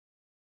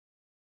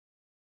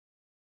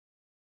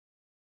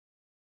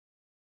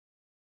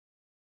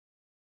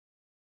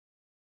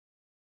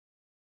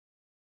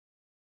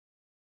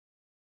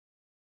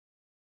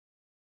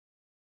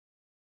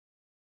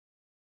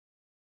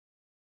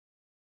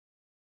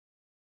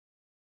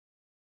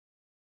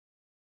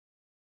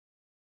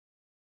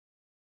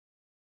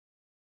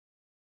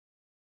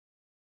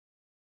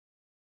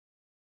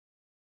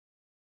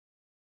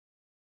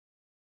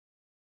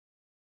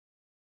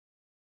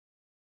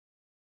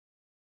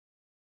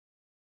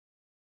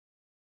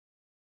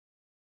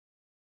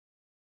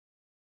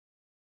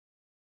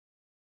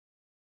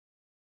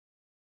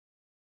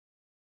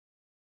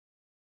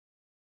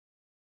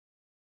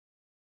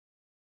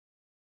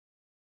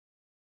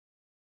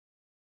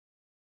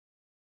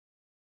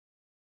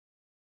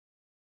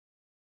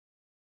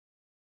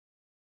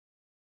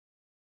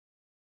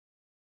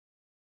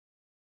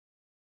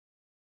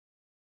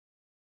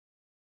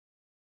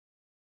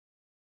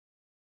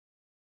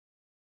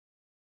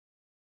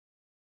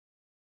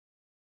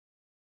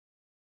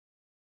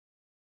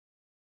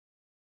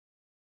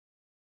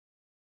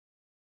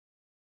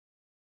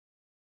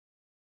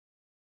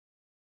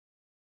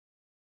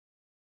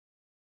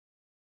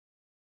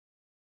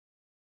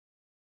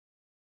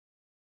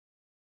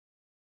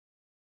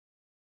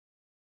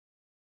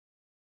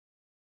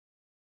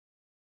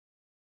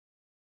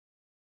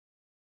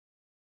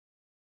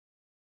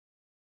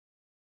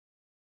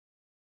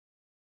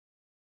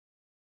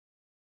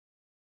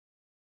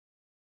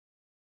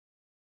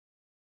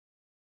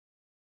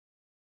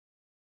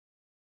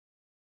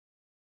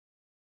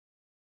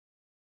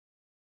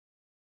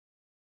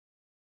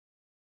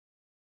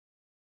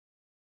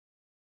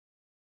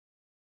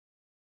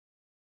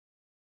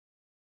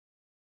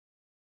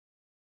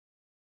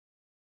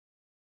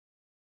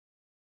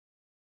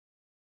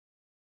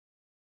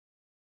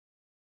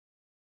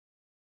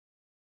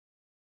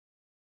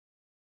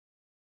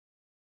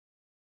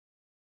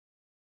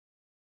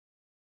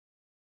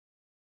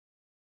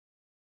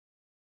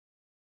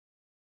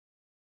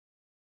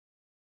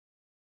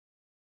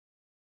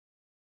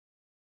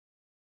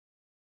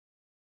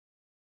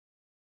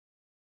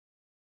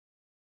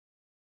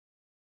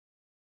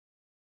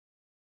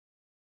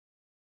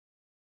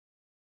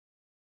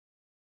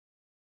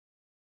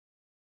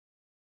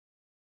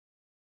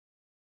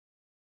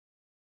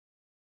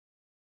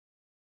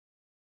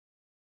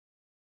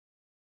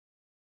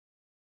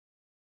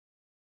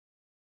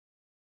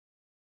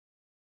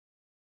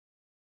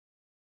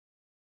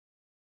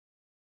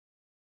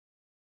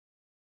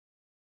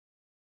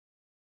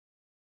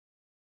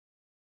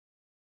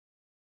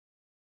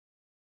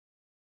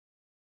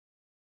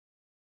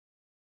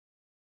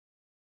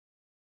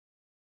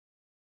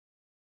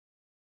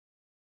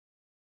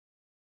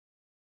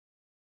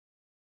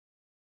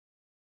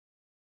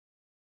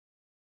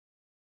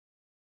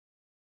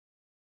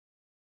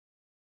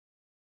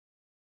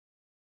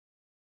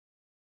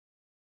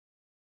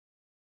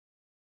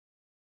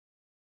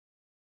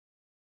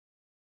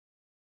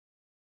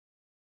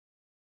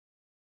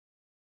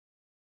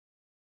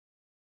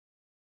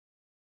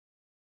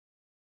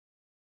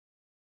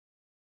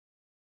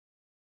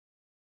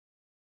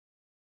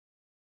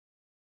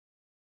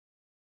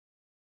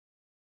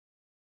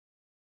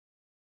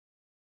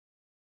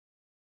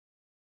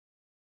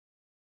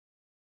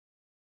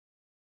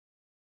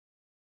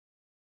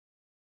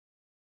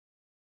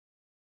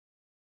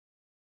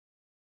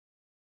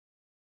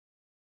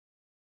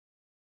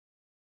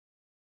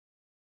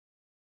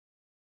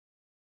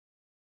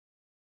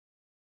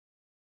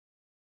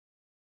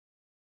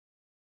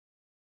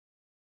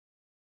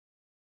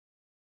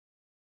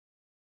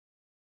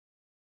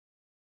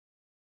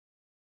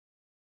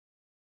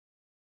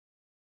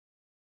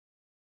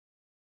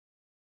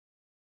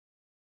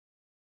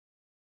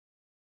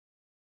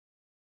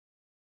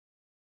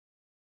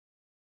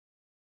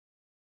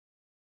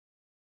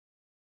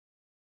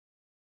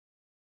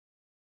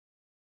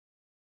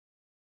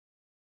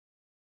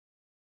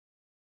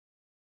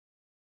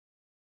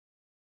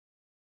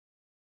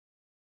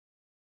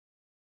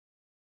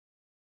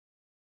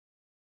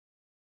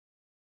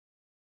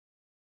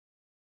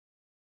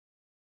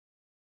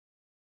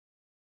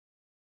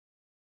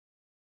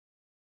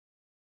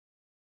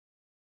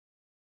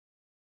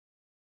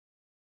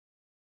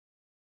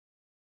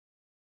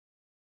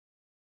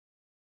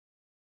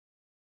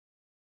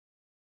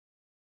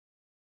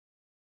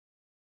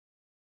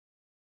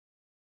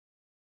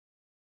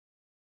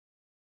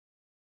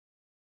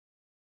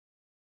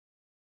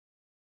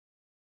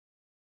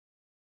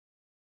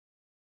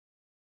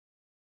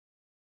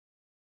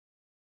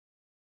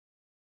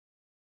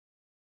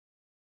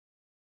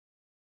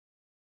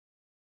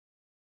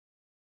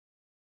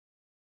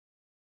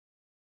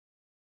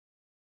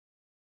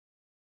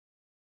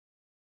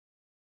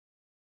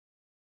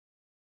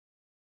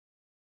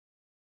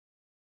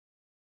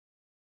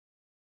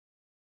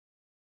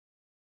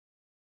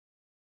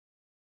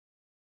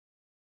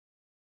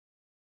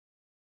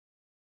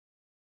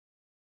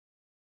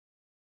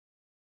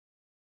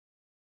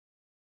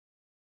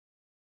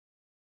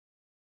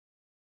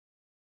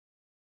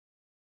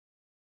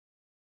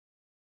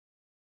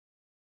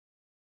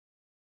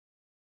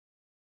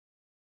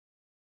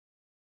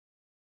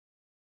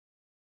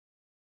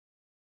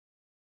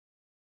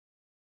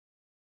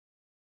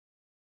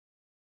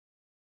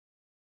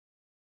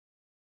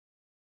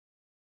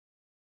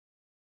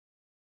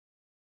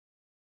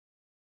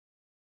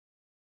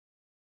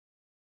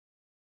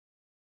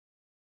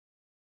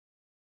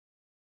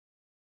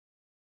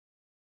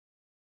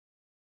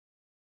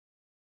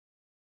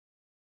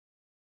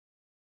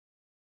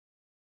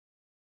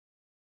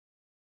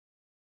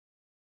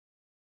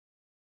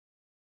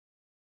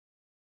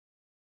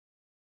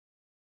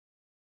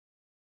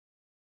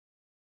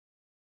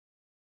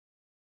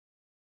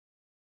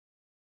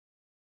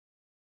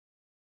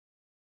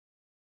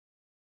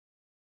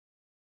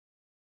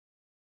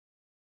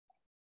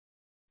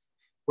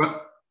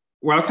Well,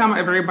 welcome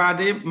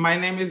everybody. My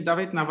name is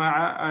David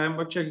Navara. I am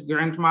a Czech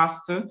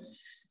Grandmaster,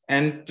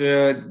 and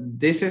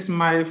this is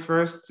my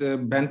first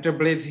Banter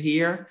Blitz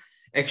here.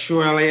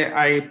 Actually,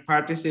 I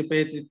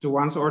participated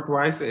once or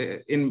twice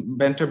in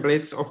Banter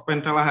Blitz of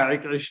Pentala Hare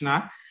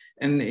Krishna,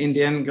 an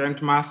Indian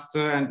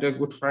Grandmaster and a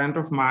good friend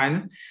of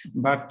mine.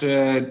 But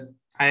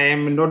I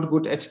am not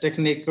good at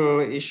technical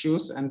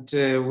issues, and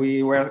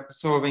we were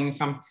solving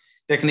some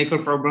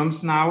technical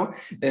problems now.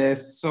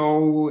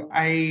 So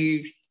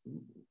I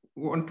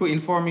want to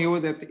inform you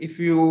that if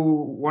you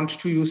want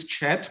to use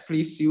chat,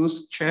 please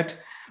use chat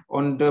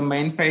on the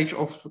main page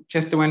of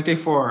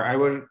Chess24. I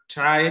will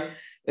try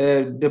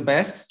the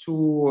best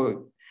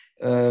to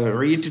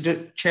read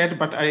the chat,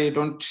 but I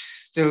don't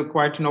still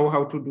quite know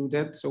how to do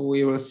that. So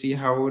we will see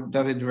how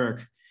does it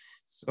work.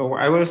 So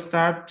I will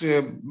start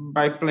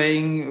by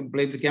playing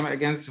Blitz game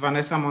against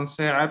Vanessa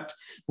Montserrat,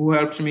 who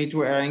helped me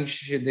to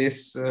arrange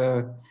this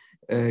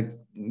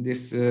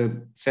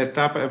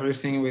setup,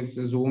 everything with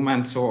Zoom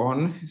and so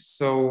on.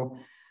 So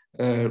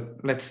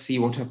let's see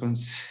what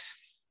happens.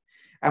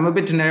 I'm a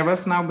bit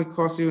nervous now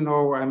because, you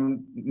know,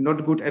 I'm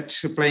not good at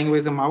playing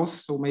with a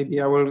mouse. So maybe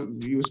I will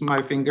use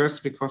my fingers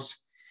because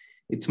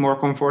it's more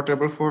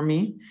comfortable for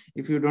me,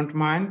 if you don't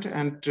mind.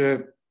 And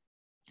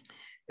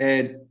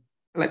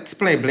let's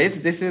play Blitz.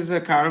 This is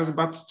a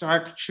Carlsbad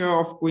structure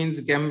of Queen's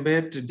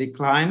Gambit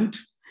declined.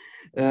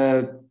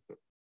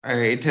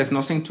 It has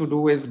nothing to do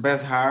with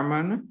Beth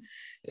Harmon.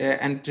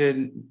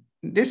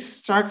 This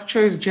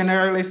structure is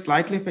generally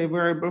slightly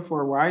favorable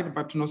for white,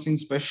 but nothing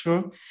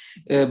special.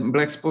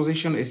 Black's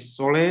position is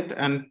solid.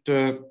 And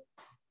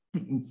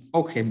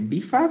okay,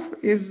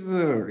 b5 is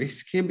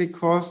risky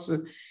because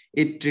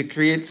it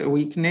creates a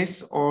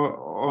weakness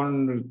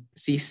on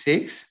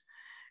c6.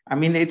 I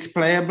mean, it's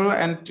playable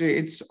and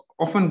it's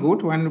often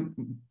good when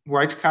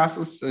white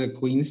castles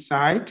queen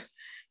side,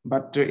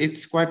 but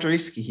it's quite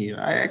risky here.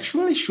 I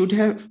actually could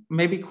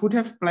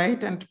have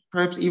played and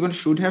perhaps even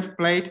should have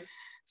played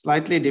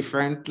slightly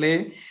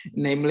differently,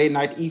 namely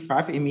knight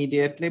e5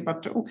 immediately,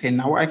 but okay,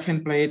 now I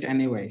can play it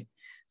anyway.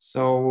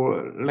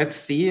 So let's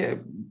see.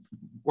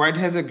 White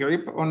has a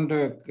grip on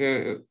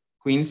the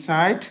queen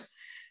side,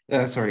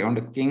 on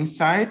the king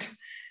side,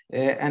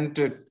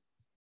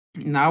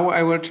 now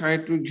I will try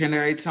to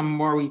generate some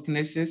more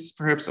weaknesses,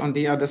 perhaps on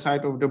the other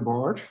side of the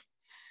board.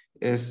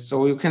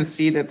 So you can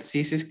see that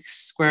c6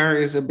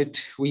 square is a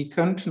bit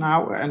weakened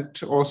now,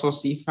 and also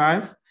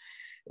c5.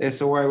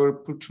 So I will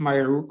put my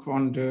rook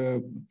on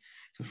the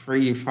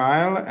free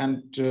file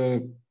and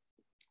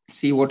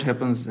see what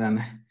happens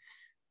then.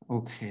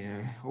 Okay,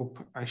 I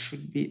hope I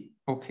should be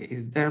okay.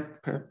 Is there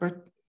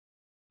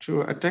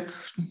perpetual attack?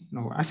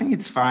 No, I think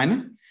it's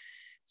fine.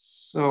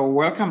 So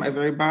welcome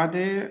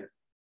everybody.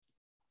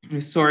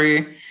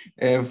 Sorry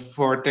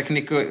for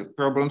technical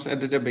problems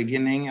at the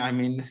beginning. I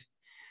mean,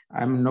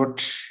 I'm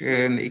not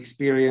an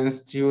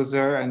experienced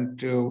user, and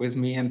with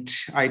me and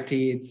IT,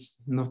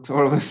 it's not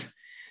always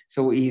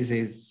so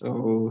easy.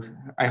 So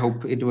I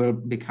hope it will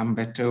become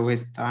better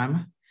with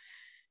time.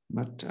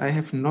 But I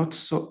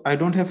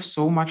don't have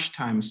so much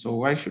time,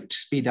 so I should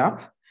speed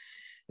up.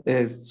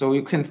 So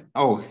you can,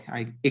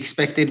 I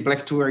expected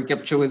black to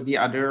recapture with the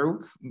other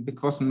rook,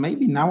 because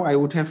maybe now I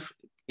would have,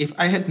 if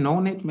I had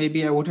known it,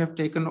 maybe I would have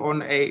taken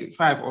on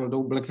a5,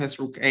 although black has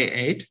rook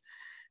a8,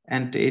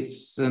 and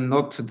it's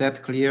not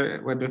that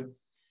clear whether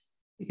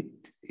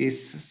it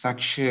is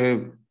such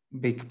a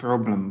big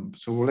problem.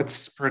 So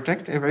let's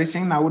protect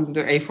everything. Now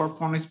the a4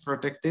 pawn is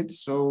protected,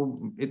 so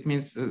it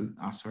means,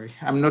 sorry,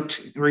 I'm not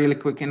really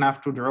quick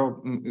enough to draw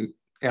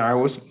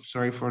arrows.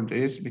 Sorry for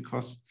this,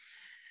 because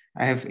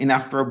I have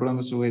enough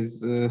problems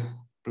with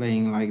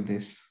playing like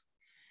this.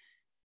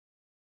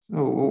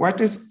 So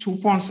white is 2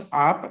 pawns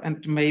up,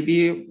 and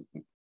maybe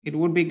it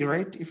would be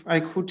great if I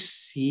could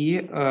see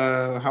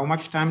how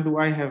much time do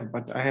I have,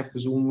 but I have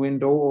zoom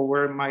window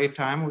over my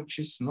time, which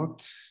is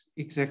not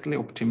exactly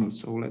optimal.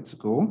 So let's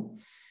go.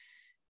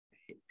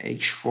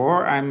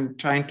 h4, I'm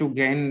trying to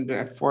gain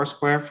the f4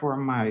 square for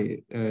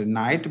my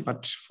knight,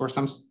 but for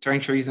some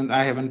strange reason,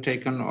 I haven't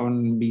taken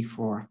on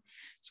b4.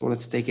 So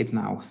let's take it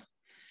now.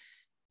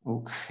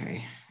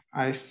 Okay,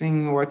 I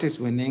think white is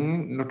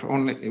winning.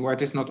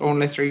 White is not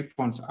only 3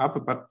 pawns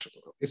up, but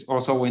is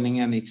also winning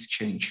an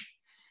exchange.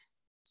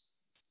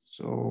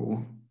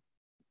 So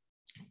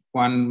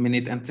 1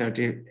 minute and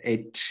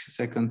 38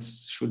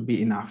 seconds should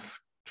be enough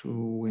to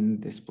win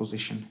this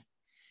position.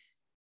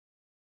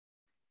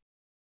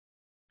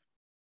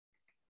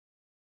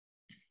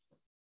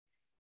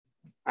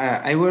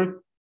 I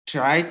will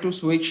try to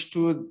switch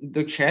to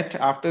the chat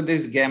after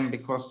this game,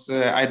 because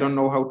I don't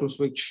know how to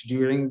switch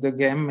during the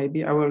game.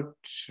 Maybe I will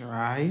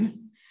try.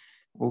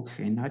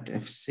 Okay, knight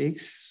f6.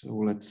 So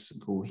let's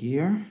go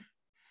here.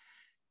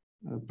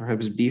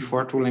 Perhaps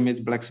b4 to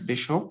limit black's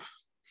bishop.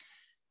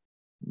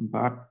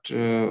 But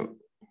okay,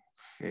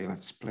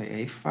 let's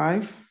play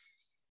a5.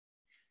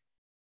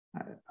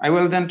 I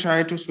will then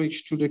try to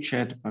switch to the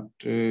chat, but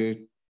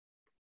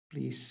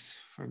please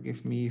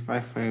forgive me if I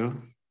fail.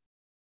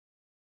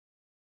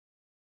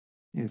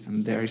 Yes,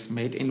 and there is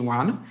mate in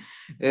one.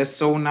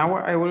 So now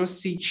I will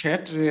see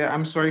chat.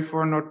 I'm sorry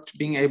for not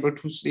being able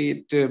to see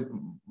it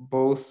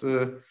both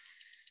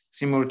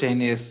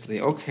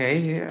simultaneously.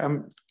 Okay.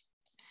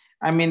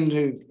 I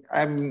mean,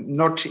 I'm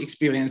not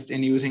experienced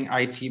in using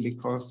IT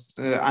because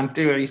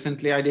until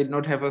recently I did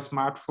not have a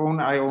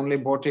smartphone. I only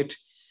bought it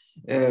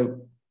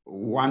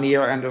 1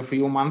 year and a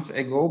few months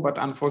ago, but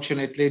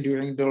unfortunately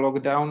during the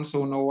lockdown,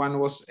 so no one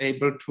was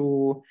able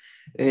to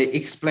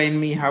explain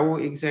me how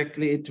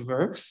exactly it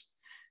works.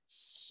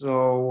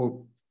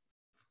 So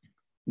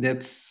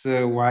that's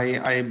why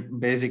I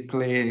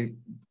basically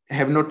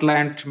have not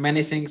learned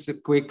many things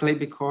quickly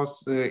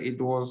because it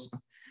was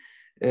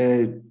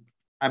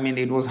I mean,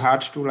 it was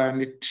hard to learn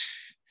it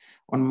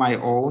on my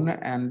own.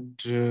 And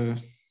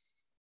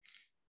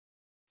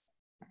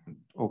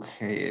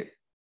okay,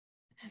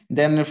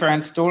 then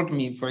friends told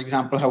me, for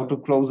example, how to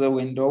close a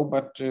window.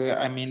 But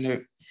I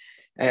mean,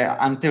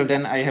 until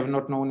then, I have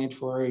not known it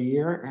for a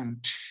year,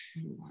 and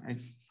I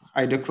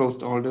either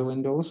closed all the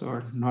windows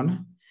or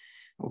none.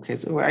 Okay,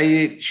 so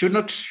I should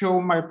not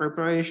show my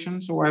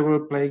preparation, so I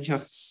will play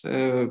just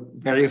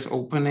various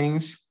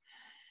openings.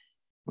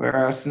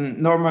 Whereas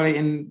normally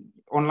in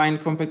online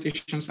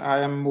competitions,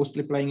 I am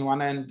mostly playing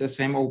one and the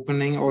same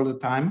opening all the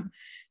time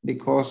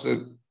because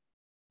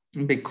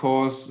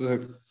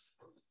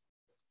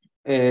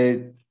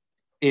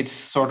it's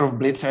sort of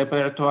blitz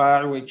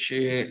repertoire, which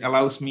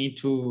allows me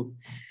to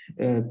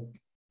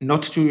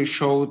not to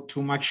show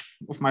too much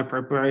of my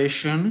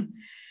preparation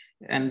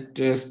and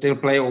still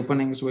play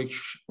openings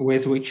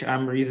with which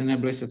I'm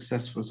reasonably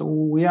successful. So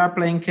we are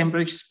playing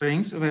Cambridge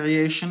Springs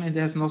variation. It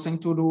has nothing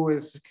to do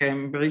with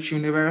Cambridge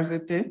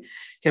University.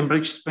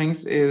 Cambridge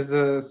Springs is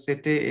a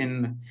city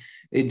in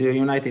the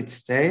United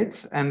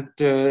States, and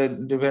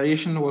the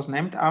variation was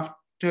named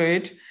after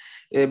it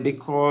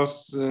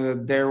because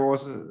there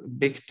was a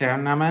big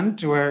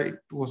tournament where it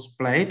was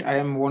played. I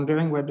am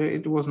wondering whether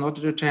it was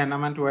not the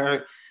tournament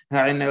where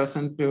Harry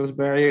Nelson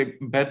Pillsbury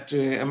bet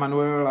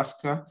Emmanuel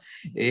Lasker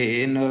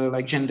in a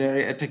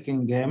legendary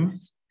attacking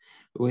game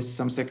with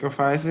some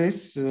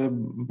sacrifices,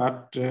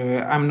 but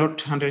I'm not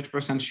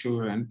 100%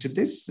 sure. And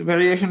this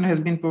variation has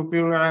been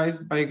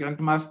popularized by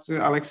Grandmaster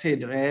Alexei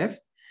Drev,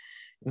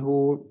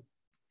 who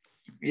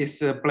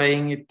is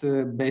playing it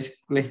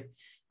basically,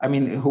 I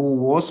mean, who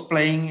was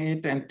playing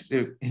it and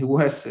who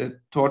has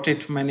taught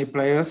it many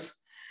players.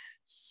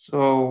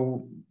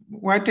 So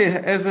white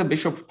has a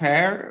bishop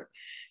pair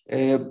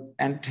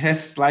and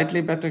has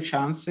slightly better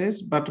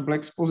chances, but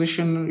black's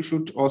position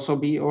should also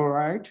be all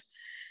right.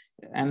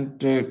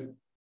 And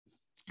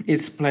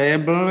it's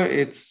playable,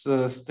 it's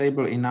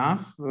stable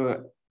enough,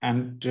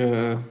 and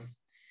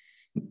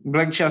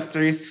black just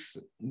is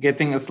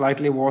getting a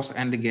slightly worse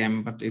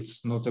endgame, but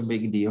it's not a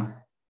big deal.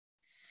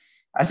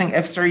 I think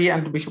f3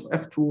 and bishop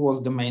f2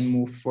 was the main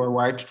move for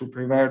white to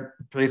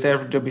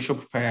preserve the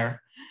bishop pair.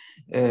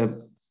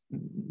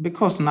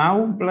 Because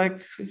now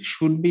black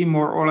should be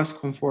more or less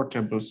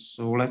comfortable.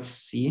 So let's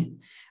see.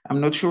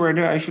 I'm not sure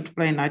whether I should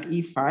play knight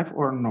e5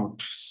 or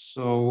not.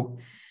 So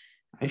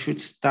I should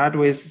start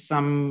with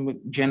some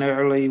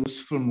generally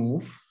useful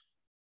move,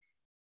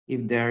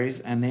 if there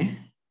is any.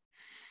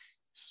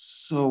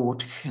 So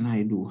what can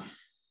I do?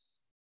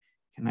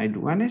 Can I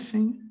do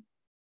anything?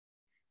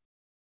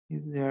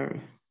 Is there a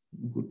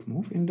good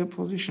move in the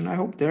position? I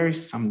hope there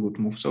is some good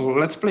move. So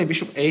let's play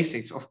bishop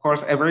a6. Of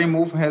course, every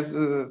move has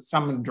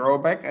some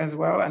drawback as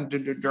well. And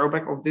the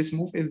drawback of this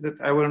move is that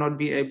I will not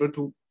be able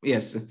to,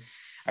 yes,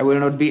 I will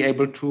not be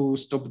able to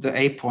stop the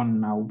a pawn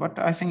now. But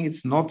I think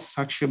it's not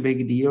such a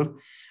big deal.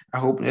 I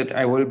hope that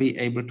I will be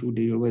able to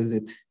deal with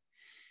it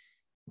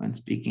when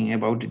speaking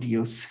about the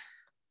deals.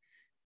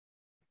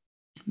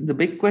 The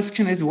big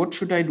question is, what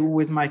should I do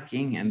with my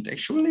king? And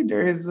actually,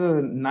 there is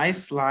a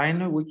nice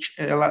line which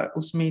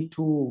allows me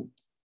to,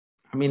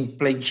 I mean,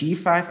 play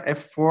g5,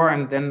 f4,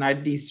 and then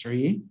knight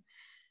d3,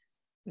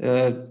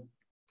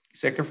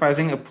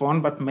 sacrificing a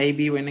pawn, but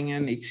maybe winning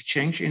an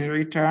exchange in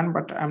return.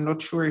 But I'm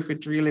not sure if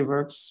it really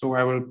works. So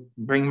I will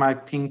bring my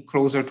king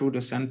closer to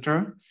the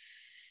center.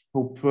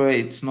 Hope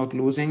it's not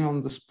losing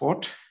on the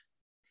spot.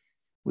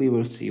 We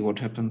will see what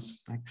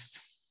happens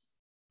next.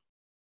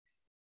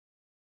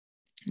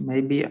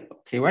 Maybe,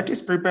 okay, white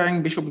is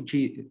preparing bishop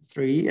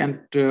g3, and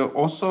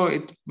also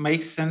it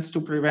makes sense to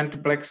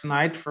prevent black's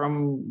knight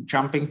from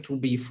jumping to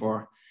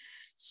b4.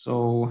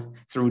 So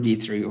through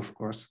d3, of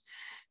course.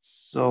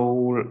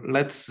 So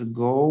let's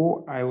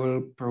go. I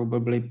will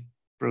probably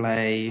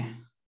play,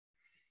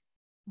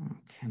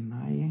 can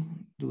I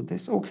do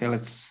this? Okay,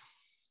 let's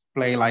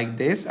play like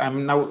this.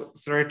 I'm now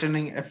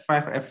threatening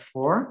f5,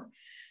 f4,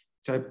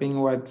 typing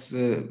white's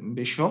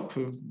bishop,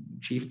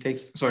 chief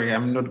takes, sorry,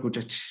 I'm not good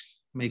at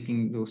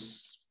making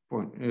those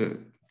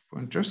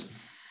pointers.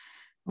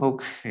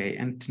 Okay,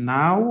 and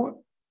now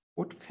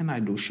what can I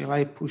do? Shall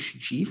I push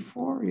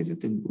g4? Is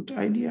it a good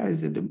idea?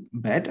 Is it a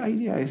bad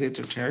idea? Is it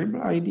a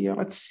terrible idea?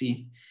 Let's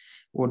see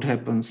what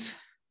happens.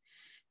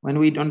 When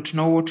we don't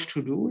know what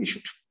to do, we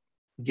should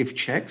give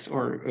checks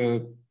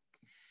or,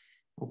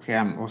 okay,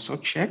 I'm also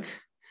check.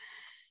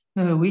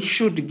 We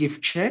should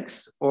give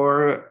checks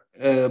or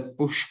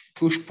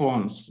push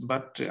pawns.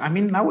 But I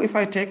mean, now if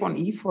I take on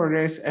e4,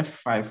 there's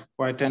f5,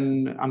 quite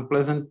an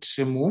unpleasant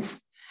move.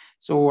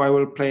 So I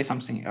will play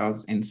something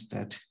else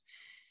instead,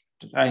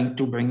 trying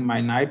to bring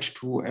my knight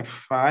to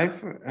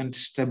f5 and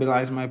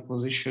stabilize my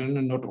position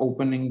and not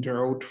opening the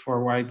road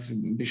for white's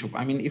bishop.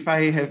 I mean, if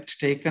I had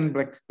taken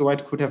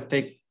white could have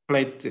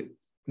played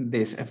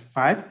this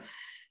f5.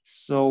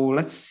 So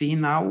let's see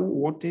now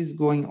what is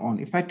going on.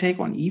 If I take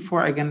on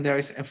e4, again, there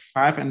is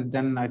f5, and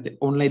then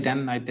only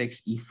then knight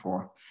takes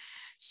e4.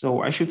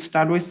 So I should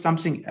start with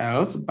something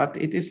else, but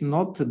it is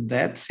not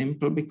that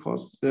simple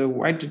because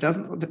black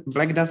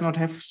does not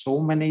have so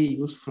many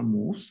useful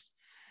moves.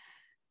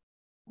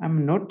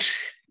 I'm not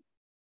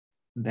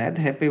that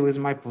happy with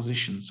my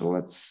position. So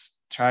let's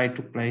try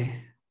to play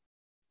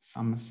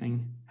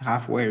something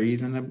halfway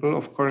reasonable.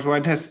 Of course,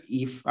 white has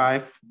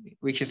e5,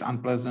 which is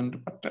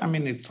unpleasant, but I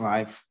mean, it's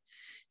life.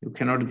 You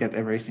cannot get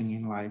everything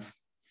in life.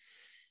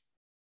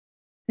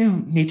 You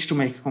need to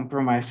make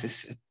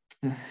compromises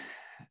at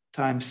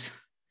times.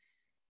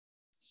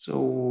 So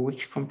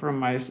which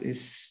compromise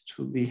is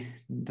to be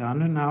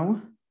done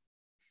now?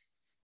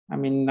 I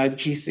mean, knight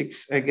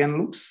g6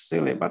 again looks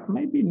silly, but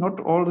maybe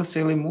not all the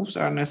silly moves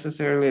are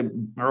necessarily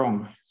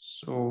wrong.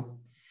 So,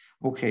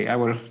 okay, I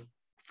will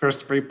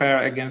first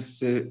prepare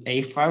against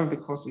a5,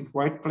 because if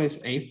white plays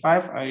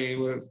a5, I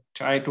will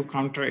try to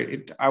counter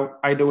it out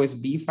either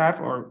with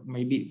b5 or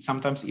maybe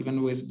sometimes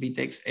even with b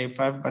takes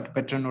a5, but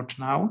better not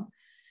now.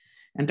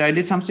 And I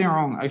did something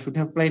wrong. I should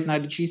have played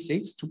knight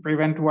g6 to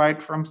prevent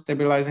white from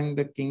stabilizing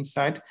the king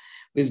side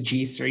with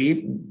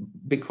g3,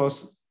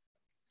 because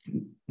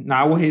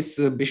now his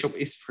bishop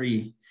is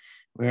free,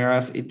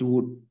 whereas it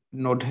would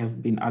not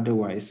have been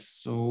otherwise.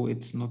 So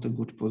it's not a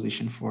good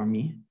position for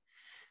me.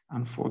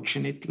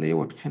 Unfortunately,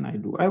 what can I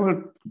do? I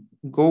will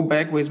go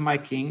back with my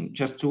king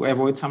just to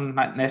avoid some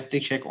nasty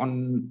check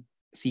on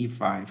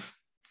c5.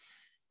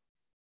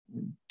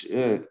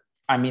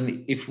 I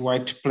mean, if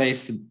white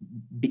plays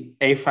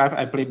a5,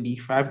 I play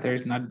b5. There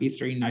is not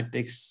b3, knight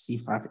takes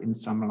c5 in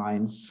some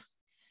lines.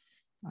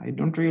 I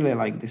don't really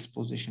like this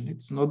position.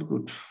 It's not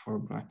good for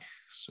black.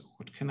 So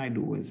what can I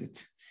do with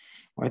it?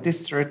 White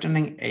is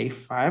threatening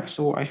a5,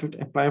 so I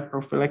should apply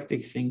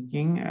prophylactic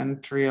thinking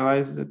and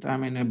realize that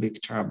I'm in a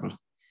big trouble.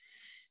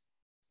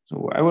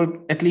 So I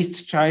will at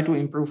least try to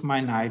improve my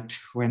knight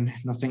when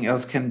nothing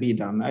else can be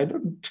done. I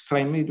don't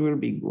claim it will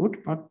be good,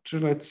 but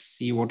let's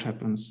see what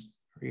happens,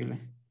 really.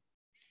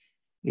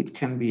 It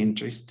can be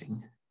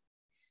interesting.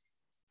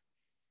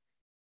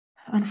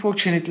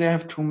 Unfortunately, I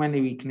have too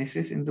many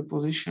weaknesses in the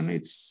position.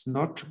 It's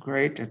not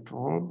great at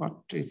all, but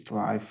it's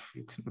life.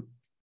 You cannot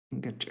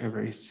get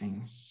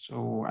everything.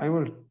 So I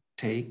will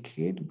take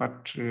it,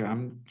 but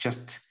I'm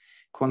just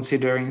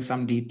considering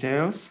some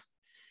details,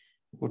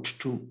 what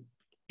to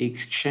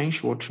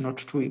exchange, what not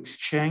to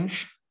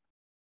exchange,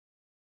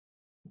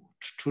 what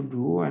to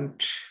do,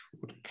 and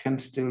what can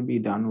still be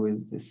done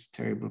with this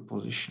terrible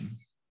position.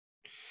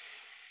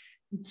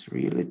 It's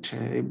really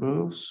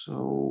terrible. So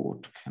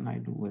what can I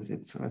do with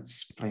it? So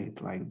let's play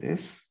it like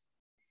this.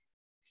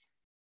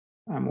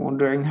 I'm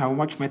wondering how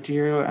much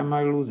material am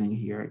I losing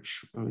here,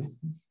 actually?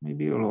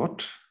 Maybe a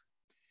lot.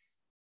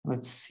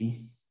 Let's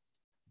see.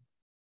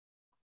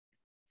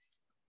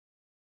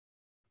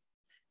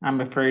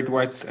 I'm afraid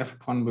white's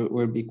f-pawn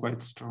will be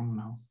quite strong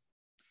now.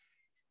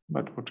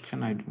 But what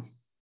can I do?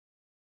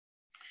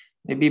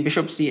 Maybe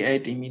bishop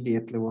c8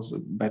 immediately was a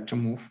better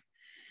move.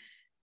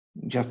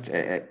 Just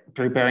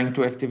preparing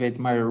to activate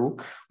my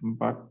rook,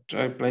 but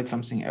I played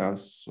something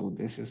else. So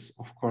this is,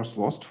 of course,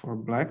 lost for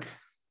black.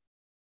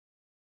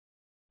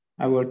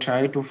 I will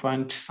try to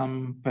find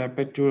some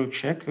perpetual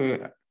check.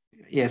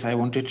 Yes, I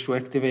wanted to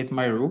activate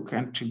my rook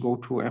and to go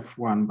to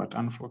f1, but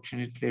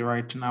unfortunately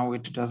right now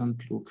it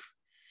doesn't look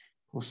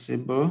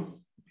possible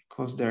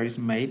because there is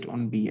mate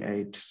on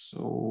b8.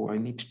 So I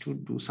need to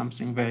do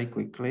something very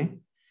quickly.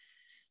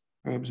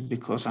 Perhaps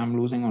because I'm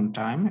losing on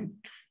time,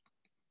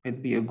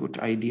 it'd be a good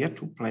idea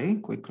to play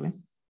quickly.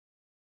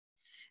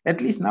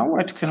 At least now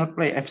I cannot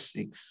play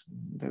f6.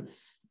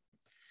 That's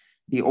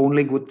the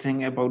only good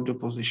thing about the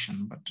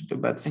position. But the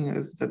bad thing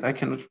is that I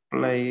cannot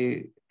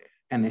play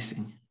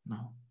anything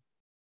now.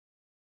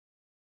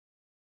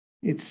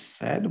 It's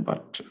sad,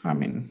 but I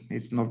mean,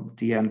 it's not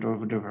the end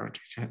of the world.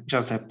 It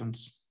just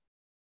happens.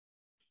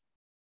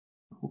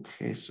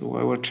 Okay, so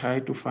I will try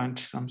to find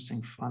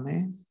something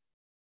funny.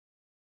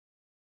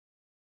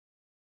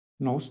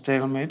 No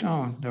stalemate.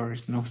 Oh, there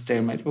is no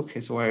stalemate. Okay,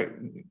 so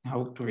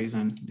how to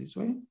reason this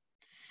way?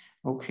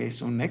 Okay,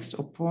 so next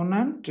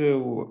opponent,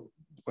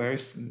 where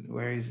is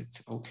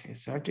it? Okay,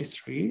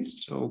 33.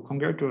 So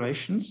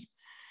congratulations.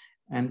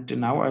 And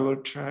now I will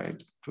try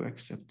to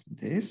accept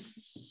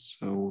this.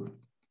 So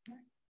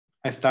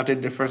I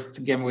started the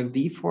first game with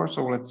d4,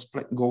 so let's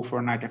go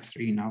for knight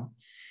f3 now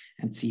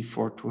and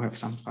c4 to have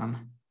some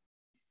fun.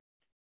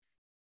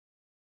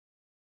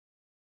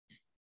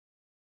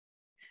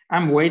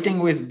 I'm waiting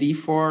with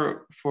d4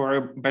 for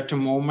a better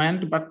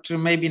moment, but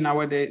maybe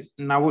now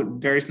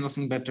there is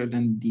nothing better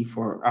than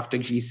d4 after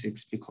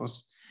g6,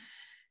 because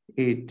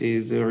it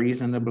is a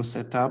reasonable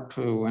setup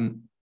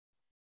when,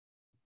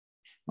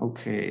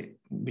 okay,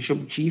 bishop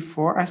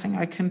g4, I think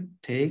I can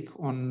take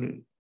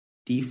on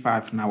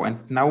d5 now.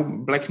 And now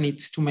black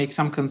needs to make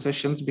some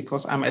concessions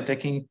because I'm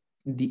attacking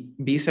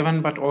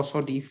b7, but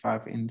also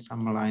d5 in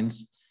some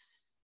lines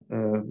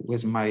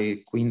with my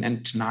queen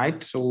and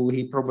knight. So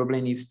he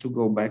probably needs to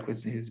go back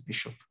with his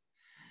bishop.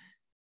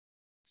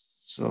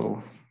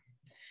 So,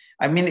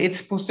 I mean,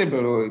 it's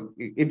possible.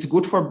 It's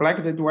good for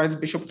black that white's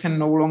bishop can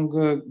no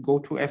longer go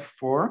to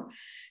f4.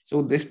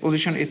 So this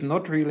position is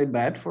not really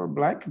bad for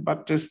black,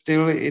 but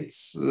still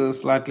it's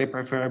slightly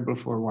preferable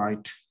for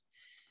white.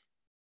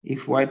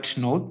 If white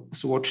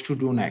knows what to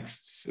do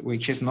next,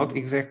 which is not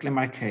exactly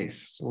my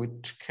case. So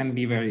it can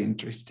be very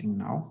interesting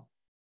now,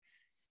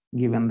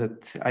 given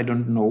that I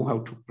don't know how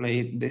to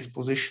play this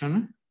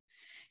position.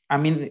 I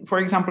mean, for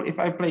example, if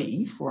I play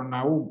e4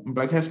 now,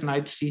 black has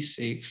knight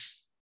c6,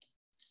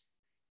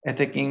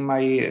 attacking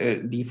my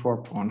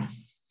d4 pawn.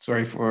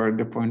 Sorry for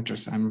the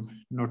pointers. I'm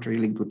not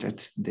really good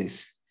at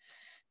this,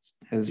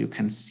 as you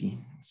can see.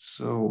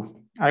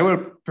 So I will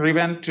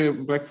prevent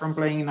black from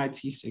playing knight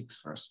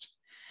c6 first.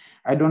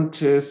 I don't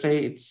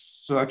say it's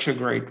such a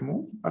great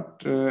move,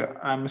 but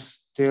I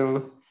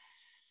still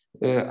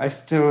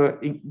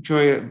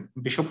enjoy a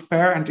bishop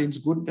pair, and it's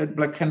good that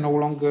black can no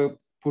longer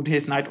put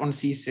his knight on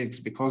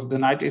c6 because the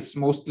knight is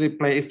mostly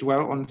placed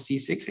well on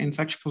c6 in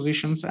such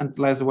positions and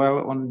less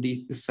well on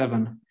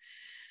d7.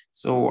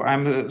 So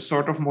I'm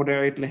sort of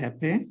moderately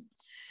happy.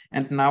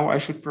 And now I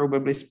should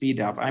probably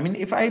speed up. I mean,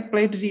 if I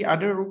played the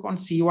other rook on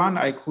c1,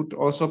 I could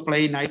also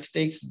play knight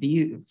takes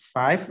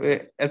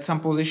d5 at some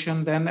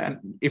position then, and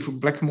if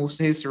black moves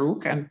his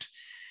rook and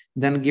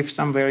then give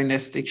some very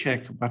nasty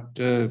check. But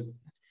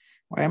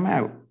why am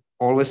I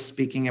always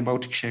speaking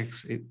about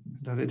checks?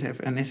 Does it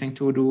have anything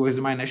to do with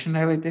my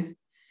nationality?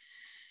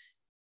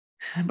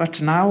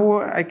 But now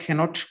I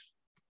cannot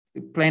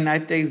play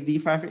knight takes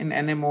d5 in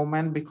any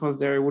moment because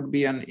there would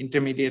be an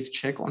intermediate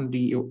check on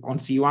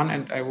c1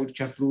 and I would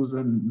just lose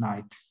a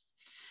knight.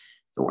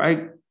 So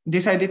I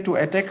decided to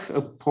attack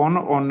a pawn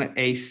on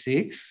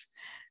a6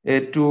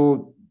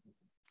 to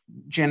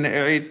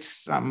generate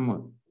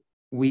some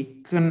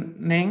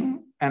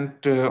weakening,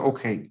 and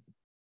okay.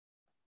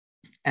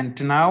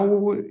 And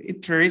now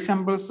it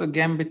resembles a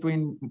game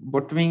between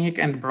Botvinnik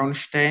and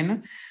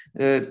Bronstein.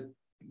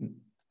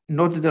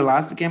 Not the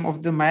last game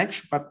of the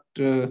match, but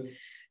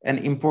an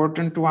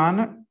important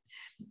one,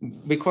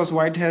 because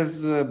white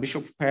has a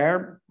bishop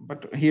pair,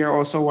 but here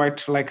also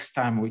white lacks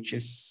time, which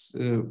is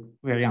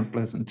very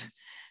unpleasant.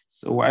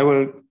 So I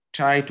will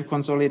try to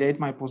consolidate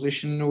my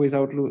position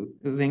without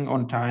losing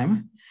on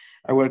time.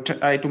 I will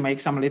try to make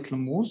some little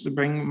moves,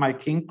 bring my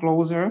king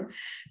closer,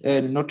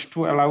 not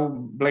to allow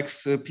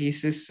black's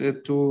pieces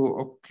to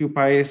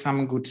occupy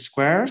some good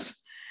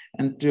squares,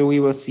 and we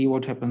will see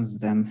what happens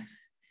then.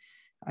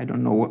 I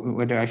don't know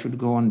whether I should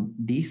go on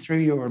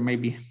d3 or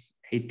maybe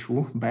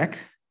a2 back.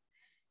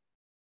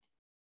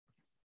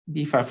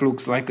 b5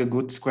 looks like a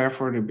good square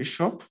for the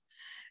bishop.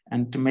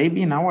 And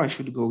maybe now I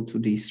should go to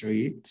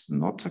d3. It's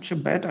not such a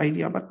bad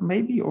idea, but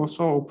maybe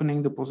also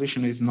opening the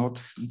position is not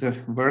the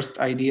worst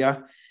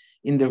idea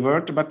in the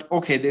world. But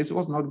okay, this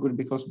was not good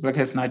because black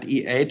has knight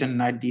e8 and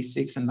knight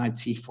d6 and knight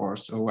c4.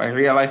 So I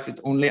realized it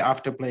only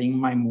after playing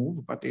my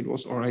move, but it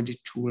was already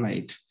too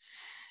late.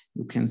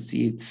 You can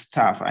see it's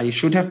tough. I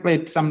should have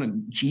played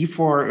some g4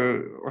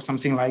 or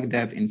something like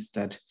that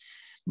instead.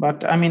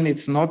 But I mean,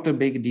 it's not a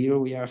big deal.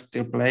 We are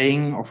still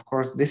playing. Of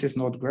course, this is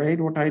not great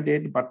what I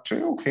did, but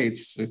okay,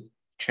 it's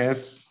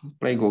chess,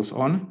 play goes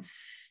on.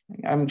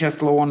 I'm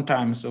just low on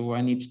time, so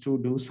I need to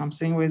do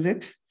something with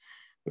it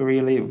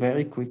really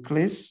very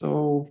quickly.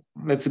 So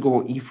let's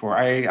go e4.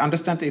 I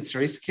understand it's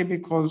risky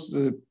because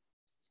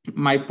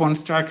my pawn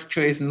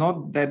structure is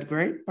not that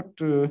great, but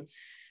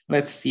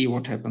let's see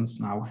what happens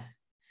now.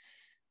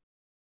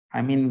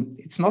 I mean,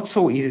 it's not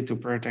so easy to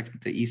protect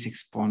the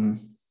e6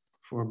 pawn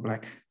for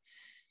black.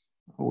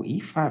 Oh,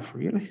 e5,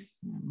 really?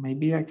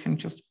 Maybe I can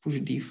just push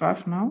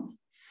d5 now.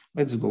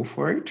 Let's go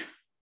for it.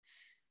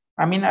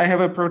 I mean, I have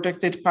a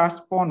protected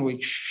passed pawn,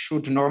 which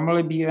should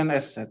normally be an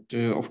asset.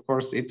 Of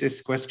course, it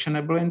is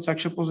questionable in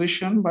such a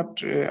position,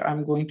 but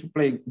I'm going to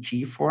play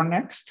g4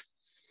 next.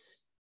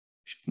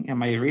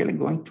 Am I really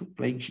going to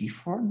play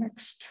g4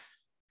 next?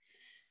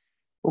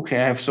 Okay,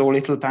 I have so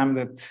little time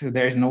that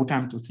there is no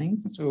time to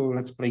think. So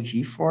let's play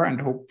g4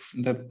 and hope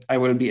that I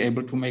will be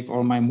able to make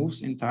all my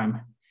moves in time,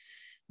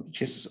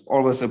 which is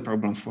always a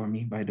problem for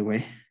me, by the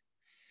way.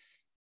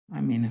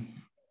 I mean,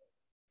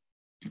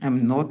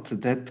 I'm not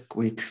that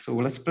quick. So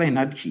let's play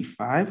knight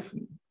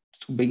g5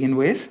 to begin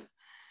with.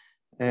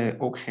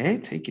 Okay,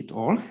 take it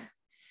all.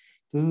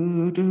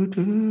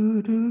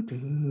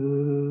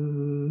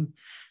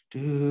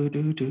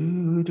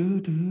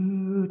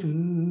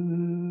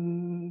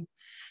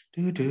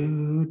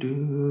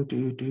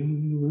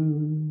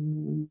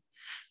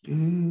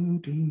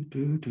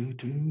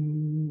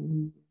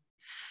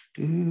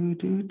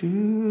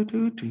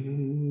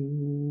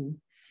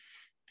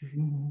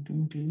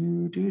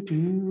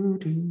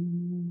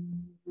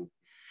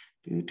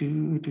 Do,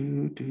 do,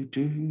 do, do,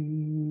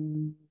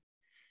 do.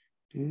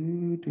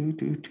 Do, do,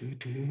 do, do,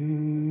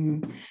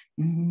 do.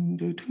 Do,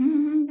 do,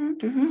 do,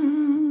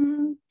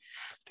 do.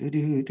 Do,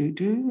 do, do,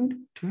 do,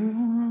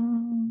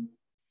 do.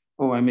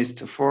 Oh, I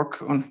missed a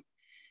fork on.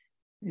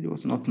 It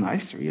was not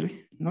nice,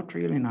 really. Not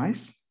really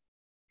nice.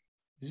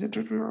 Is it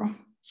a draw?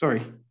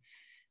 Sorry.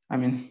 I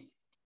mean,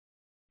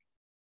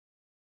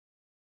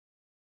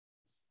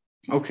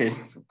 okay,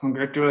 so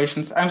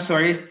congratulations. I'm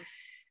sorry.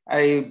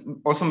 I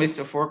also missed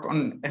a fork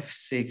on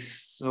F6.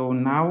 So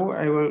now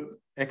I will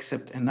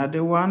accept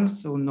another one.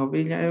 So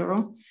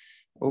novillo.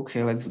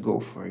 Okay, let's go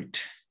for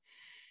it.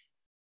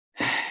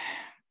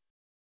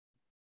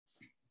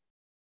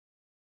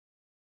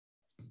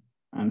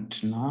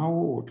 And now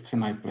what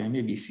can I play?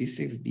 Maybe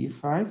C6,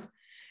 D5.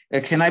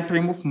 Can I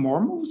pre-move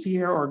more moves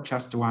here or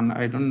just one?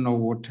 I don't know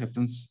what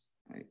happens.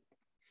 I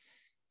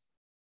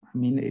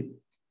mean, it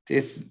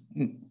is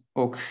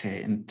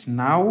okay. And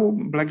now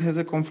black has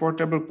a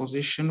comfortable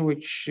position,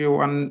 which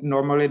one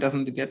normally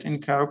doesn't get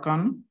in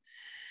Caro-Kann.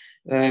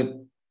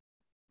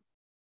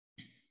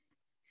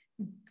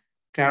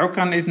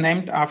 Caro-Kann is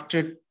named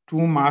after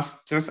two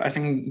masters. I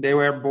think they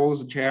were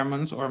both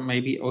Germans or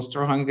maybe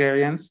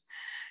Austro-Hungarians.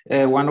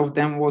 One of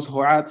them was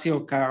Horatio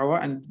Caro,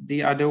 and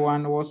the other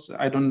one was,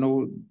 I don't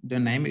know the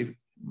name, if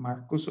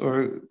Marcus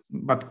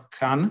but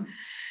Kann.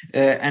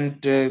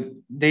 And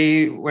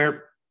they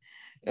were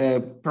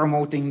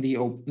promoting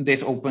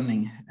this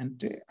opening.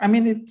 And I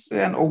mean, it's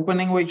an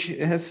opening which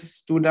has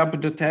stood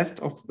up the test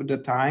of the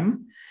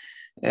time.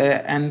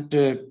 And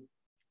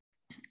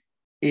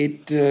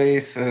it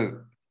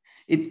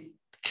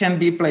can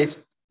be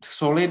placed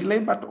solidly,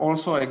 but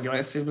also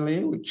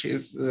aggressively, which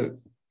is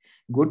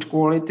good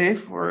quality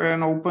for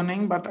an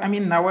opening. But I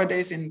mean,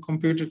 nowadays in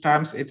computer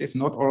times, it is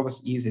not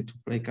always easy to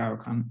play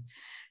Caro-Kann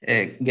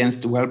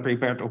against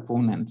well-prepared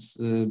opponents.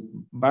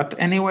 But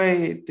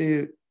anyway,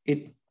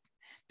 it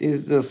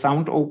is a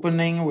sound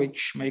opening,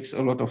 which makes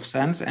a lot of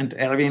sense. And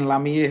Erwin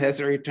Lamy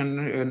has written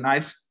a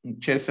nice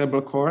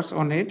chessable course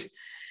on it.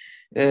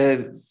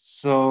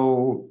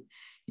 So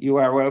you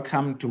are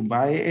welcome to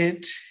buy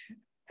it.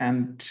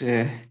 And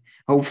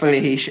hopefully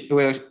he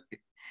will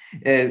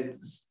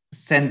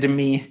send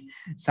me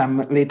some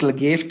little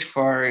gift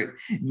for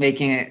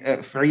making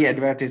a free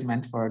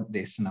advertisement for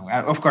this. No,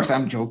 of course,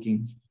 I'm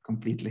joking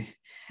completely.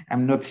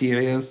 I'm not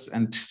serious,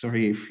 and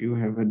sorry if you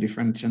have a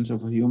different sense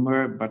of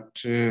humor,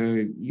 but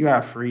you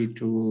are free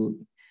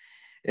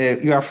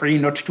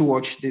not to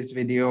watch this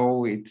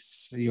video.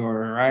 It's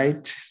your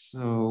right.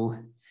 So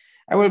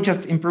I will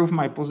just improve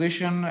my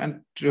position,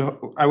 and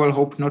I will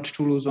hope not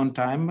to lose on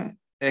time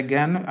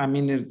again. I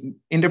mean,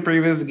 in the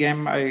previous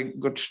game, I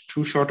got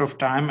too short of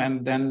time,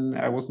 and then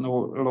I was no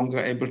longer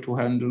able to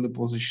handle the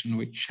position,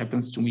 which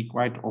happens to me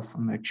quite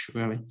often,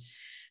 actually.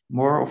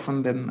 More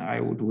often than I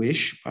would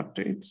wish, but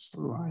it's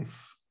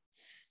life.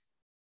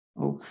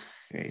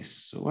 Okay,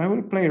 so I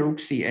will play rook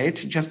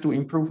c8 just to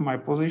improve my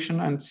position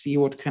and see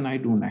what can I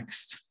do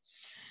next.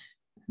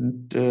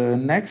 And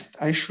next,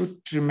 I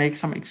should make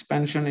some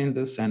expansion in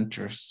the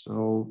center.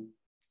 So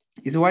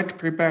is white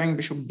preparing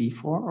bishop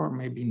b4 or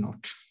maybe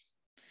not?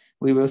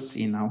 We will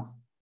see now.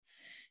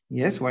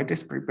 Yes, white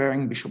is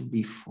preparing bishop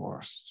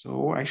b4.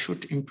 So I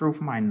should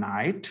improve my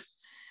knight.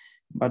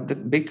 But the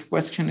big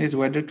question is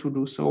whether to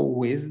do so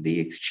with the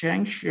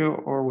exchange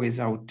or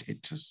without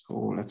it.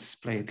 So let's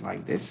play it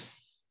like this.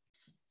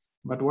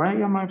 But why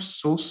am I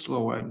so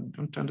slow? I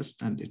don't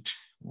understand it.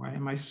 Why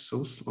am I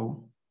so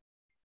slow?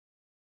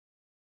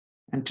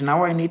 And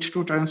now I need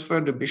to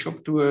transfer the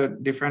bishop to a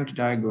different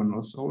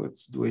diagonal. So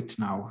let's do it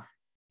now.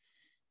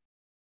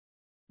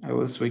 I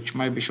will switch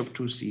my bishop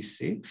to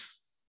c6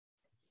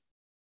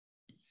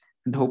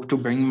 and hope to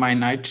bring my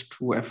knight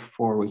to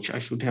f4, which I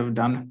should have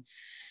done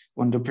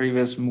on the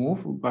previous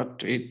move,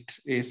 but it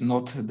is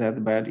not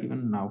that bad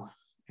even now,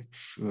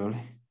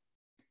 actually.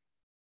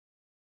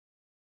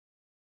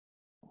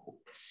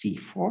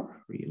 c4,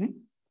 really?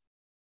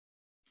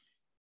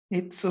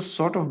 It's a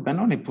sort of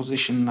Benoni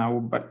position now,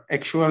 but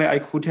actually I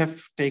could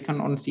have taken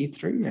on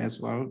c3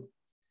 as well.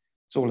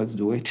 So let's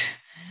do it.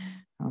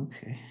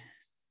 Okay,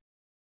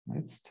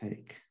 let's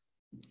take.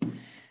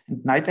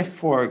 And knight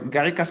f4.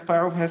 Garry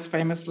Kasparov has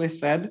famously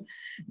said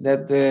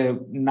that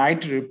the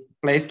knight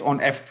placed on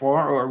f4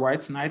 or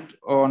white's knight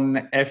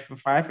on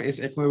f5 is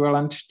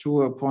equivalent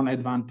to a pawn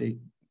advantage,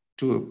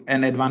 to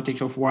an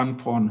advantage of one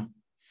pawn.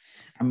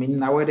 I mean,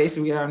 nowadays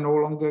we are no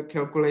longer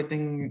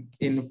calculating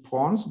in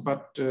pawns,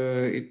 but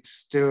it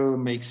still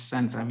makes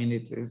sense. I mean,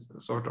 it is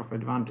a sort of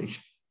advantage.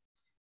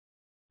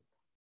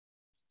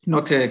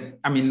 Not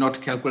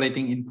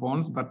calculating in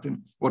pawns, but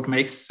what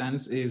makes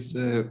sense is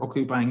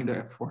occupying the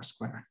f4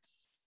 square.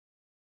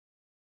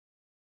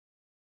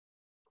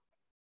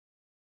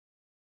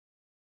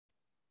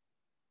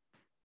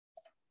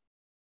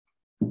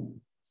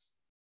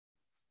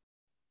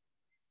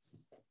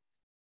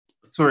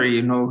 Sorry,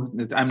 you know,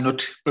 that I'm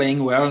not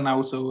playing well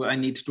now, so I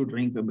need to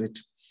drink a bit.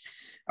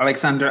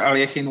 Alexander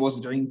Alyechin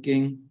was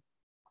drinking.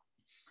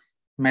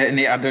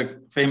 many other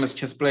famous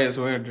chess players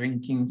were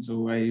drinking,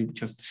 so I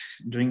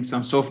just drink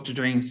some soft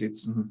drinks.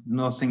 It's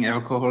nothing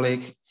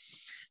alcoholic,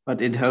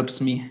 but it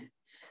helps me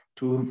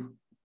to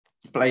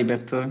play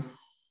better.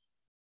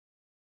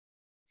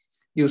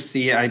 You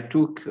see, I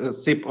took a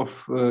sip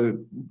of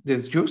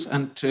this juice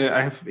and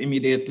I have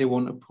immediately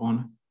won a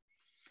pawn.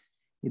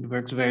 It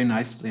works very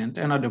nicely. And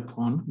another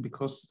pawn,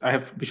 because I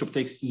have bishop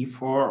takes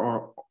e4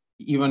 or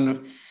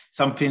even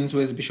some pins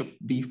with bishop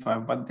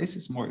b5, but this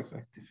is more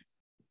effective.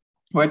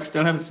 White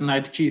still has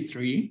knight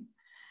g3,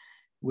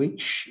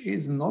 which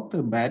is not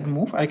a bad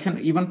move. I can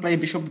even play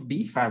bishop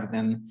b5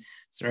 then,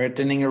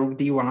 threatening rook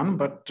d1,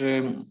 but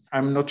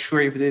I'm not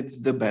sure if it's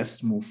the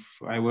best move.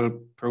 I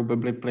will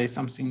probably play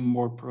something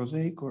more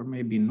prosaic or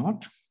maybe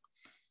not.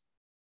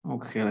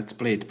 Okay, let's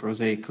play it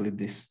prosaically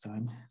this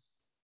time.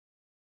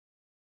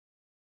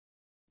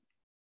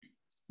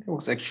 It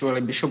was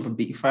actually bishop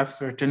b5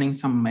 threatening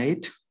some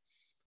mate.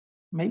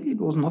 Maybe it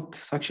was not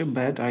such a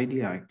bad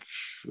idea,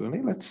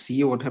 actually. Let's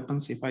see what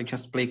happens if I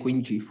just play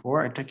queen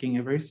g4, attacking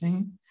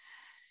everything,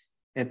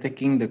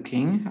 attacking the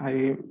king.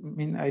 I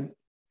mean, I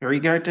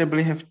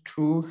regrettably have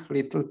too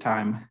little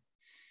time.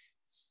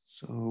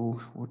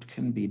 So what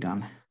can be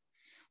done?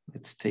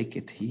 Let's take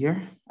it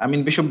here. I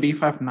mean, bishop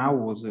b5 now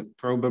was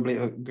probably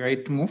a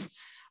great move.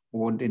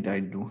 What did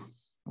I do?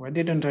 Why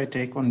didn't I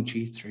take on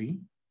g3?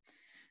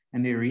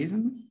 Any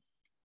reason?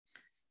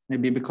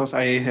 Maybe because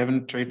I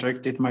haven't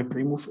retracted my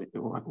pre-move.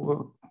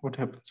 What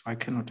happens? Why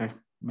cannot I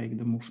make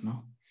the move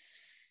now?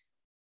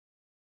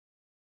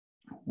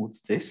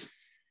 What's this?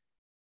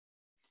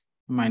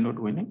 Am I not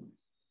winning?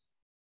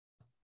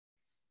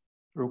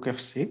 Rook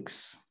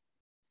f6.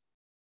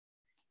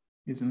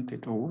 Isn't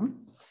it over?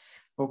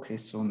 Okay,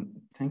 so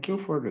thank you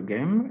for the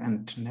game.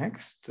 And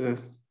next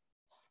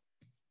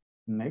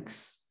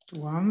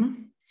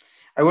one.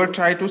 I will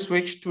try to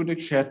switch to the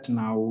chat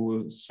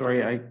now.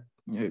 Sorry, I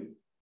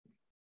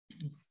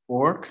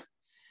fork.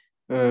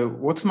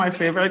 What's my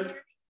favorite?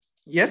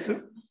 Yes,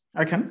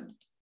 I can.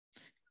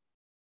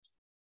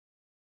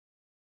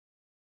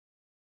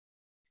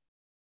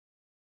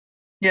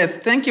 Yeah,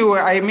 thank you.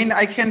 I mean,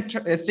 I can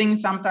sing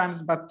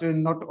sometimes, but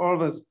not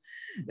always.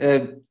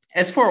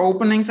 As for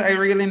openings, I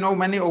really know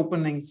many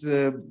openings.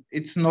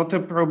 It's not a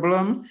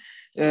problem.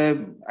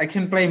 I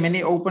can play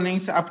many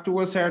openings up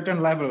to a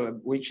certain level,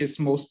 which is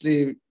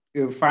mostly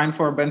fine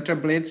for Banter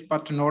Blitz,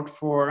 but not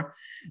for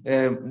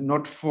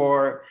elite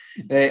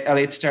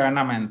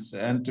tournaments.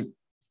 And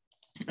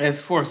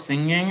as for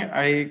singing,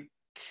 I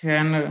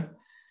can.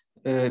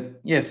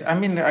 Yes, I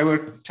mean, I will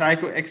try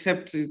to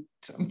accept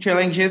some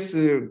challenges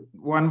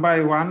one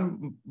by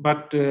one,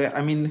 but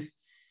I mean,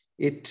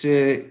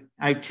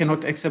 I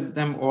cannot accept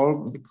them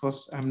all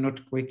because I'm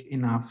not quick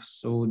enough.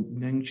 So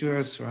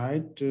dangerous,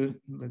 right?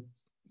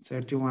 Let's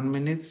 31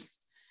 minutes.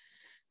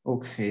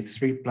 Okay,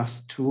 3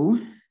 +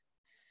 2.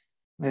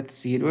 Let's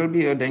see, it will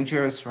be a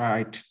dangerous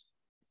right.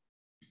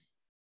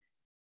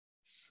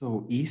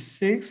 So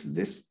e6,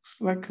 this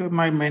looks like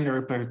my main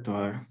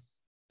repertoire.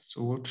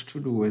 So what to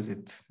do with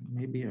it?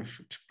 Maybe I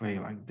should play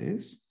like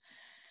this.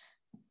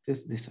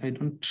 This, I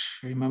don't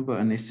remember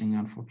anything,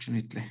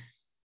 unfortunately.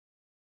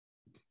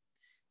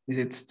 Is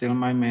it still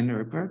my main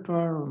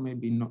repertoire or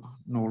maybe no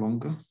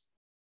longer?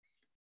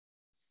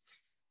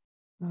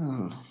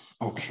 Oh,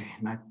 okay,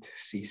 knight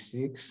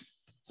c6.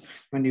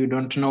 When you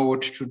don't know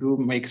what to do,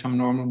 make some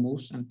normal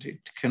moves and it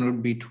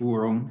cannot be too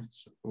wrong.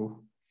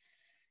 So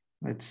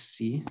let's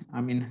see.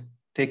 I mean,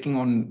 taking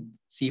on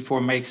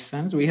c4 makes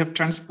sense. We have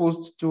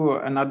transposed to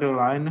another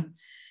line,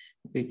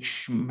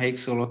 which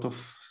makes a lot of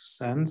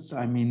sense.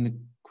 I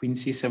mean, queen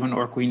c7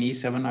 or queen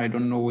e7, I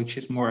don't know which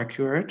is more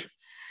accurate.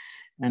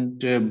 And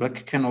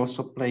black can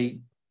also play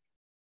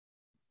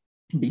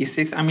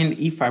b6. I mean,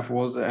 e5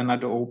 was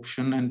another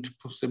option and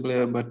possibly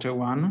a better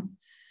one.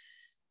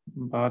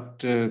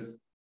 But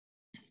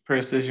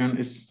precision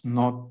is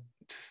not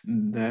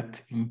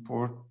that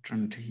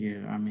important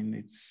here. I mean,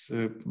 it's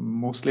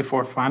mostly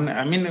for fun.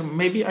 I mean,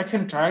 maybe I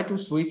can try to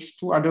switch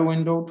to other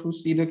window to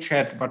see the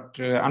chat, but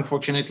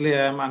unfortunately,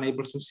 I'm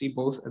unable to see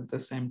both at the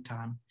same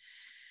time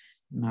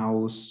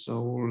now.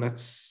 So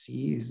let's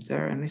see, is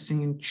there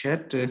anything in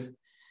chat?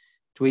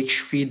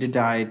 Twitch feed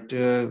died.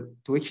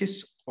 Twitch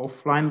is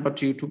offline, but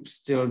YouTube's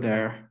still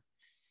there.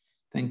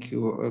 Thank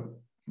you.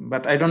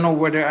 But I don't know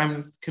whether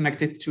I'm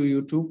connected to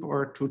YouTube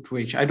or to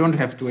Twitch. I don't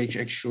have Twitch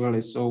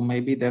actually, so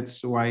maybe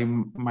that's why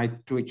my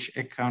Twitch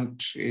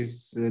account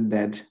is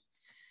dead,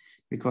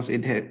 because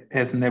it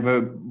has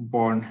never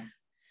born.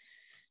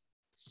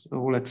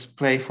 So let's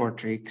play for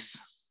tricks.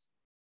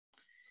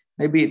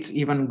 Maybe it's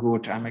even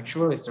good. I'm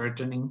actually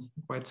threatening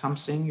quite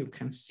something. You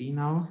can see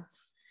now.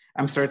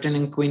 I'm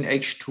threatening queen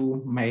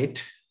h2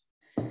 mate.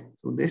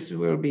 So this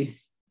will be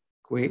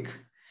quick.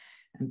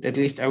 And at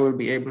least I will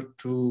be able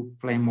to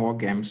play more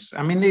games.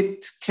 I mean,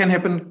 it can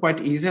happen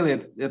quite easily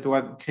that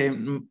one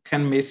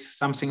can miss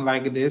something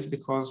like this,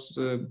 because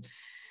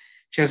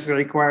chess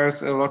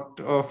requires a lot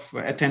of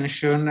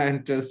attention,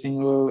 and a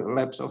single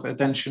lapse of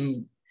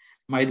attention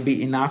might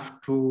be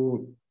enough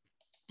to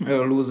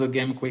lose a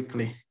game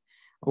quickly.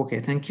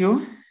 Okay, thank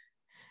you.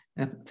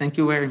 Thank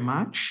you very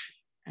much.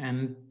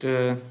 And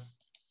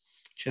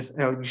just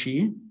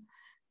LG.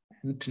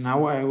 And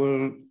now I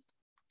will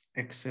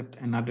accept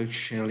another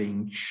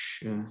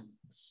challenge.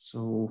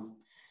 So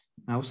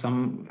now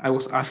I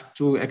was asked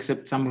to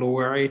accept some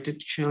lower rated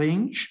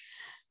challenge.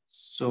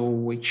 So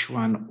which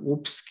one?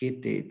 Oops,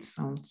 kitty. It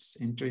sounds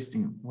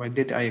interesting. Why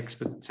did I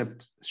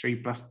accept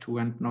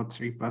 3+2 and not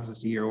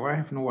 3+0? I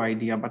have no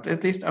idea, but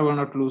at least I will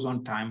not lose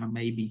on time,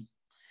 maybe.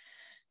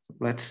 So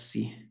let's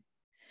see.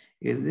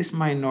 Is this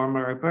my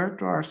normal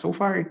repertoire? So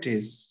far it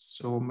is.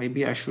 So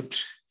maybe I should,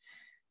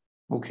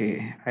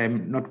 okay,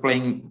 I'm not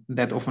playing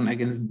that often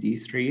against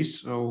D3.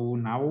 So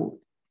now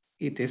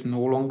it is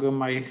no longer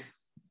my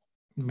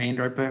main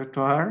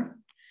repertoire,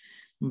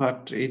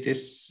 but it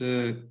is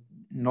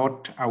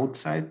not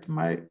outside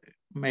my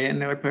main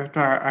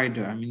repertoire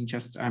either. I mean,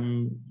 just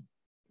I'm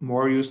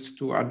more used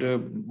to other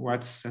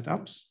white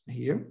setups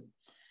here.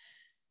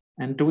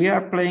 And we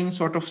are playing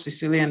sort of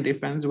Sicilian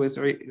defense with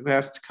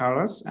reversed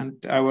colors, and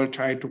I will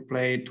try to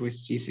play it with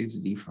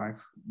C6, D5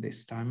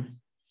 this time.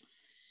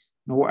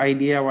 No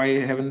idea why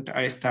haven't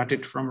I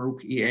started from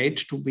rook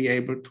E8 to be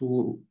able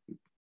to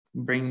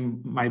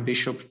bring my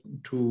bishop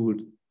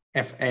to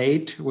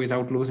F8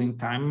 without losing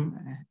time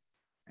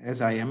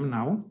as I am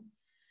now,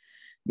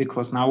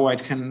 because now I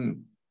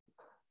can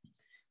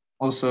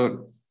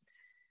also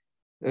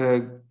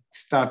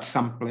start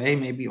some play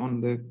maybe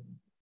on the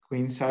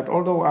queen side,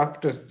 although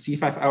after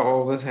C5 I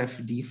always have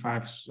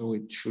D5, so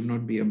it should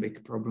not be a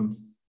big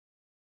problem.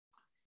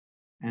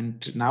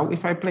 And now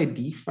if I play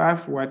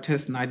D5, white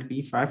has knight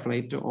B5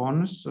 later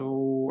on,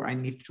 so I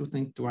need to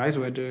think twice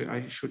whether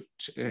I should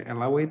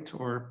allow it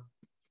or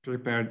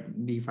prepare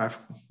D5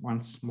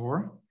 once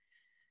more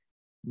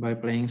by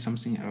playing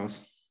something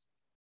else.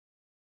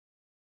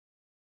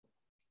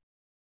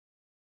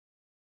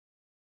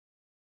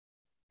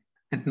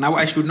 And now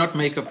I should not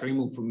make a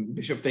pre-move.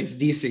 Bishop takes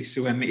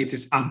D6 when it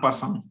is en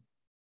passant.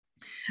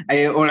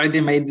 I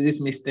already made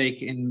this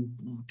mistake in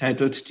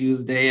Titled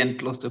Tuesday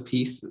and lost a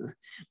piece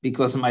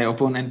because my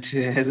opponent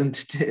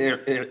hasn't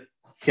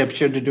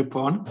captured the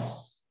pawn.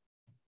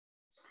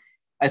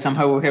 I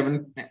somehow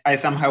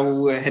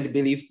had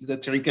believed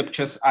that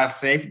recaptures are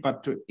safe,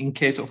 but in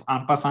case of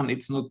en passant,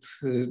 it's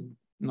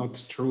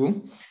not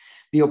true.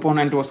 The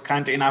opponent was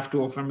kind enough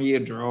to offer me a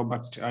draw,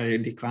 but I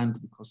declined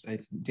because I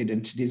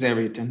didn't deserve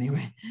it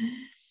anyway.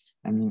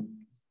 I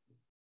mean,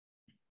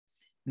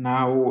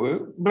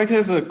 now black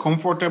has a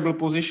comfortable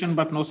position,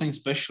 but nothing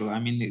special. I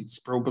mean, it's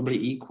probably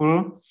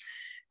equal.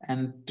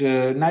 And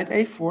knight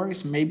a4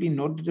 is maybe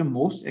not the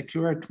most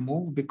accurate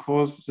move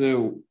because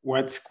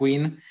white's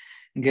queen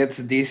gets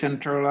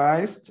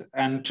decentralized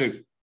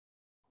and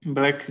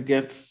black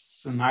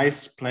gets a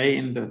nice play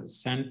in the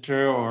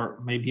center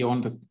or maybe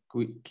on the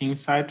king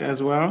side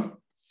as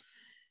well.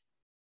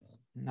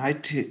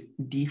 Knight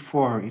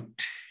d4,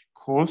 it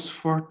calls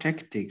for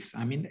tactics.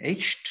 I mean,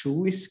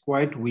 h2 is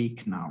quite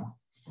weak now.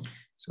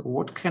 So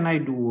what can I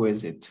do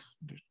with it?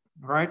 The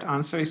right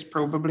answer is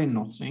probably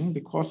nothing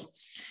because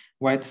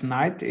white's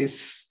knight is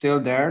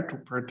still there to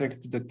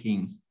protect the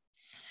king.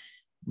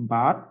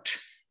 But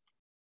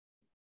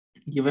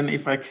even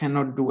if I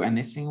cannot do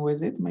anything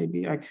with it,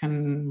 maybe I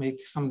can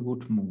make some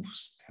good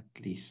moves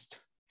at least.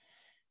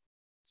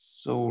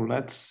 So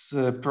let's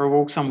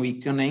provoke some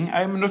weakening.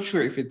 I'm not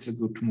sure if it's a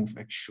good move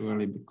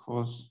actually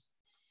because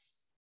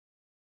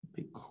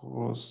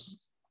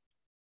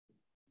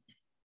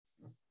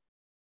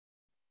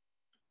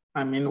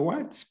I mean,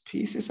 white's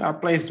pieces are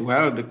placed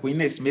well. The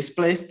queen is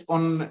misplaced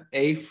on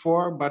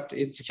a4, but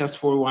it's just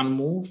for one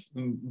move.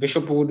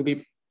 Bishop would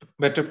be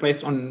better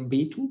placed on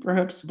b2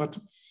 perhaps, but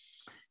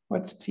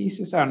white's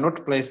pieces are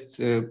not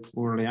placed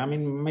poorly. I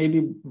mean,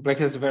 maybe black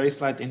has very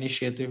slight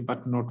initiative,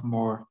 but not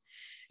more.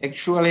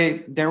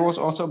 Actually, there was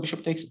also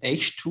bishop takes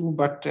h2,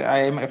 but I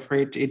am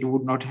afraid it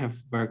would not have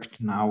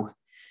worked now.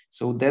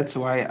 So that's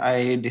why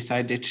I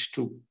decided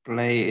to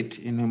play it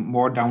in a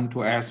more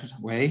down-to-earth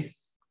way.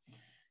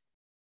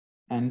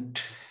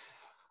 And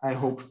I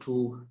hope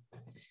to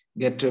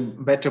get a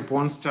better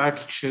pawn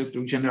structure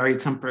to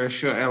generate some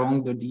pressure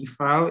along the d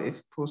file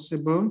if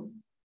possible.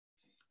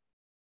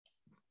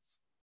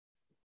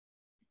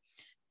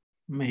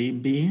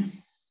 Maybe.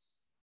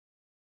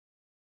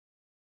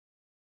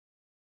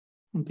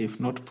 And if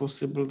not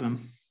possible, then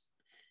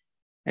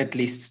at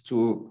least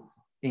to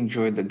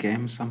enjoy the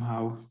game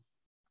somehow.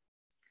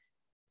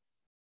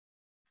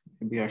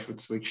 Maybe I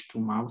should switch to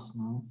mouse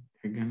now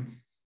again.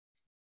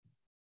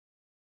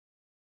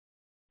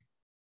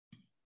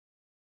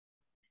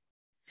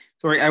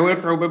 Sorry, I will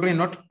probably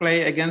not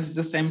play against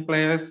the same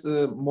players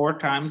more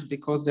times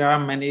because there are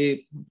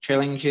many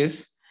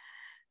challenges.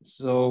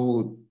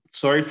 So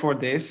sorry for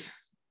this.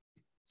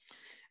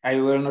 I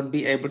will not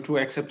be able to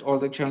accept all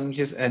the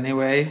challenges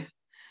anyway.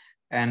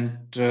 And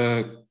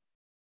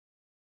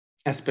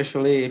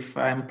especially if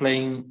I'm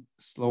playing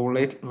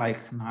slowly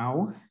like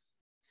now.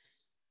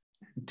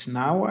 And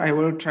now I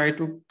will try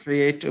to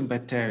create a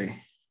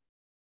battery.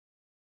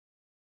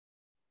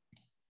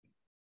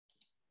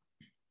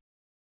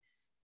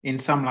 in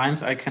some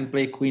lines I can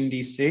play queen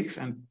d6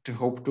 and to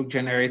hope to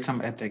generate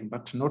some attack,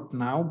 but not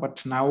now.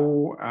 But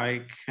now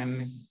I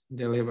can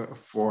deliver a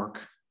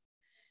fork.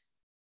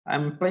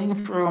 I'm playing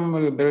from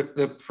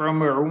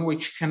a room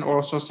which can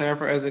also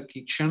serve as a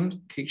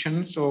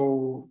kitchen.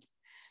 So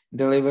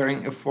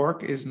delivering a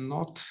fork is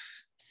not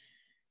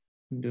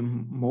the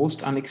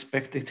most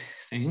unexpected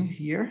thing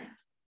here.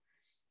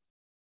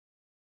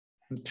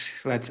 And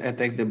let's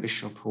attack the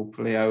bishop.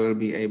 Hopefully I will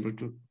be able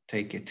to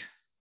take it.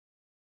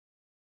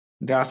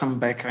 There are some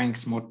back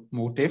ranks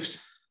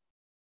motives.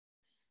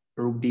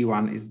 Rook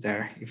d1 is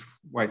there if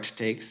white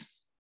takes.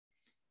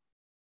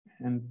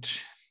 And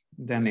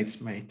then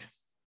it's mate.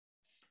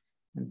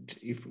 And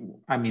if,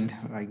 I mean,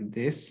 like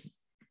this,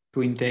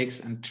 queen takes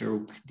and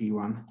rook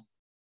d1.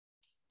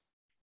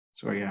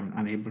 Sorry, I'm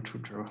unable to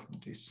draw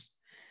this.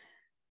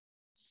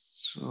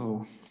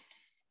 So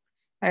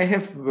I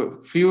have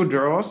a few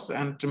draws,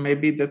 and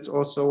maybe that's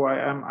also why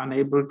I'm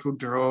unable to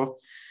draw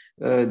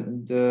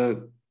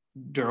the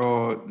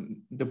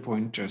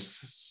pointers.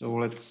 So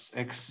let's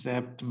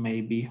accept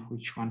maybe,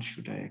 which one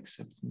should I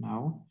accept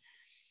now?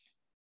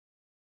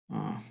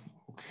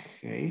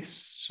 Okay,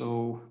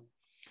 so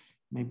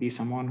maybe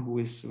someone who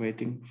is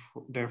waiting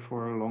there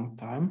for a long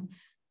time.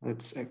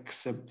 Let's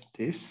accept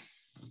this.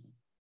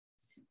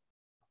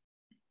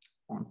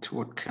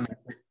 What can I?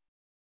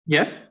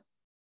 Yes.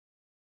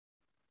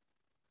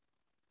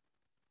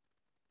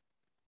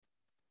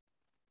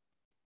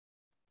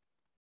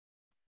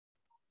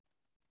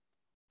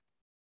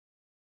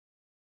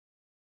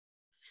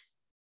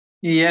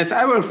 Yes,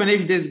 I will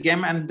finish this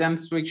game and then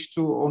switch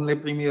to only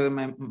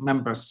premium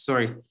members.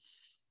 Sorry,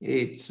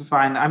 it's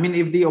fine. I mean,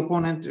 if the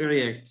opponent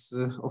reacts,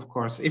 of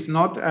course. If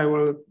not, I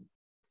will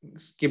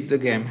skip the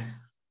game.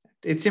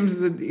 It seems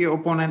that the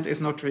opponent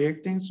is not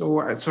reacting,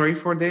 so sorry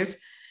for this.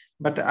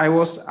 But I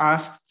was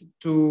asked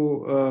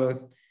to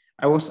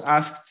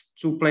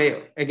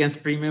play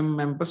against premium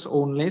members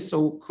only.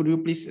 So could you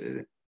please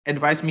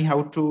advise me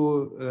how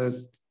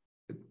to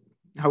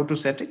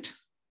set it?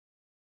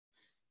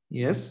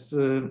 Yes.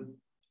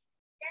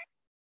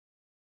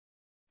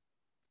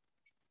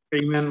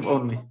 Premium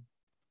only.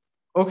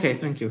 Okay,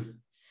 thank you.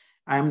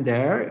 I'm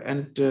there,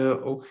 and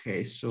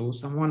okay, so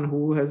someone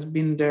who has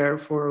been there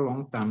for a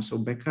long time. So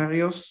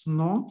Becarios,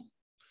 no?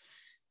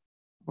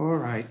 All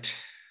right,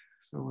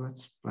 so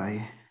let's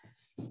play.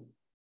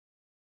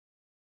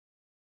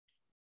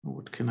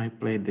 What can I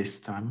play this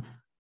time?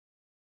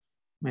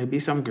 Maybe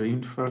some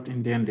Greenfield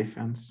Indian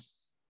defense.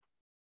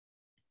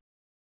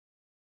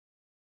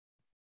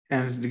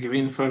 As the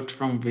Greenfield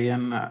from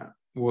Vienna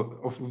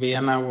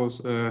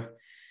was a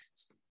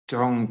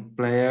strong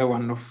player,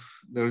 one of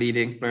the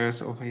leading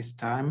players of his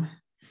time.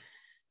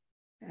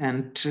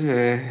 And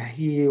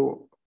he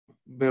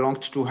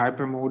belonged to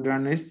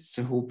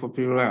hypermodernists who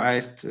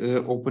popularized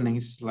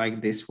openings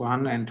like this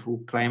one, and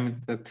who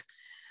claimed that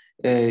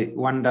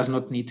one does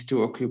not need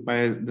to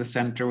occupy the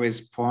center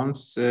with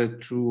pawns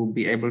to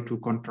be able to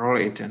control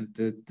it, and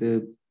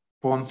the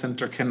pawn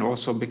center can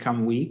also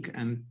become weak,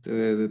 and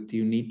that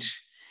you need,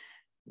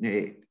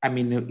 I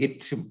mean,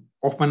 it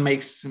often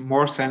makes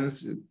more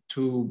sense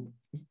to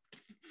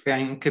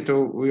flank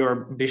to your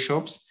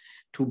bishops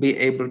to be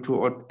able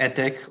to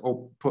attack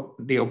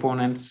the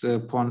opponent's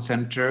pawn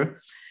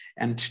center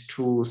and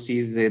to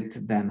seize it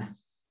then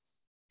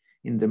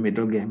in the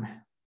middle game.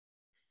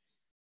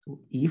 So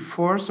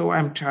e4, so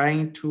I'm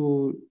trying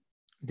to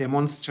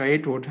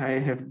demonstrate what I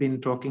have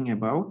been talking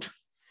about,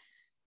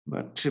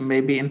 but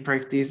maybe in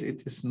practice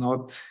it is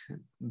not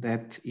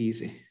that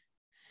easy.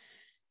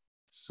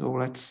 So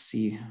let's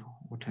see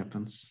what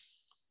happens.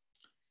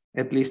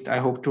 At least I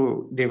hope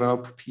to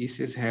develop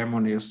pieces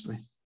harmoniously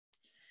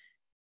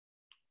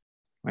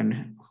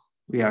when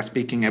we are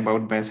speaking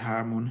about bad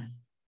harmony.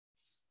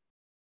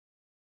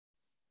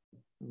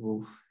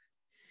 So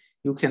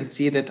you can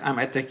see that I'm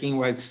attacking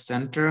white's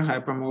center.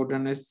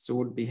 Hypermodernists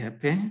would be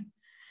happy.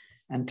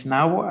 And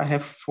now I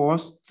have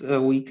forced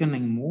a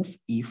weakening move,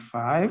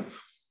 e5,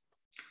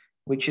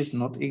 which is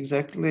not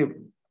exactly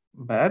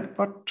bad,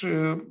 but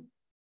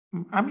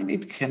I mean,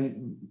 it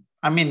can,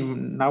 I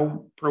mean,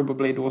 now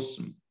probably it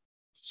was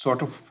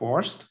sort of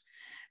forced,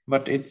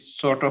 but it's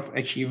sort of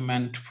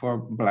achievement for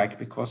black,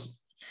 because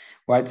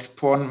white's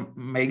pawn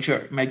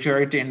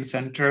majority in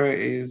center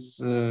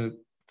is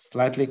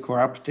slightly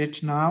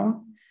corrupted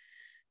now,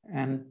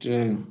 and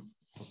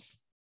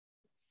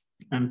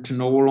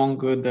no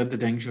longer that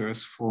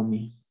dangerous for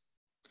me.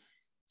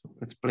 So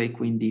let's play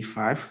queen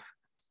d5,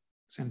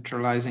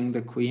 centralizing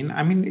the queen.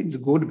 I mean, it's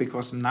good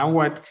because now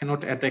white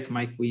cannot attack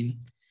my queen,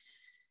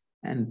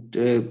 and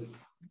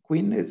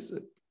queen is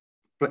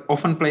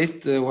often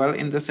placed well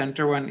in the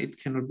center when it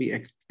cannot be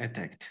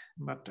attacked.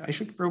 But I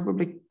should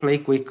probably play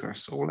quicker,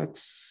 so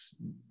let's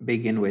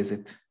begin with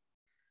it.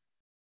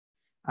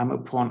 I'm a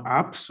pawn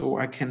up, so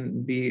I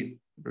can be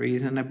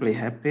reasonably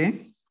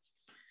happy,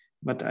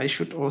 but I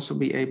should also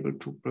be able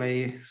to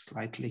play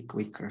slightly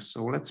quicker.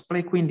 So let's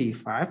play queen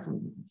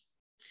d5.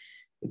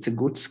 It's a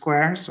good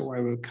square, so I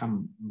will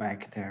come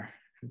back there.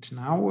 And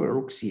now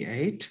rook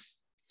c8.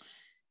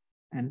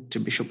 and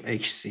bishop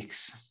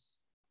h6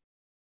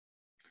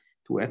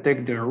 to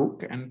attack the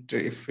rook, and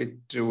if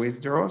it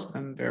withdraws,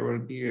 then there will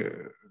be a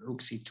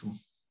rook c2.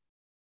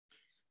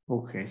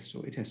 Okay,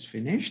 so it has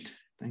finished.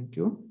 Thank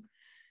you.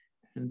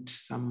 And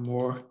some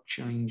more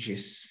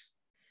challenges.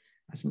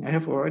 I think I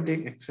have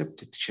already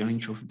accepted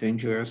challenge of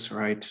dangerous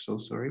right. So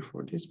sorry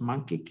for this.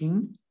 Monkey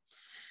king,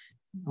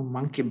 no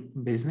monkey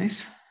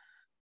business.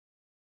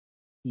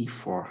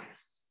 e4.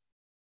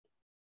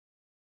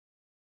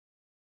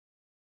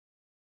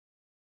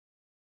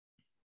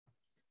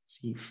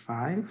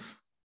 c5.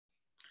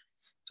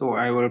 So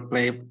I will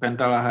play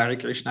Pentala Hare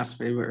Krishna's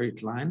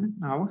favorite line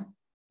now.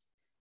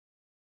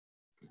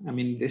 I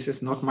mean, this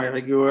is not my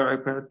regular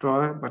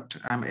repertoire, but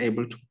I'm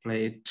able to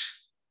play it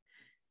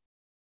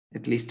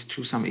at least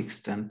to some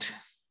extent.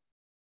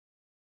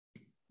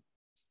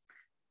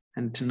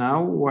 And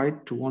now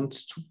white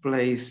wants to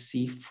play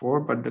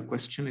c4, but the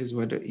question is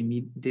whether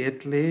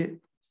immediately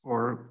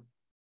or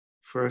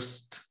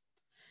first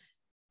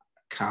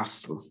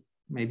castle.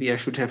 Maybe I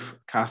should have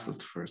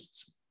castled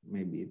first.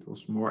 Maybe it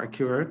was more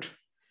accurate.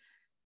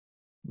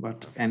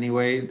 But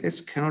anyway, this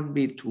cannot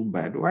be too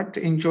bad. White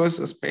enjoys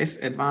a space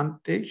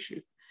advantage,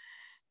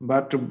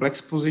 but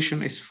black's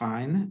position is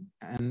fine,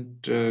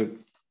 and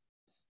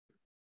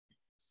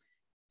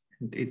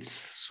it's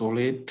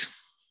solid.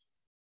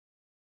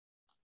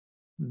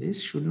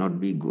 This should not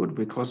be good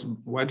because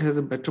white has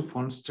a better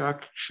pawn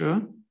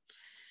structure,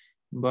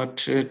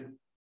 but it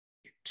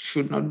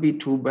should not be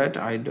too bad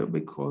either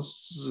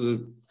because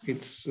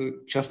it's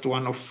just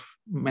one of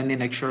many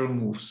natural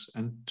moves,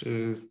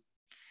 and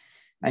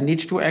I need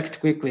to act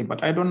quickly,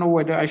 but I don't know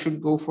whether I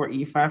should go for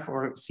e5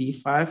 or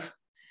c5.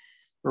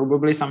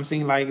 Probably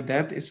something like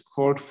that is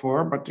called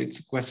for, but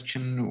it's a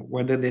question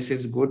whether this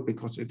is good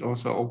because it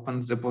also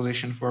opens the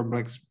position for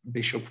black's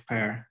bishop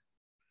pair,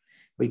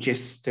 which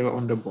is still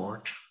on the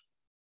board.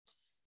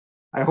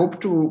 I hope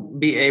to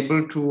be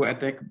able to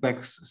attack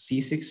black's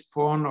c6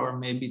 pawn, or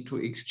maybe to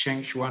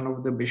exchange one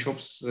of the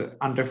bishops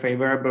under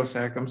favorable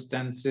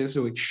circumstances,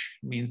 which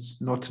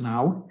means not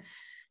now.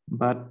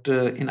 But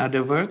in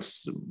other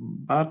words,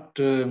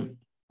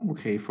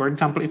 okay, for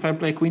example, if I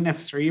play queen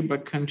f3,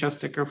 black can just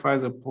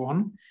sacrifice a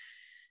pawn,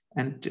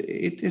 and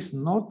it is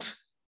not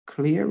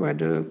clear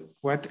whether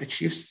white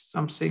achieves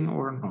something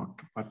or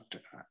not, but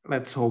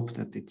let's hope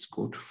that it's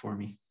good for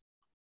me.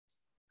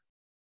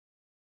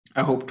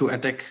 I hope to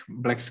attack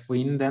black's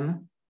queen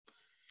then.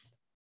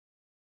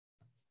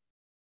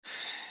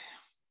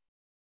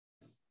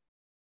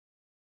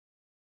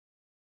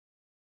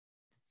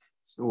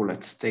 So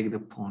let's take the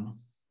pawn.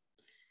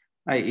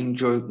 I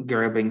enjoy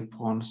grabbing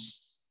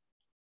pawns.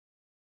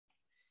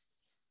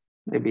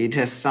 Maybe it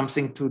has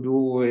something to do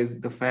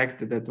with the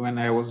fact that when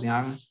I was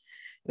young,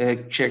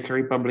 Czech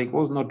Republic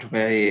was not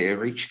very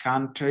rich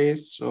country,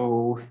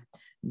 so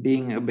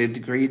being a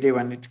bit greedy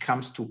when it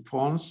comes to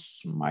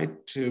pawns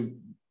might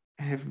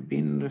have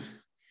been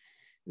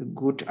a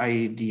good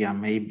idea,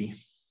 maybe.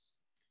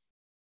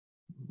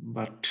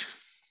 But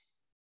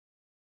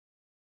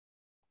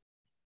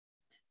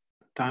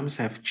times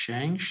have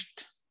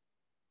changed.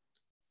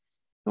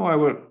 So I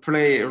will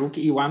play rook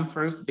e1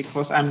 first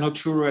because I'm not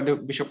sure whether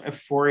bishop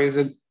f4 is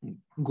a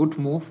good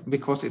move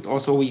because it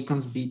also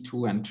weakens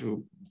b2,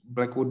 and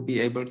black would be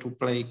able to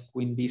play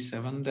queen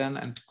b7 then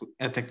and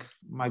attack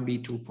my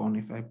b2 pawn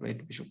if I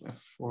played bishop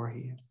f4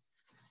 here.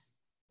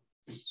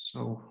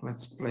 So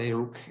let's play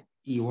rook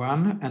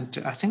e1,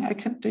 and I think I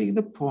can take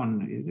the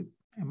pawn.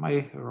 Am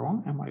I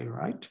wrong? Am I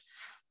right?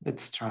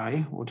 Let's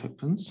try what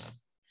happens.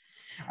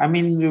 I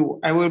mean,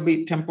 I will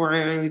be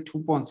temporarily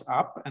 2 pawns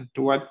up, and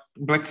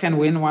black can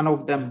win one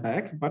of them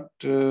back, but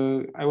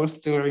I will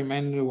still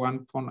remain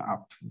 1 pawn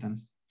up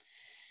then.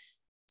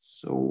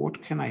 So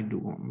what can I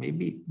do?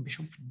 Maybe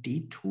bishop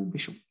d2,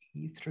 bishop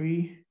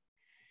e3.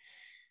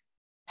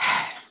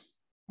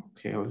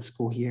 Okay, let's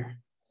go here.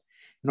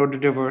 Not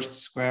the worst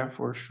square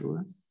for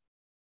sure.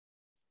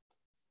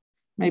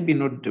 Maybe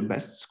not the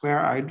best square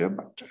either,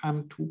 but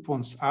I'm 2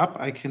 pawns up.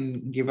 I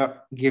can give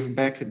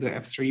back the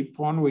f3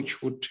 pawn,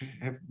 which would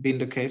have been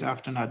the case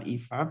after knight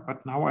e5,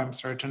 but now I'm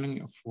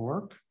threatening a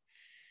fork.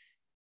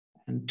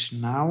 And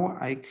now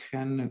I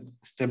can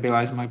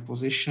stabilize my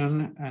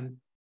position and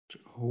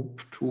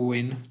hope to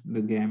win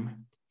the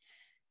game.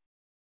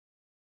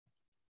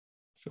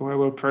 So I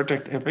will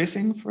protect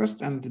everything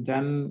first and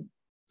then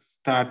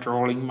start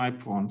rolling my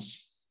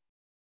pawns.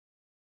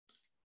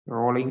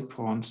 Rolling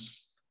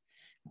pawns.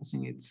 I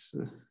think it's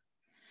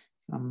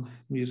some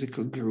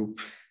musical group.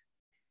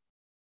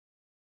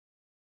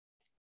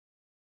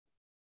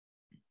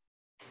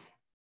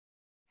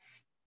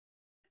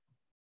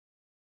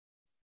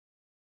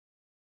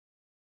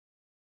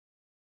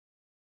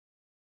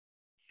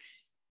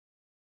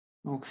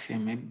 Okay,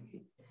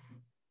 maybe.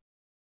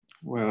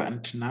 Well,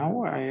 and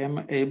now I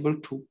am able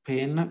to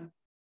pin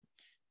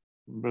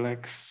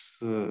black's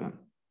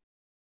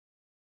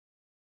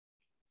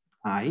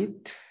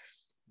knight.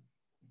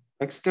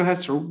 Black still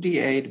has rook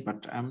d8,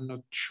 but I'm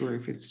not sure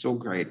if it's so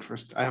great.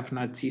 First, I have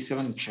knight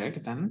c7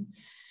 check. Then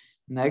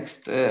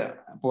next,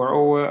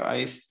 moreover,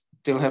 I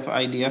still have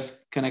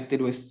ideas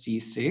connected with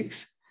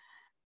c6.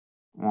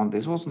 Oh,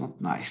 this was not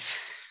nice.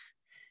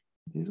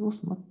 This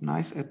was not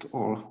nice at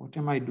all. What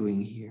am I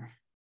doing here?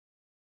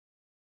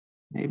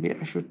 Maybe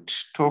I should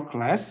talk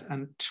less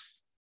and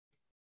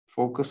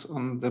focus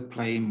on the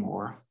play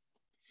more.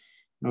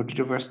 Not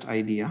the worst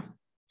idea,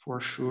 for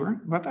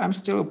sure, but I'm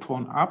still a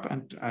pawn up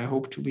and I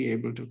hope to be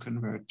able to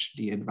convert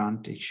the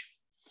advantage.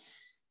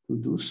 To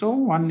do so,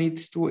 one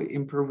needs to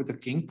improve the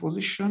king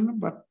position,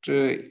 but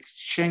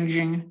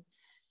exchanging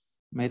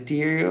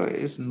material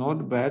is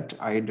not bad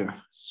either.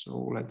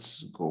 So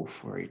let's go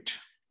for it.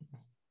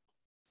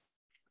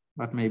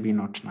 But maybe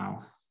not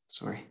now,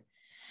 sorry.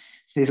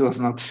 This was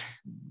not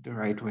the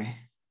right way.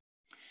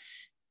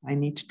 I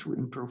need to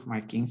improve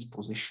my king's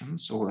position,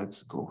 so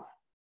let's go.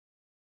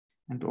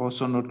 And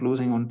also not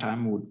losing on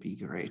time would be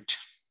great.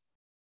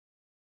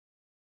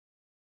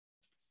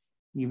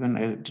 Even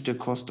at the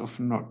cost of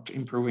not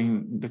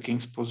improving the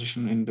king's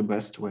position in the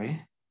best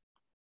way.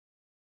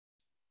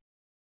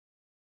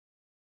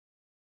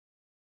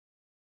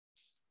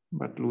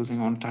 But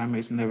losing on time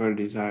is never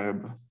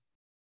desirable.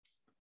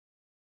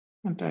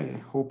 And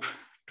I hope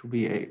to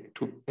be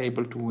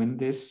able to win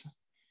this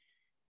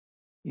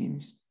in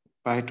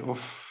spite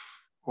of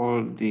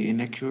all the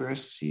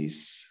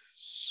inaccuracies.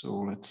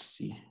 So let's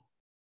see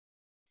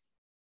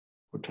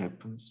what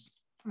happens.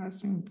 I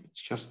think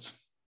it's just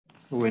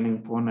a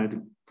winning pawn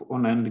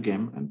end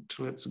game, and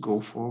let's go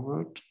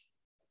forward.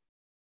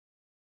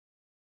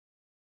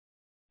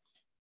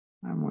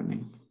 I'm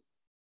winning.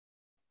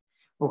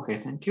 Okay,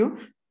 thank you.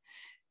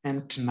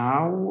 And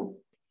now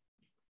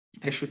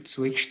I should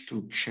switch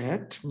to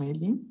chat,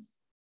 maybe.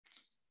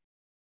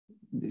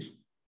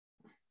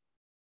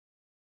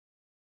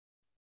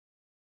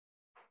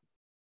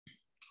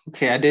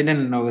 Okay, I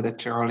didn't know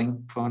that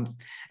Rolling Stones.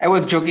 I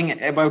was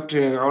joking about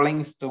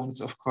Rolling Stones,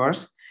 of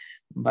course,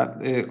 but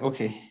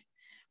okay.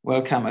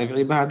 Welcome,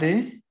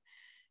 everybody.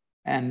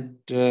 And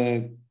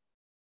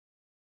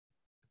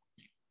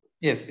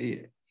yes,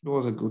 it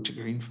was a good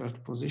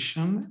green-felt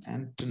position.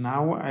 And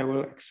now I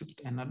will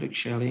accept another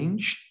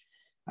challenge.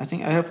 I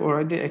think I have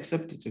already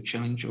accepted the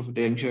challenge of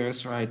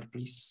dangerous right.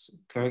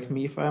 Please correct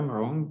me if I'm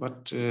wrong,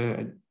 but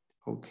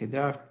okay,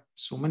 there are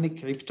so many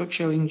crypto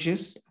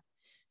challenges.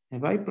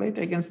 Have I played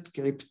against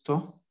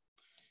crypto?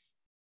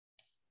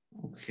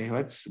 Okay,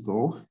 let's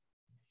go.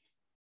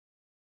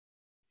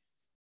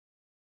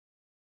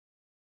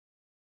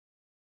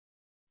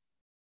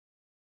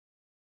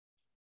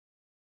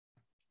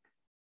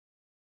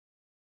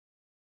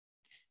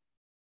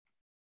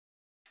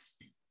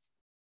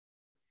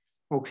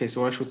 Okay,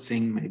 so I should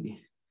sing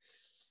maybe.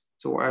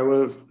 So I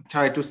will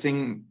try to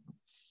sing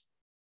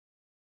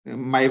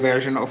my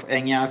version of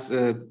Enya's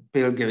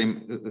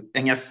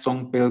Enya's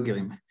song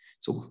Pilgrim.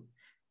 So,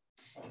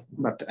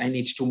 but I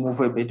need to move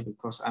a bit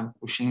because I'm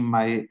pushing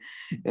my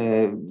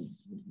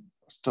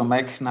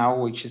stomach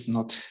now, which is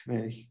not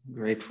very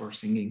great for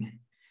singing.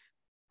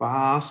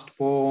 Fast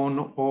pawn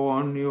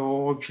on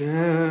your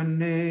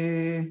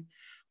journey,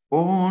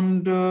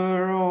 on the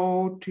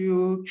road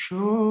you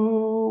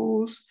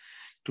chose,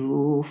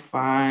 to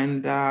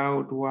find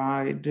out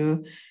why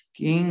the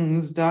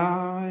kings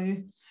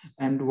die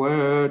and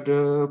where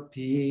the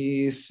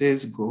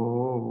pieces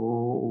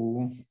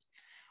go.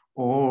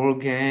 All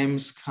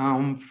games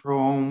come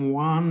from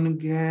one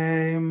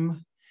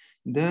game,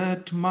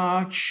 that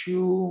much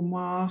you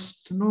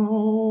must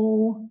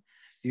know.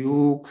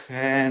 You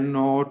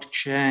cannot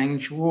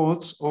change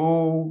what's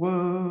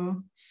over,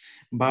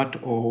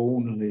 but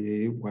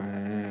only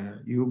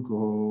where you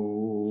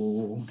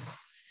go.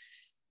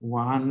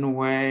 One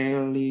way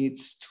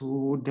leads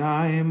to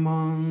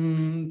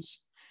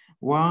diamonds,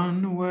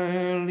 one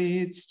way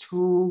leads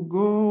to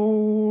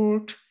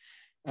gold,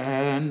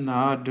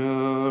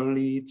 another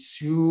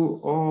leads you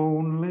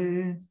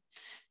only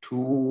to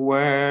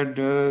where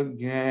the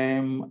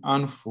game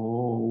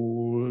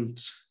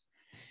unfolds.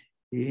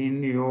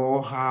 In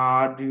your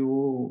heart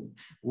you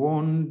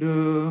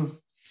wonder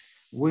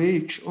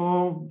which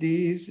of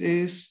these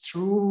is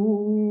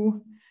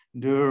true,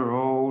 the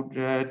road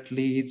that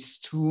leads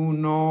to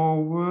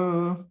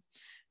nowhere,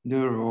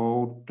 the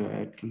road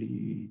that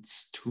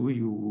leads to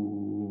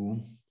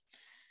you.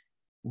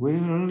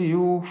 Will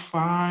you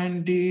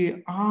find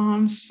the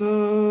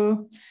answer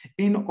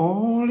in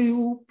all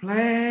you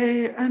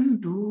play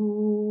and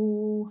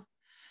do?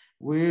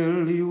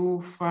 Will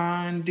you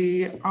find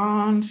the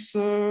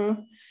answer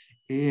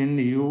in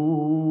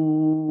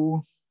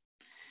you?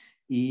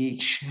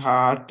 Each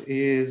heart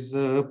is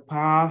a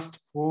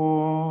past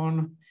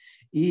pawn.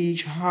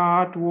 Each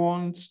heart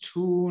wants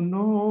to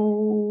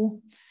know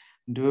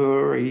the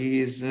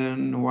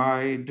reason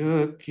why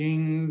the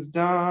kings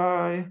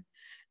die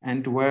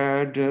and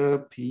where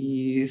the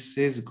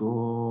pieces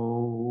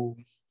go.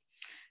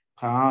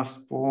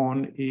 Past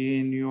pawn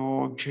in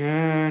your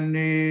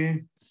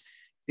journey,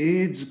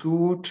 it's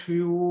good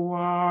you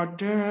are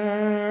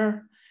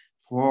there.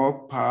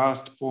 For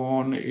past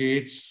pawn,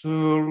 it's a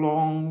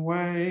long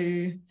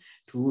way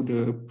to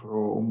the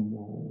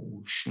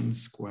promotion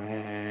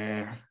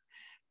square.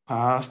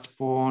 Past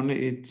pawn,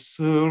 it's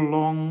a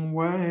long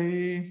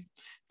way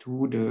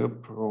to the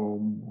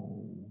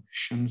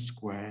promotion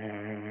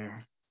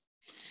square.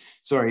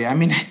 Sorry, I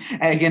mean,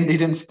 I again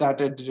didn't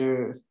start at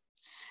the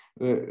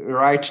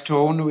right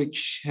tone,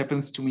 which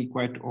happens to me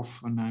quite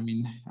often. I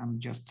mean, I'm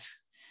just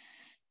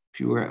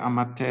pure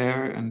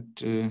amateur,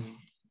 and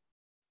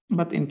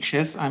but in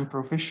chess I'm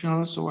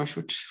professional, so I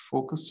should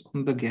focus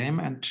on the game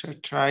and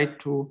try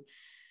to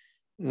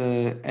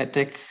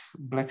attack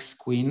black's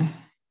queen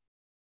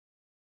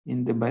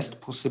in the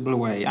best possible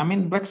way. I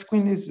mean, black's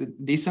queen is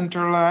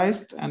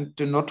decentralized and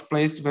not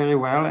placed very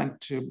well, and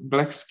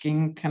black's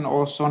king can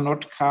also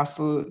not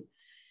castle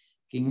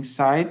king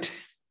side,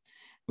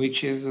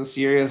 which is a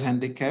serious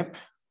handicap.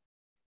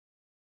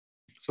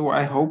 So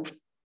I hope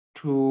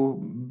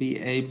to be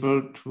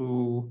able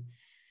to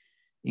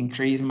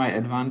increase my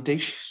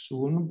advantage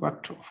soon,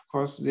 but of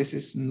course this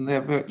is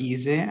never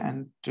easy,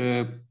 and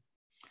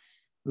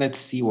let's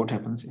see what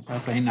happens if I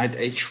play knight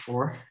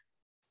h4.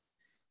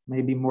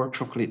 Maybe more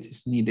chocolate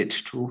is needed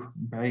to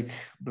break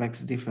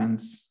black's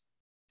defense.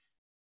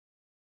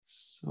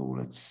 So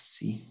let's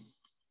see.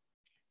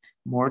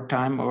 More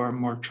time or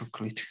more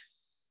chocolate?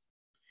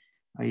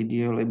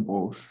 Ideally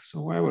both.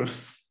 So I will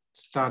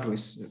start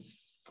with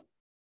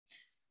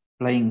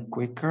playing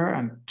quicker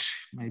and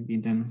maybe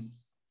then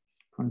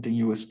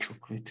continue with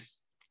chocolate.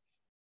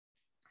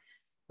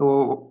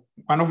 So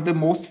one of the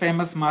most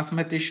famous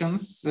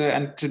mathematicians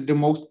and the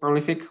most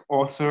prolific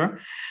author,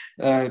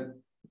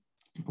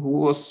 who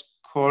was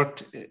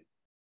called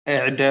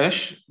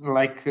Erdős,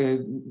 like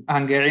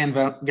Hungarian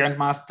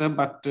grandmaster,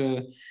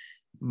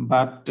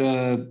 but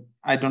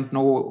I don't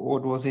know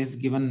what was his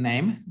given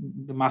name.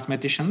 The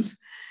mathematicians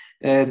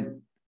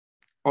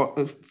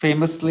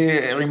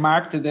famously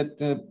remarked that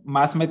the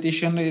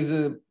mathematician is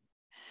a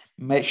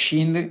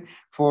machine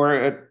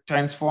for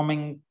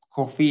transforming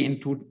coffee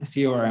into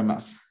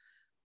theorems.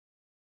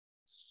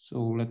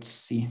 So let's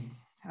see.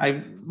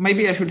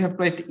 Maybe I should have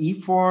played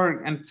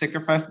e4 and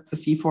sacrificed the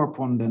c4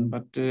 pawn then,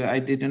 but I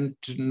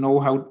didn't know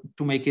how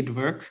to make it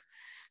work.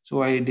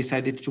 So I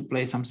decided to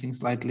play something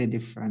slightly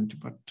different.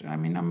 But I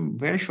mean, I'm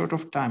very short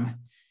of time.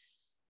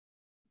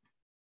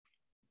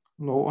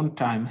 Low on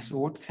time. So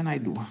what can I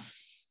do?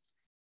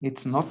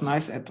 It's not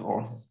nice at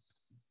all.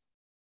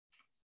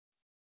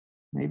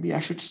 Maybe I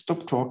should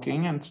stop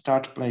talking and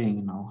start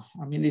playing now.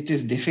 I mean, it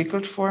is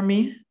difficult for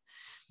me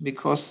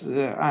because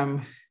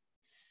I'm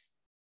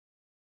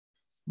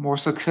more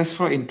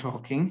successful in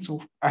talking.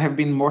 So I have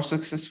been more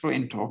successful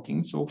in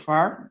talking so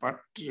far, but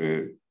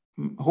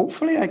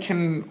hopefully I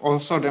can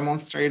also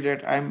demonstrate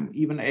that I'm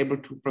even able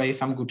to play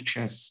some good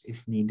chess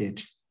if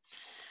needed.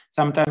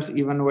 Sometimes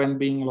even when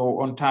being low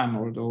on time,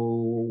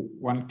 although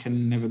one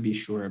can never be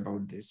sure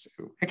about this.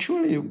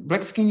 Actually,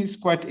 black's king is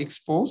quite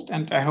exposed,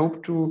 and I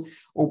hope to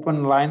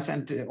open lines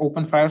and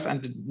open files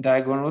and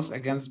diagonals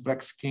against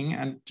black's king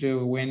and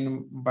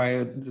win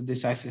by the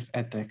decisive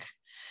attack.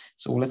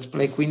 So let's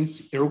play queen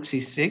rook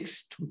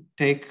c6 to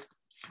take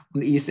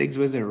on e6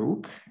 with a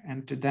rook,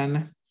 and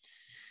then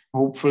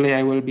hopefully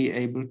I will be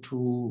able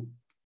to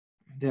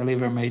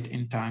deliver mate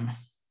in time.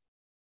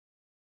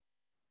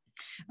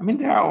 I mean,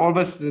 there are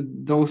always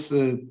those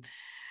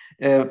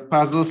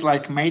puzzles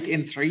like mate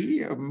in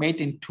 3,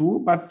 mate in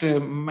 2, but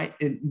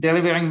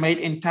delivering mate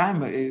in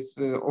time is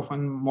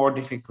often more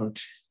difficult.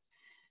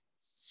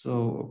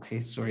 So, okay,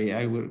 sorry,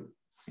 I will.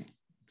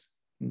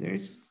 There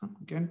is some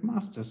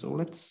grandmaster, so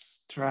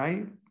let's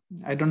try.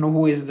 I don't know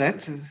who is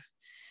that.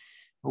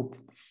 Hope,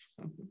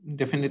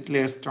 definitely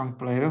a strong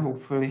player.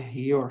 Hopefully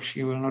he or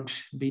she will not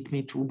beat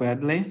me too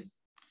badly.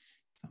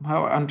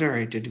 Somehow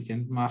underrated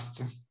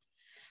grandmaster,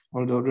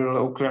 although the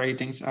local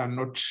ratings are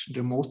not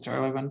the most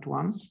relevant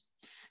ones.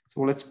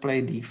 So let's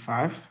play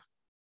d5.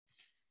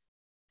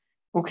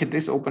 Okay,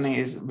 this opening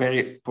is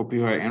very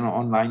popular in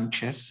online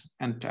chess,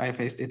 and I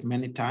faced it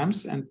many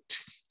times and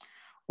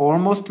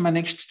almost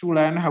managed to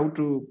learn how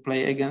to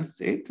play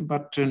against it,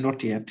 but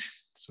not yet.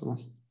 So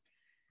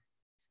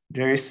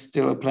there is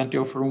still plenty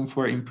of room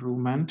for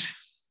improvement.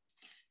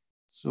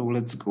 So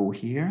let's go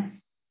here.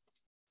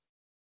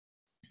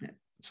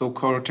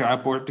 So-called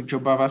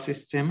Rapport-Jobava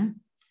system.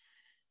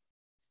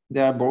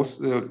 They are both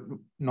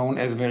known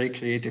as very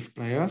creative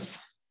players.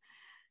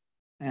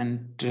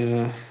 And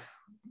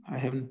I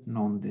haven't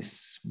known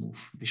this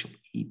move, bishop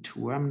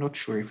e2. I'm not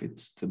sure if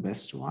it's the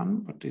best one,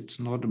 but it's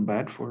not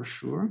bad for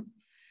sure.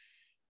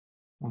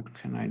 What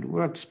can I do?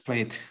 Let's play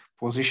it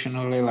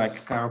positionally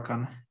like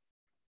Caro-Kann.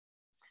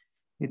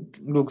 It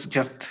looks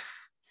just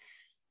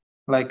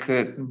like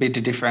a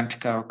bit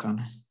different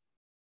Caro-Kann.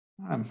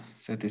 I'm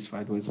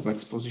satisfied with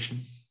black's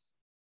position.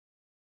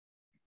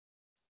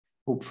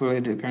 Hopefully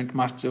the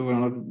grandmaster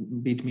will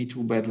not beat me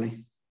too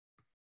badly.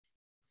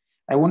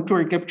 I want to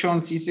recapture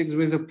on c6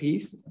 with a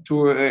piece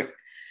to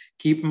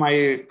keep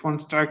my pawn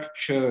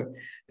structure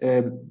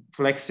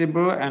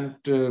flexible and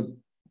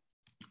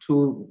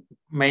to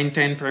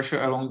maintain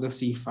pressure along the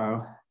c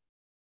file.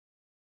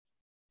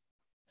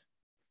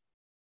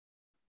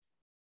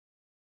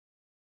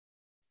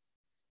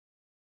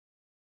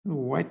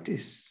 White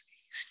is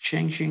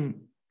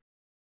exchanging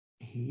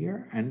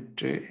here.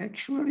 And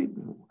actually,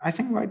 I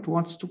think white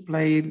wants to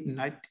play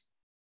knight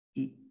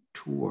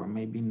e2 or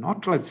maybe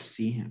not. Let's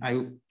see.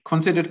 I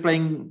considered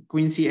playing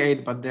queen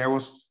c8, but there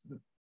was,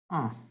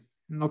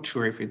 not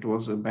sure if it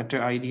was a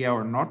better idea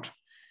or not.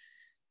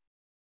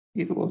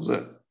 It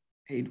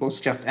was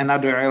just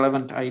another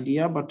relevant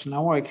idea, but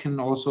now I can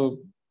also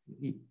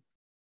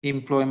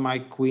employ my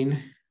queen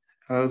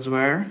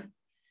elsewhere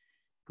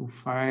to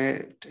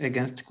fight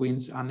against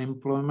queen's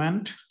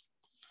unemployment.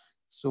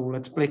 So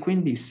let's play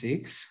queen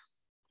b6,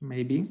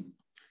 maybe,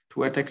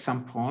 to attack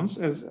some pawns.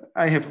 As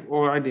I have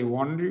already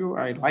warned you,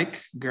 I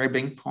like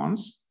grabbing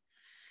pawns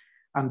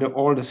under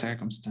all the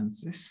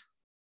circumstances.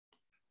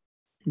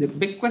 The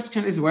big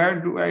question is, where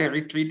do I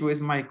retreat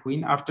with my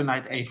queen after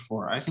knight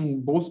a4? I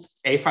think both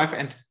a5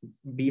 and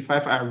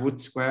b5 are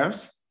good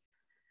squares.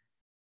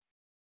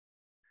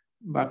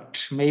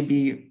 But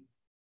maybe,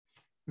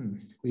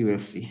 we will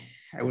see.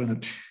 I will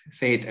not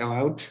say it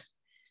aloud.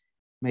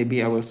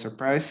 Maybe I will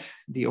surprise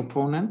the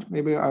opponent.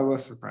 Maybe I will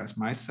surprise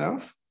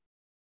myself.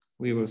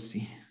 We will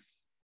see.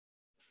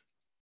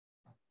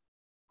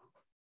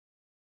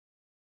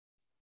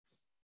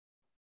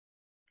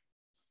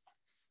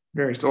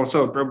 There is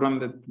also a problem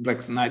that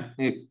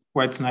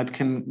white's knight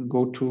can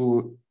go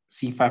to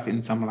c5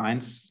 in some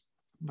lines,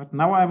 but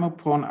now I'm a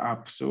pawn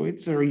up, so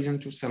it's a reason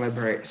to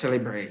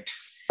celebrate.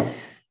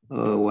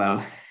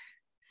 Well,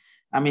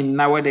 I mean,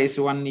 nowadays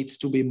one needs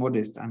to be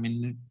modest. I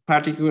mean,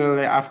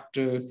 particularly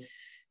after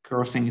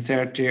crossing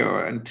 30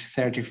 and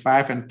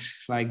 35 and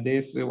like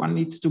this, one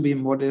needs to be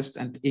modest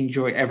and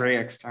enjoy every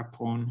extra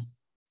pawn,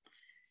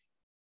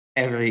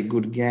 every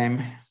good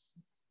game,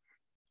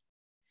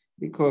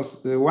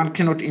 because one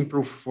cannot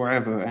improve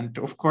forever. And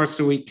of course,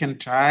 we can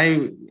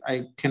try.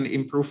 I can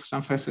improve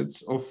some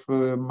facets of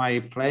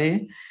my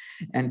play,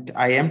 and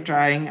I am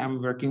trying.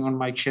 I'm working on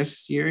my chess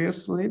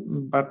seriously,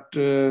 but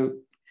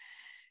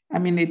I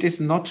mean, it is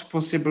not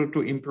possible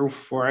to improve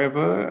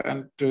forever,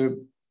 and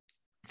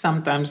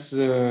sometimes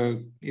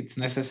it's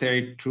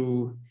necessary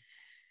to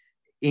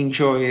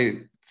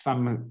enjoy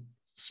some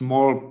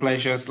small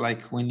pleasures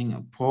like winning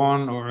a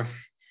pawn or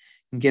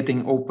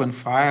getting open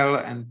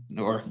file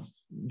or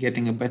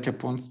getting a better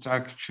pawn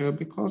structure,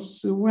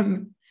 because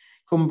when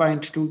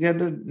combined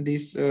together,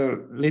 these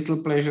little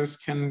pleasures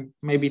can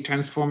maybe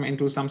transform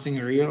into something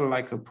real,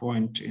 like a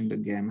point in the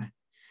game.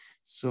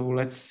 So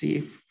let's see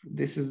if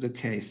this is the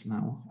case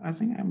now. I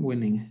think I'm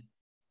winning.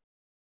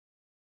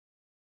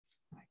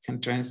 I can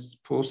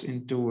transpose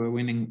into a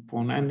winning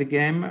pawn in the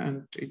game,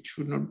 and it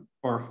should not,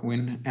 or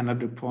win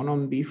another pawn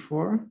on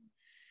b4.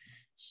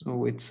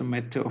 So it's a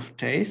matter of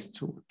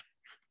taste. What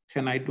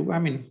can I do? I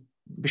mean,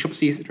 bishop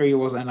c3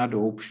 was another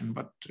option,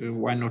 but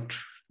why not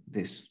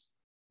this?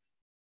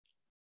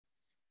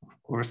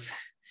 Of course,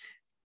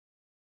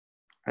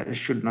 I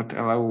should not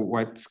allow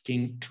white's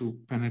king to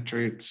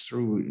penetrate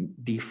through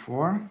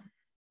d4.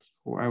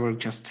 So I will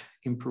just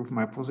improve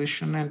my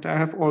position, and I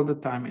have all the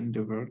time in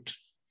the world.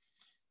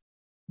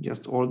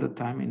 Just all the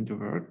time in the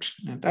world.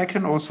 And I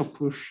can also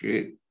push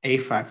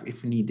a5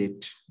 if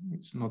needed.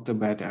 It's not a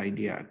bad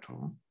idea at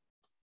all.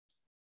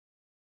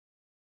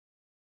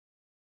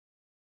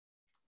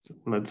 So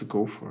let's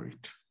go for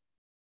it.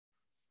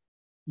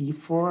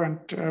 e4,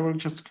 and I will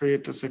just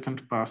create a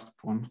second passed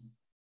pawn.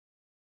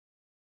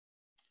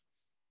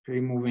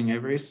 Removing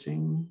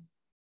everything.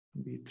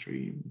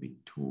 b3,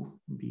 b2,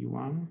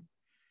 b1.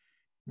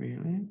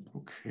 Really?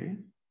 Okay.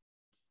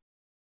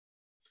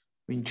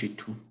 Queen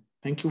g2.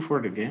 Thank you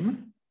for the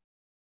game.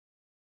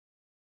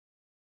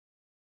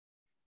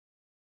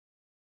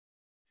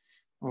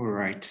 All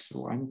right,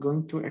 so I'm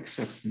going to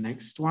accept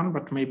next one,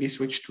 but maybe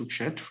switch to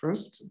chat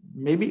first.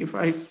 Maybe if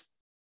I,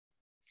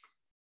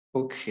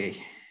 okay,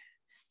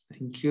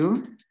 thank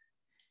you.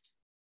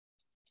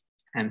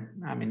 And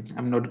I mean,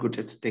 I'm not good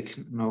at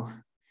techno.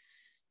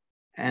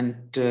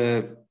 And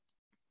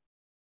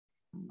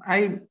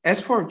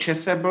as for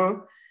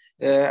Chessable,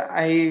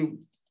 I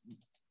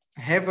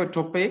have a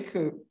topic,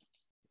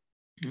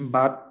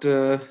 but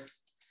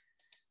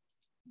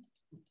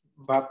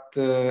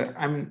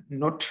I'm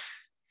not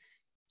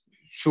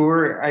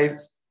sure. I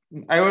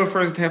will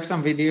first have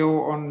some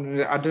video on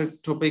the other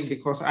topic,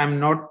 because I'm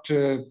not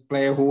a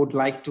player who would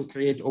like to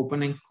create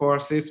opening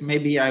courses.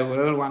 Maybe I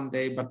will one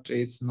day, but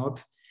it's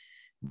not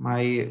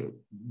my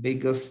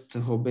biggest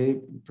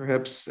hobby.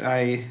 Perhaps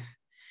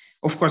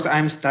of course,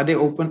 I'm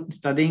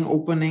studying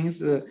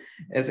openings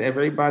as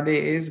everybody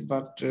is,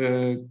 but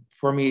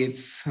for me,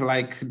 it's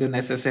like the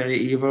necessary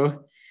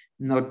evil.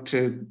 Not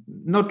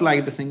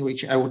like the thing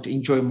which I would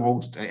enjoy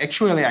most.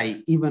 Actually,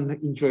 I even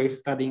enjoy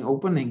studying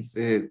openings,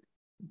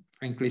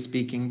 frankly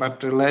speaking,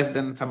 but less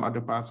than some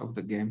other parts of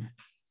the game.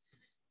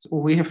 So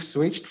we have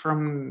switched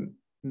from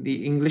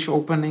the English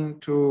opening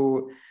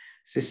to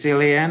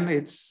Sicilian.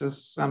 It's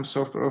some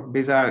sort of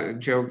bizarre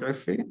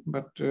geography,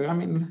 but I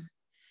mean,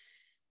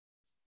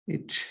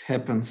 it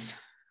happens.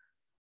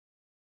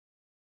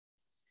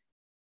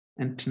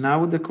 And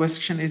now the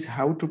question is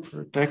how to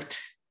protect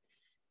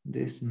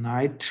this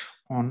knight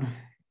on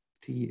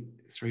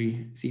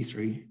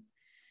c3.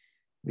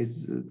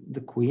 with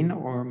the queen,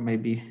 or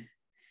maybe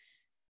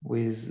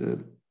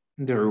with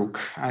the rook.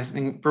 I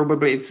think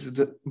probably it's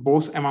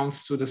both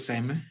amounts to the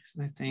same,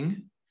 I think.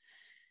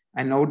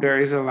 I know there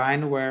is a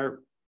line where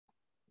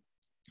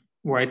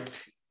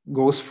white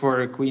goes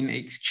for a queen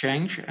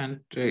exchange,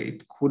 and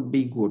it could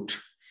be good.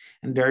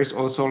 And there is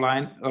also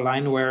a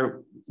line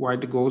where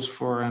white goes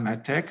for an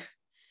attack,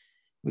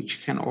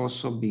 which can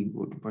also be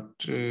good. But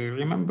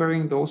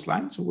remembering those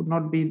lines would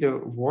not be the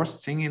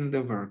worst thing in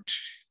the world,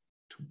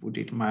 to put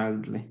it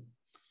mildly.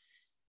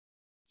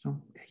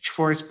 So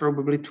h4 is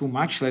probably too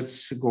much.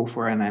 Let's go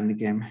for an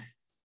endgame.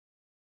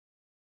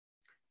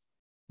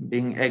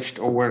 Being aged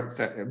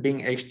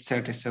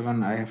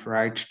 37, I have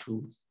right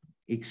to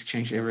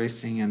exchange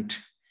everything and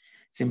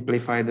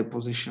simplify the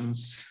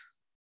positions.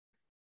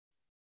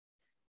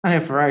 I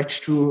have right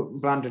to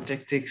blunder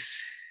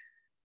tactics.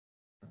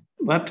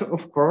 But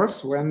of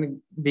course,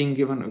 when being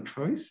given a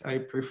choice, I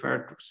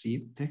prefer to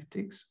see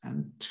tactics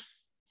and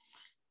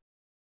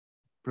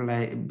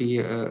be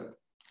a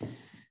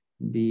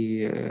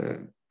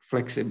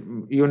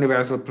flexible,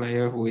 universal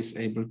player who is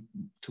able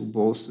to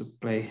both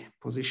play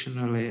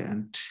positionally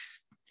and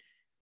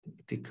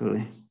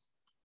tactically.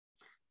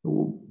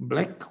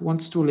 Black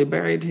wants to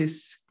liberate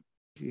his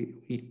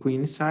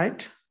queen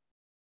side.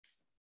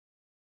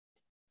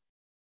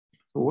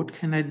 So what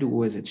can I do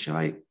with it? Shall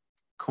I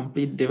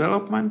complete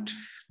development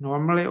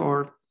normally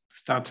or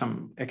start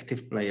some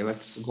active play?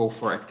 Let's go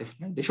for active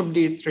play. Bishop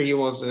d3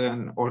 was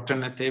an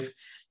alternative,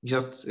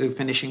 just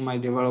finishing my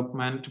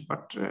development,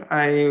 but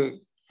I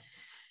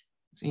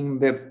think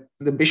that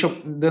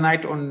the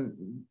knight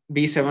on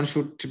b7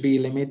 should be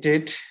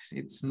limited.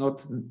 It's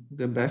not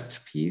the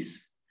best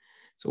piece,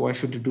 so I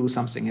should do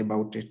something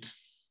about it.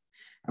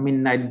 I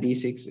mean, knight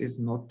d6 is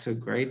not a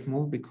great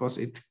move because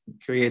it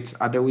creates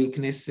other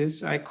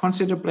weaknesses. I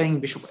consider playing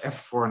bishop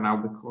f4 now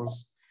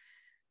because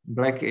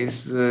black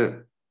is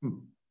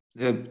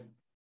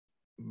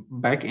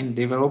back in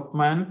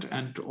development,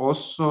 and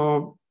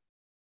also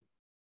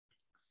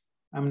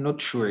I'm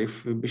not sure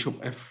if bishop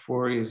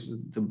f4 is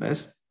the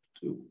best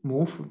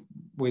move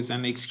with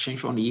an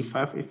exchange on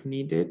e5 if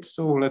needed.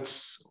 So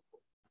let's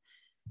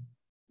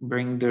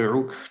bring the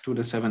rook to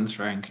the 7th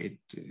rank. It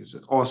is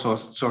also a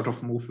sort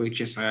of move which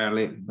is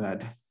really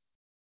bad.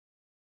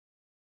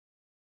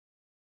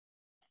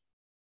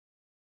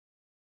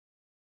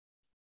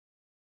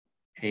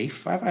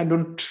 a5, I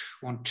don't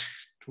want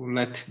to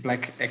let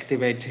black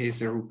activate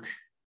his rook.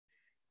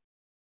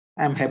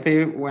 I'm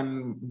happy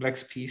when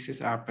black's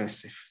pieces are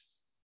passive.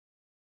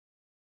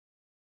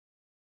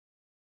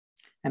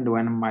 And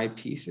when my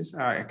pieces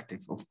are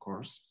active, of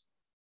course.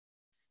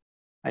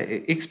 I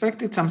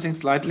expected something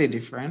slightly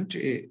different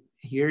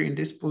here in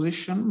this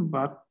position,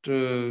 but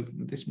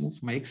this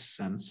move makes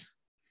sense.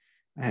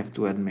 I have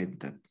to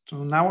admit that.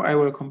 So now I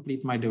will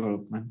complete my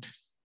development,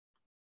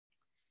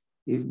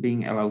 if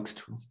being allowed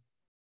to.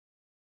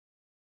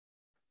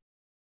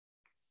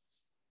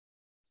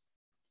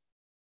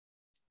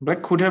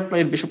 Black could have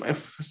played bishop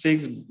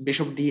f6,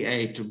 bishop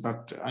d8,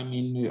 but I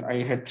mean,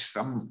 I had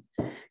some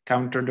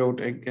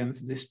counterdote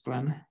against this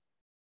plan.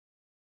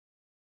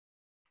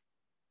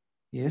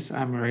 Yes,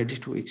 I'm ready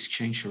to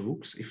exchange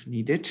rooks if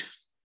needed.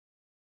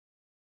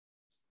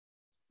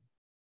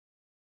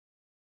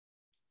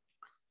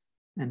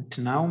 And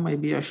now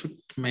maybe I should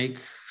make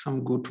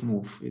some good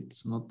move.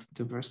 It's not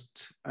the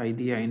worst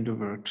idea in the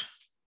world,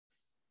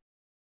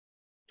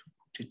 to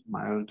put it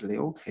mildly.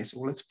 Okay, so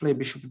let's play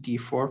bishop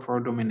d4 for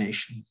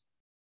domination.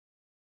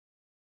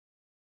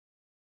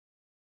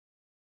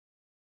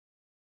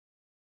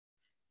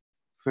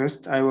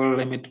 First, I will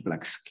limit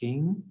black's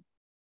king,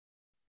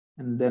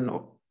 and then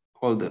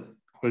all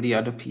the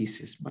other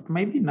pieces. But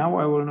maybe now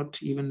I will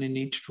not even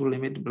need to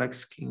limit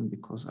black's king,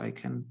 because I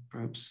can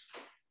perhaps,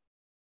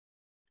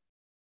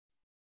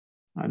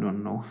 I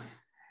don't know.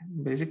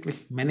 Basically,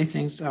 many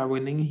things are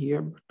winning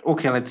here. But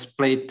okay, let's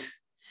play it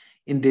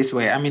in this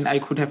way. I mean, I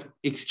could have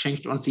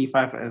exchanged on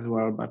c5 as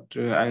well, but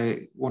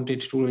I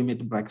wanted to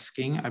limit black's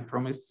king. I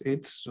promised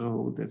it,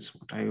 so that's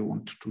what I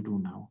want to do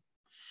now.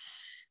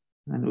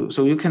 And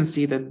so you can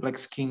see that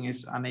black's king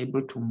is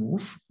unable to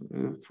move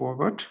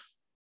forward.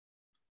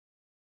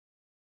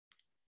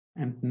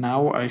 And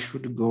now I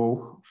should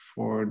go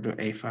for the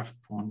a5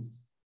 pawn.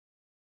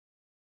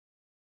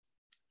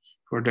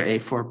 For the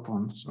a4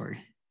 pawn, sorry.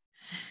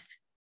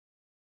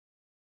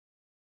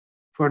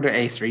 For the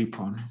a3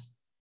 pawn.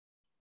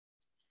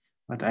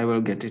 But I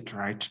will get it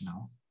right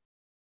now.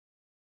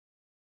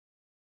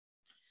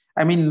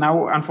 I mean,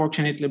 now,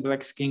 unfortunately,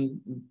 black's king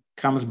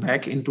comes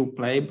back into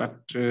play, but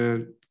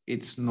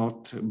it's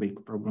not a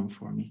big problem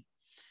for me.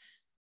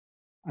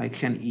 I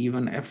can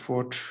even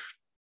afford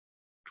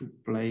to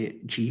play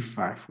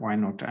g5. Why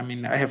not? I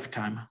mean, I have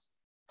time.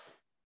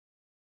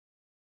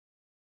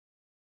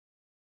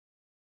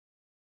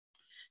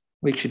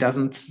 Which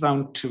doesn't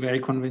sound very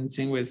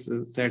convincing with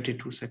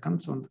 32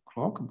 seconds on the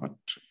clock, but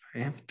I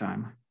have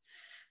time.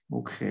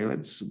 Okay,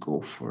 let's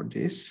go for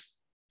this.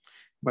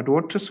 But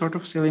what sort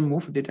of silly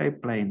move did I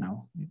play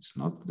now? It's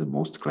not the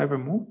most clever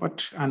move,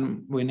 but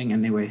I'm winning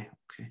anyway.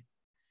 Okay.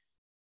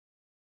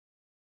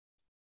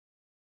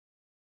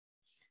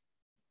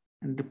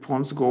 And the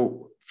pawns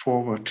go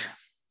forward.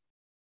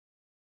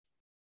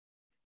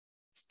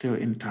 Still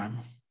in time.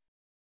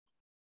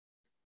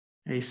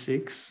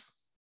 A6.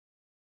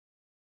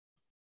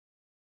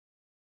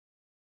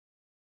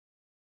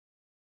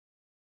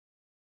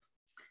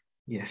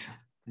 Yes,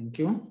 thank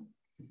you.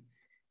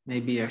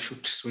 Maybe I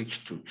should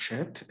switch to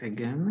chat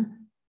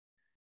again.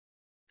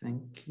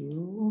 Thank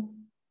you.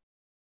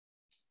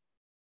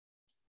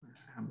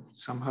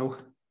 Somehow.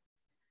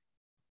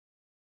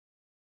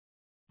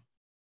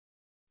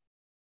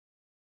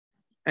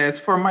 As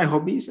for my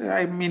hobbies,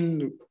 I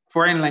mean,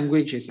 foreign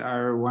languages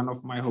are one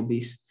of my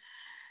hobbies.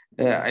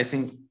 I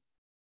think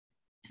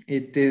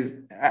it is.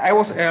 I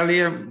was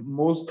earlier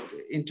most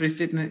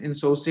interested in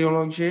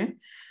sociology.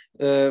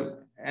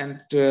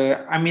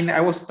 I mean,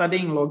 I was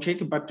studying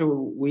logic, but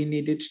we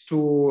needed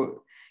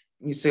to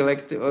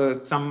select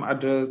some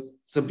other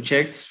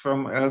subjects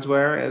from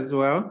elsewhere as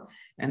well.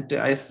 And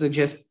I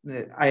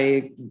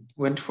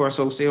went for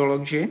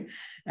sociology.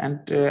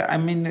 And I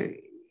mean,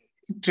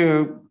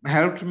 it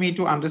helped me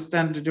to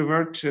understand the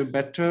world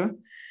better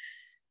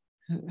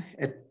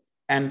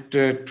and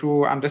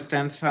to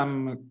understand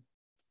some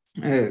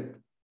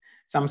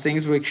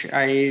things which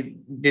I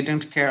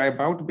didn't care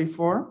about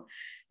before.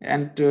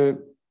 And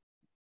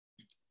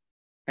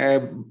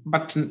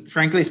but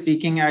frankly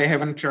speaking, I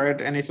haven't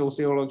read any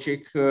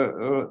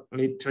sociological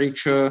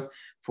literature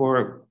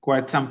for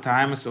quite some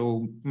time.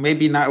 So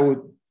maybe now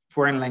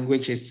foreign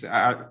languages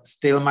are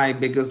still my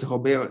biggest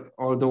hobby,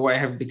 although I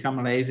have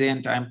become lazy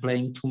and I'm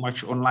playing too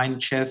much online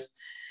chess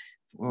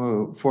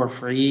for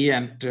free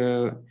and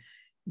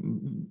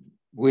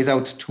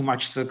without too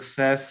much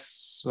success.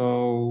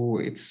 So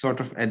it's sort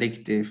of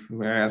addictive,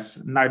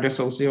 whereas neither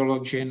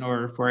sociology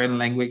nor foreign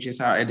languages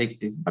are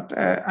addictive. But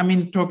I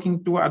mean,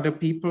 talking to other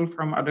people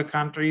from other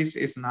countries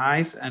is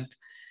nice, and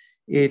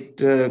it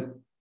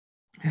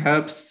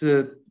helps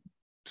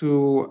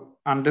to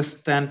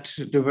understand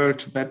the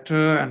world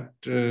better, and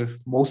it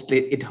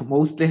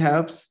mostly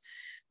helps.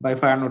 By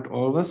far, not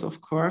always, of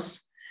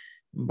course,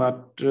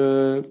 but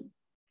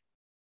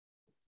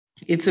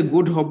it's a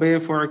good hobby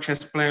for a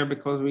chess player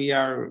because we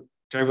are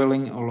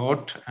traveling a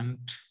lot, and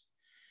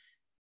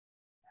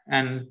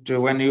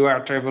when you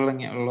are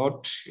traveling a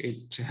lot,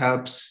 it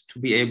helps to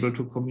be able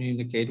to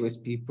communicate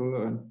with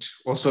people and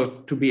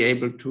also to be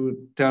able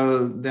to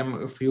tell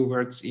them a few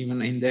words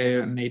even in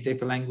their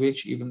native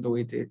language, even though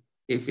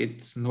if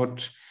it's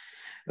not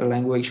a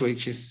language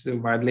which is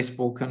widely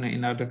spoken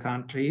in other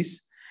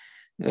countries.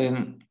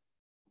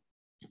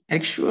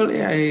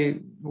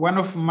 Actually, one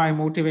of my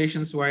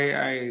motivations why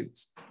I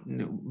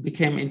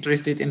became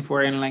interested in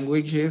foreign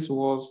languages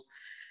was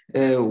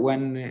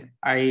when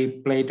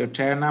I played a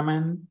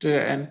tournament,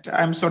 and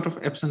I'm sort of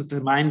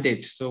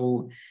absent-minded.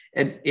 So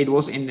it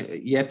was in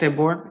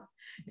Göteborg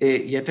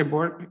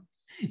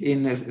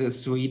in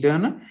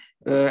Sweden,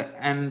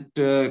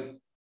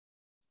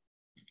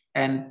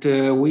 and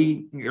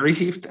we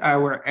received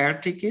our air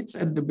tickets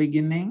at the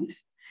beginning.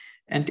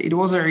 And it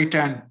was a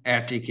return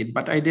air ticket,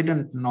 but I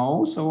didn't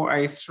know, so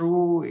I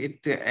threw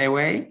it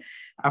away.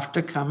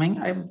 After coming,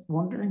 I'm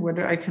wondering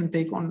whether I can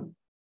take on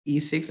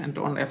E6 and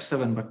on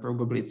F7, but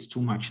probably it's too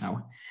much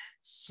now.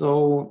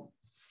 So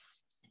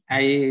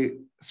I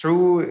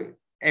threw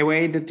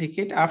away the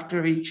ticket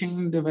after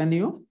reaching the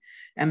venue.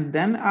 And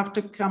then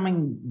after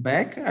coming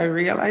back, I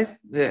realized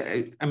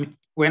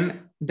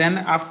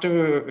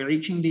after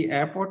reaching the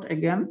airport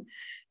again,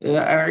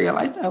 I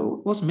realized I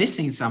was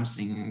missing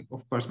something,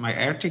 of course, my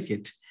air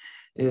ticket.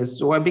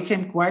 So I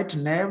became quite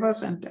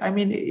nervous, and I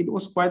mean, it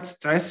was quite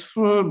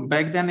stressful.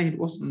 Back then,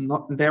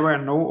 there were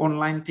no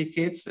online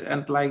tickets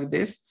and like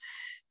this.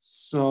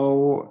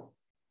 So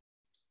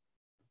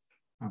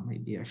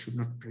maybe I should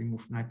not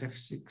remove knight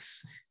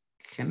f6.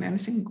 Can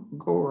anything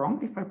go wrong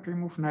if I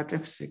remove knight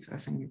f6? I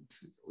think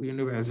it's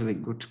universally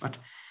good, but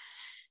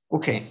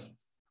okay.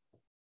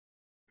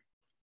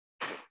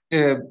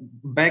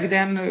 Back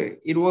then,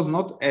 it was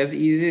not as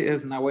easy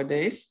as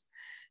nowadays.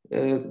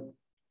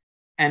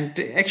 And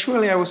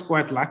actually, I was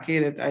quite lucky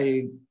that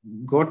I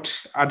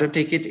got other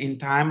ticket in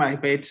time. I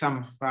paid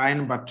some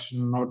fine, but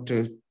not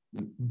a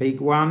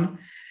big one.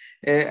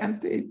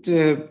 And it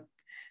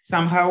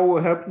somehow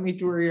helped me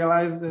to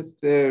realize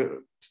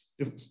that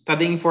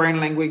studying foreign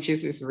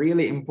languages is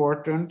really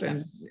important,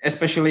 and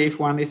especially if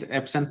one is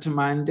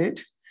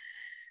absent-minded.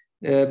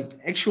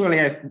 Actually,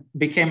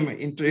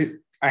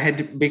 I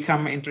had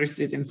become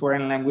interested in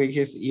foreign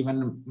languages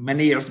even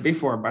many years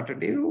before, but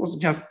it was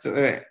just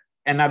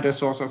another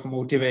source of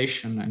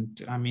motivation.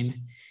 And I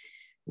mean,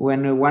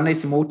 when one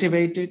is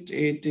motivated,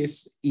 it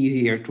is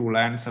easier to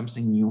learn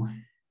something new.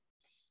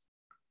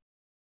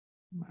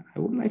 I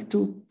would like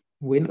to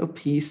win a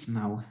piece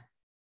now,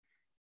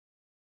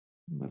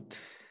 but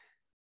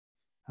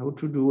how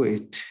to do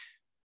it?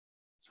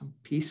 Some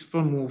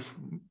peaceful move.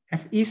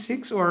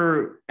 Fe6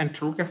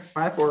 and rook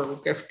f5 or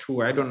rook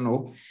f2, I don't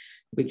know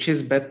which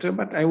is better,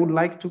 but I would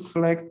like to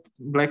collect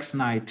black's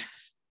knight.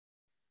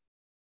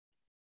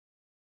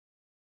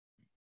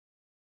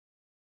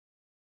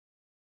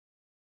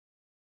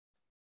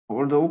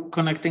 Although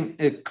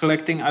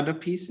collecting other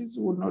pieces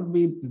would not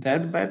be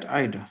that bad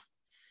either.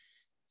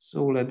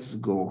 So let's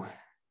go.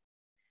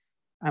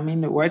 I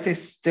mean, white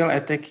is still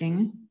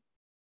attacking.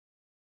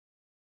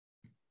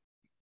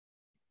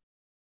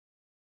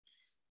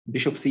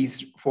 Bishop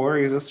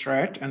c4 is a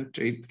threat, and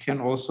it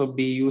can also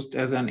be used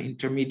as an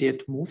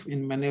intermediate move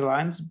in many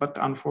lines, but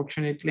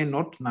unfortunately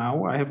not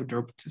now. I have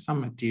dropped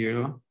some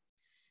material.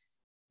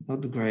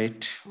 Not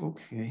great.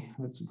 Okay,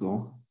 let's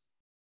go.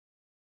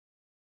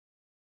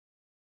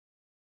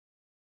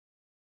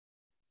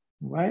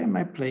 Why am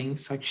I playing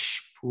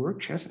such poor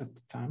chess at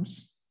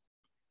times?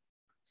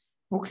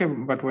 Okay,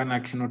 but when I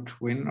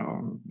cannot win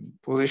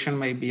position,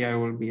 maybe I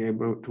will be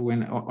able to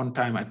win on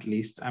time at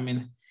least. I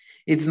mean,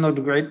 it's not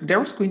great. There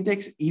was queen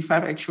takes e5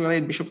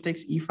 actually, bishop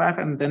takes e5,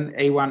 and then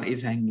a1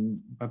 is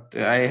hanging, but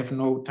I have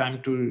no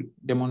time to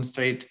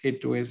demonstrate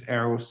it with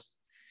arrows.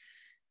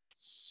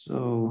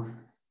 So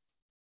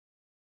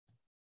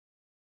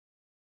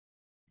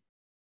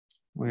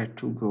where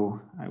to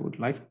go? I would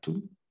like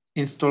to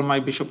install my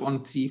bishop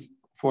on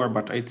c4,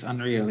 but it's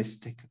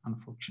unrealistic,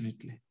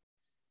 unfortunately.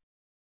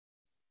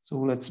 So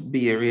let's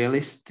be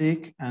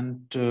realistic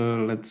and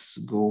let's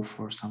go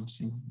for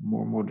something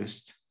more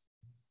modest.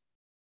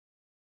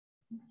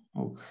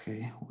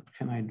 Okay, what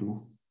can I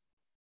do?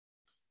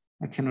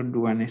 I cannot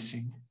do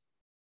anything.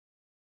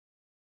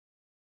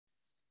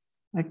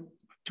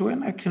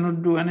 When I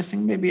cannot do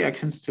anything, maybe I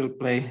can still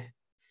play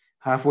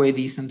halfway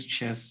decent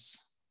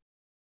chess.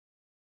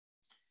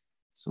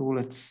 So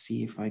let's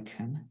see if I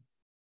can.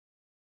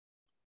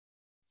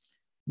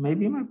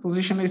 Maybe my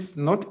position is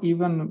not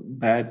even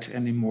bad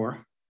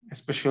anymore,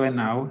 especially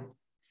now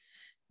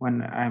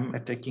when I'm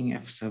attacking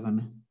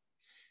f7.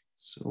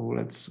 So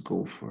let's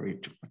go for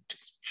it. But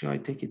shall I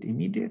take it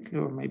immediately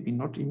or maybe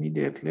not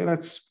immediately?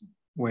 Let's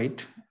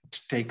wait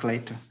to take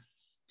later.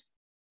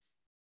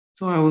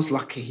 So I was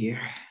lucky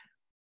here.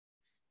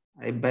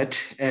 I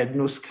bet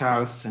Ernst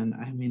Carlsen.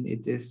 I mean,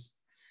 it is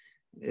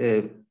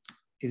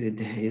it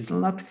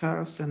Hazelnut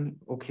Carlsen?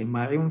 Okay,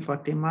 Mariam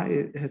Fatima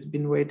has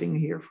been waiting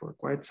here for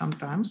quite some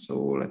time. So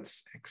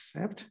let's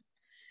accept.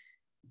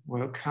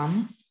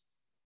 Welcome.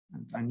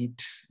 And I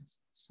need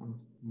some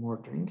more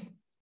drink.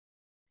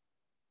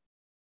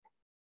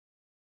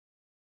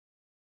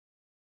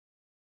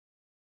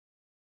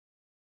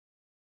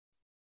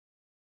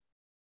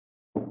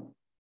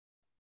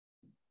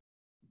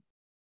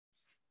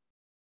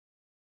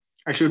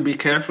 I should be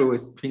careful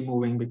with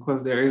pre-moving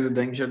because there is a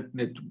danger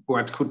that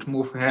what could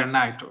move her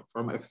knight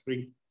from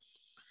f3.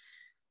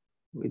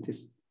 With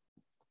this,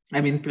 I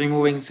mean,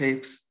 pre-moving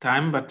saves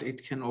time, but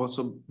it can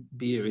also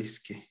be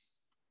risky.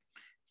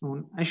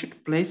 So I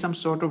should play some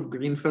sort of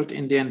Greenfield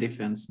Indian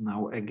defense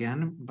now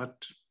again,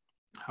 but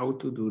how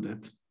to do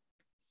that?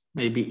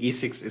 Maybe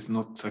e6 is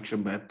not such a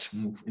bad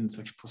move in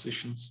such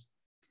positions.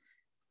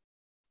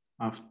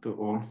 After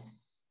all,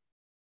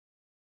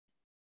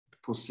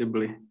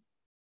 possibly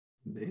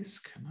this,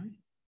 can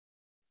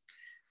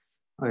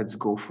I? Let's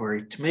go for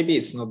it. Maybe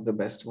it's not the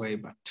best way,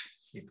 but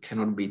it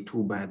cannot be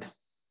too bad.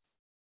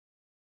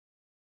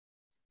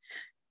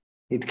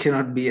 It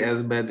cannot be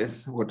as bad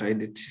as what I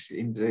did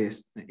in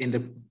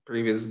the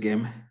previous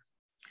game,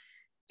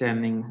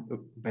 turning a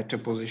better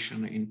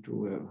position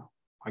into a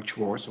much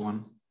worse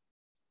one.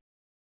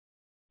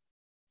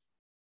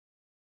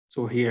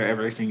 So here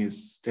everything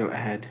is still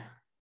ahead.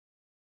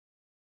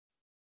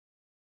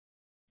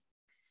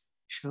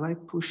 Shall I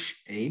push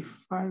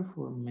a5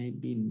 or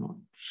maybe not?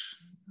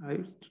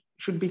 I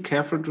should be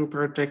careful to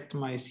protect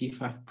my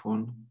c5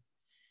 pawn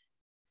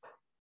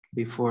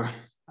before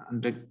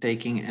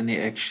undertaking any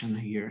action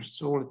here.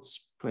 So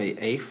let's play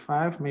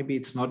a5. Maybe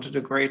it's not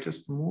the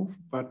greatest move,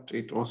 but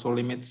it also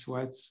limits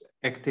white's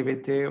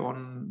activity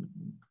on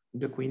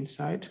the queen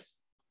side.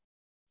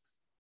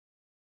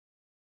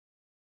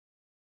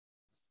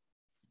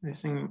 I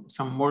think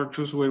some more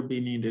juice will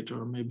be needed,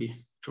 or maybe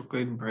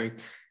chocolate break.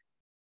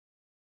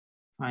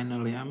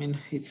 Finally, I mean,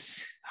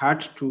 it's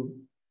hard to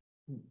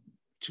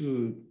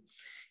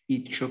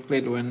eat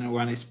chocolate when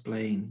one is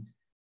playing.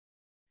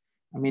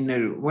 I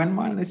mean, when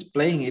one is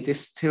playing, it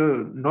is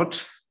still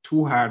not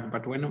too hard,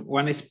 but when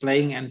one is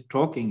playing and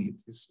talking,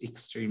 it is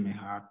extremely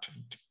hard.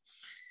 And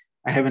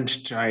I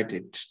haven't tried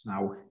it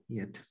now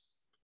yet.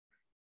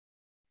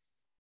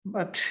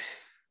 But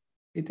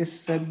it is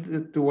said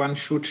that one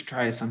should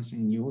try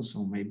something new,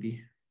 so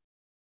maybe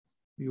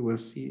you will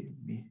see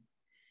me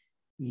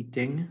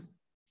eating.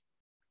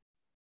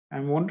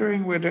 I'm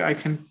wondering whether I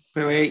can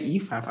play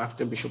e5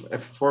 after bishop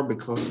f4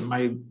 because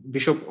my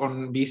bishop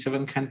on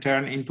b7 can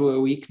turn into a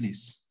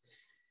weakness.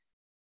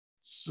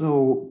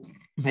 So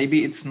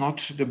maybe it's not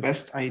the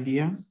best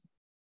idea.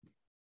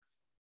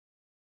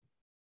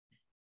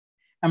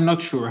 I'm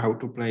not sure how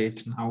to play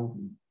it now.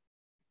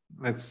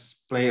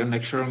 Let's play a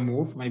natural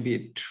move. Maybe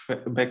it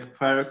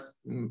backfires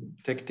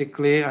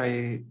tactically.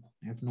 I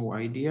have no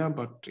idea,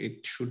 but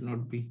it should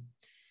not be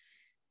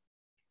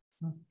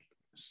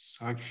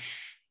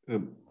such a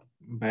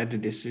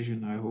bad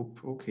decision, I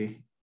hope.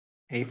 Okay,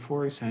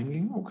 a4 is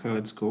hanging. Okay,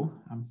 let's go.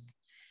 I'm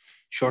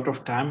short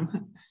of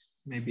time.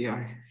 Maybe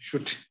I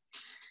should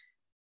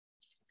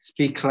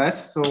speak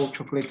less, so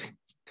chocolate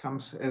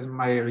comes as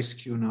my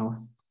rescue now.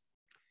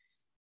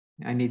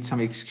 I need some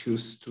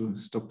excuse to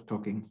stop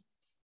talking.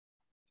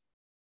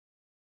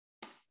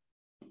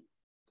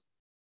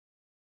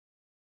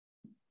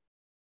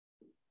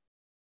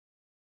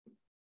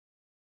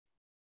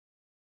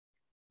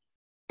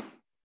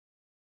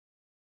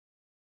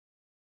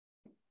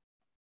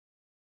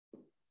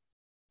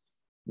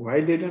 Why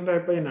didn't I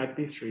play knight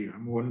b3?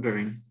 I'm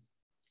wondering.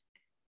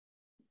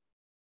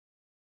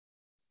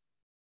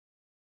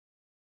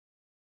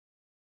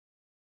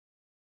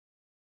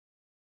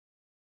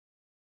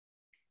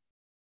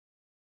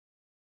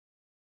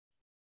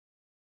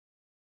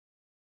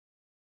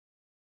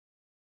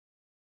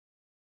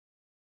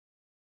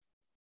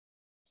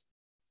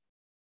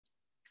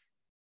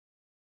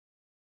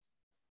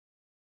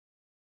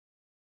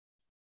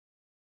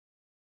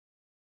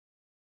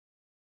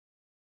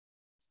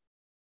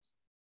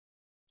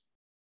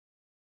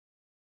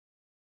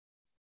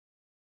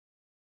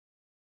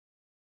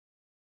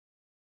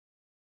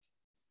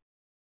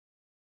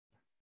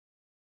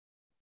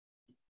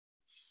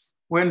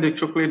 When the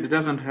chocolate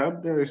doesn't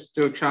help, there is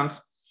still a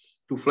chance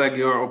to flag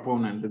your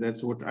opponent.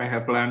 That's what I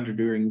have learned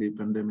during the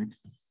pandemic.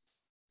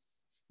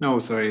 No,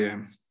 sorry,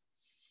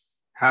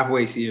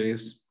 halfway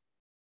serious.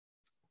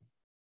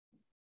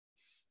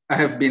 I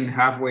have been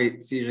halfway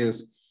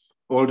serious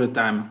all the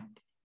time.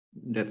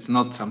 That's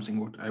not something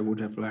what I would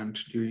have learned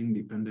during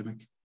the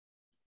pandemic.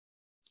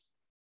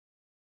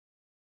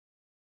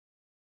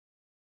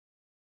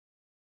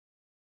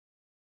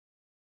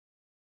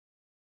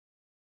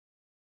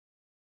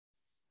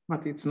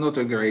 But it's not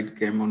a great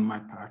game on my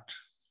part.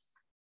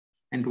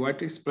 And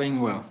white is playing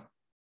well.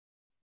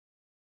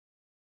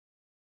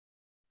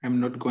 I'm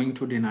not going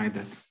to deny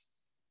that.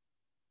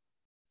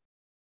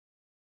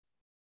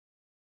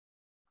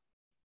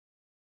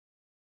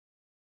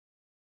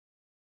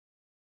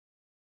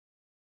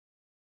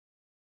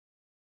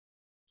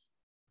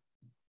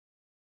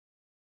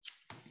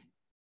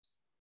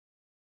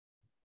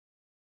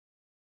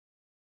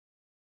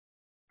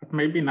 But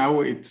maybe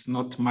now it's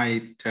not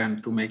my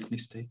turn to make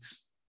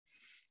mistakes.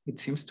 It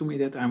seems to me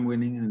that I'm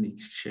winning an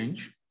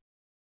exchange.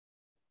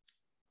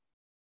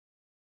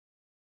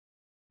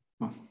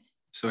 Oh,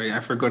 sorry, I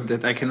forgot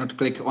that I cannot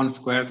click on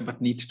squares,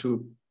 but need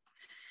to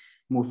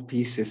move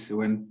pieces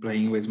when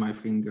playing with my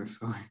fingers.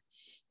 So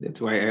that's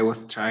why I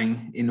was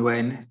trying in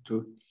vain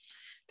to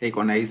take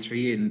on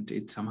a3, and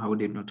it somehow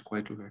did not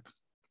quite work.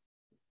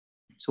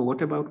 So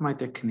what about my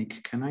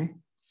technique? Can I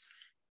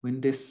win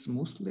this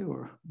smoothly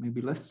or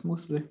maybe less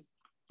smoothly?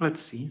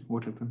 Let's see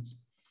what happens.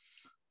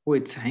 Oh,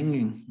 it's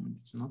hanging.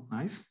 It's not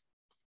nice.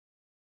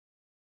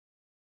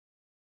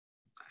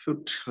 I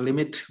should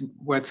limit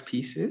white's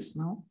pieces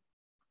now.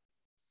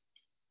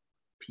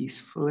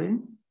 Peacefully.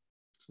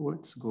 So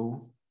let's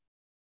go.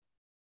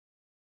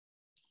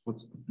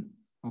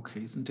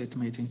 Okay, isn't it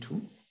mating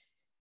too?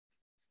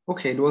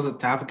 Okay, it was a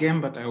tough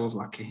game, but I was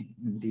lucky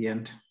in the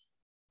end.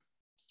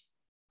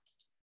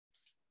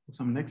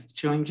 Some next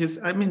challenges.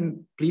 I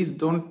mean, please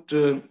don't.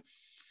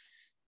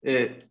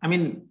 I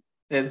mean,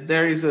 as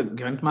there is a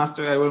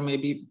grandmaster, I will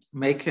maybe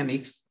make an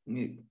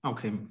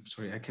okay,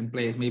 sorry, I can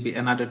play it maybe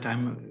another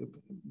time,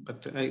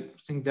 but I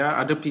think there are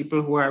other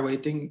people who are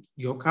waiting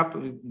Jokap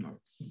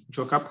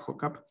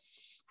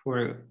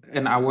for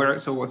an hour.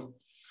 So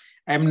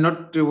I'm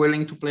not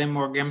willing to play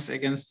more games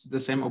against the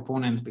same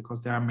opponents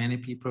because there are many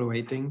people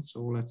waiting.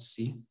 So let's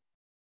see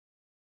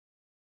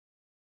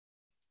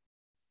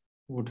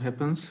what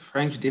happens.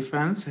 French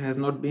defense has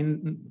not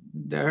been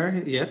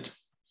there yet.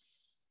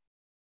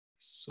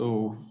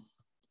 So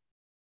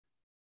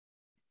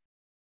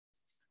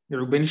the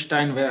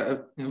Rubinstein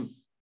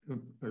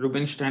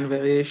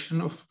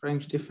variation of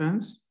French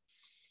defense.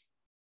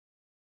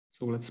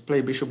 So let's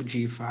play bishop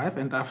g5,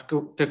 and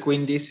after the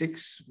queen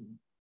d6.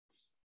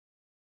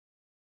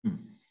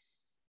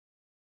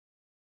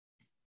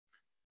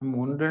 I'm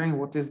wondering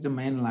what is the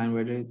main line,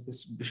 whether it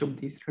is bishop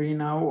d3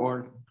 now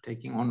or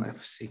taking on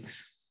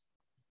f6.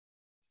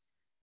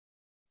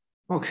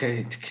 Okay,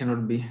 it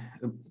cannot be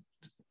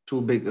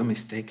too big a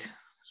mistake.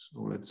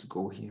 So let's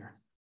go here.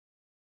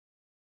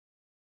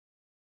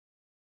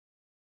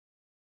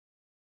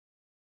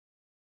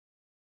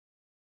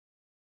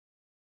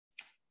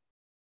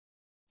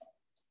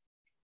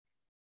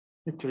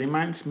 It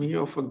reminds me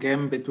of a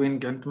game between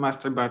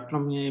Grandmaster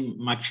Bartlomiej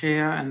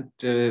Macieja and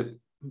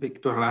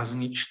Viktor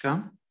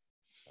Lazniczka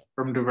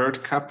from the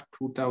World Cup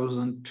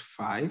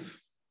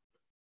 2005.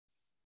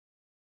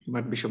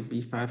 But bishop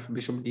b5,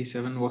 bishop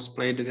d7 was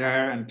played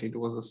there, and it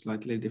was a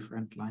slightly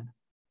different line.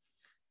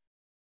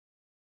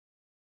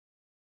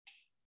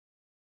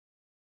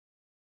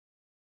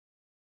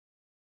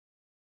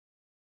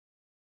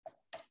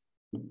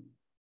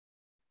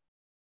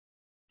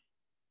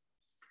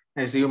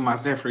 As you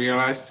must have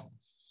realized,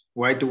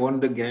 white won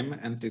the game,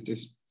 and it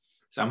is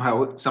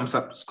somehow some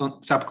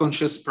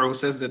subconscious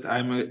process that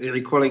I'm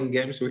recalling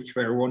games which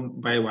were won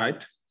by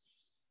white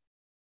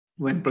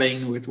when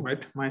playing with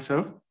white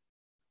myself.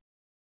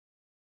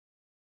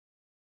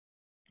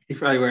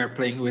 If I were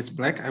playing with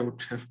black, I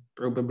would have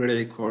probably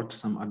recalled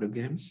some other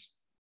games.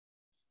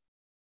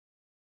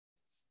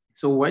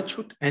 So white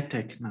should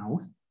attack now.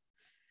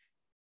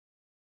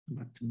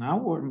 But now,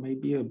 or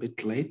maybe a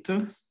bit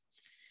later,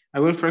 I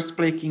will first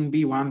play king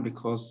b1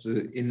 because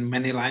in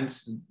many lines,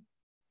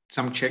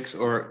 some checks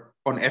or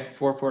on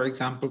f4, for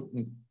example,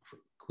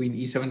 queen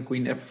e7,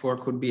 queen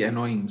f4 could be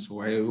annoying.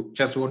 So I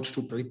just want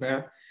to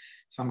prepare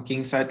some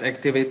kingside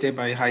activity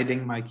by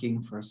hiding my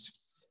king first.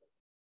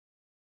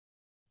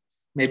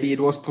 Maybe it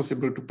was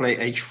possible to play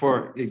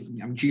h4,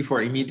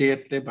 g4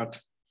 immediately, but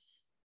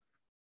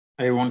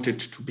I wanted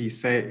to be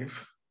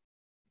safe.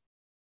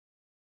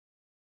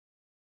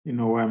 You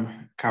know,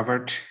 I'm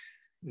covered,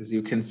 as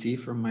you can see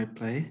from my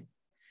play.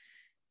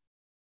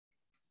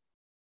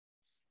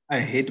 I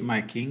hid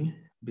my king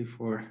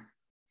before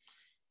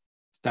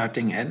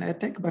starting an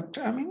attack, but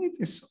I mean, it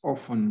is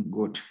often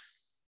good.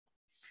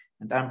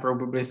 And I'm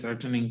probably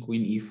threatening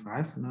queen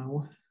e5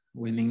 now,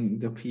 winning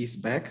the piece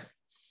back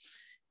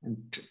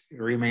and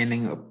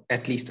remaining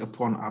at least a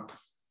pawn up.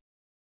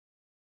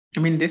 I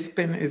mean, this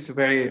pin is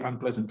very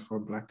unpleasant for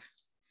black.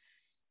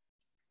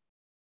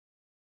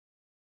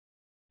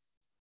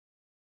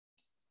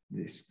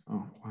 This,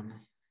 oh, one.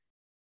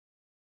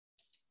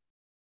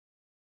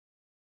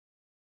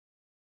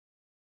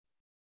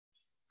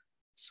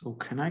 So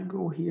can I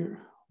go here?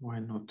 Why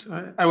not?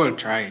 I will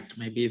try it.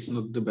 Maybe it's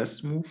not the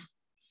best move,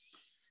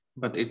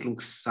 but it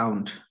looks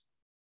sound.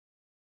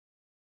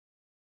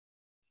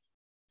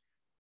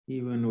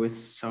 Even with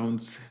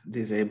sounds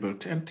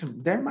disabled. And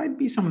there might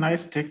be some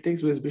nice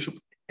tactics with bishop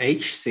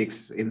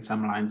h6 in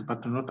some lines,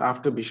 but not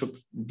after bishop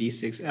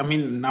d6. I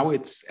mean, now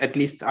it's at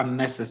least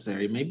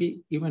unnecessary.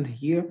 Maybe even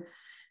here,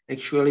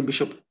 actually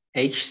bishop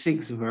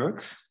h6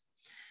 works.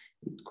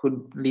 It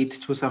could lead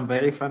to some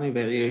very funny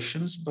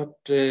variations, but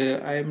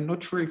I'm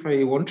not sure if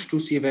I want to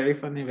see very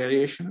funny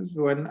variations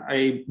when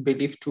I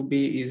believe to be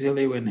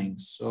easily winning.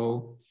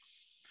 So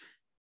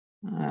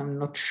I'm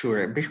not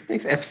sure. Bishop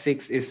takes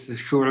f6 is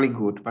surely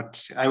good,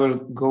 but I will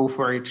go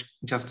for it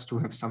just to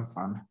have some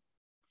fun.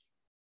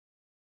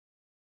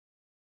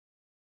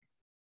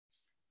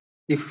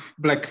 If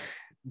black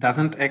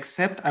doesn't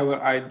accept, I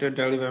will either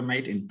deliver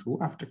mate in 2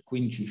 after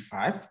queen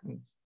g5,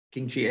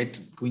 king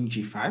g8, queen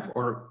g5,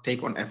 or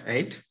take on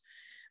f8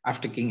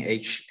 after king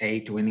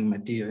h8, winning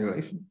material.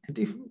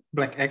 If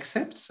black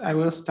accepts, I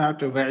will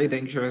start a very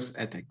dangerous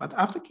attack. But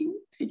after king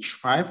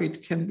h5,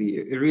 it can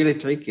be really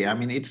tricky. I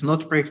mean, it's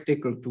not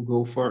practical to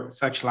go for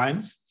such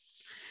lines.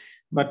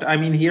 But I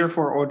mean, here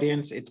for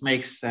audience, it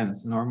makes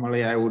sense.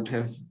 Normally, I would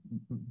have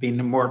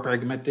been more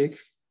pragmatic.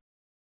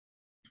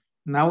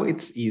 Now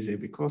it's easy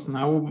because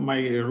now my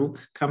rook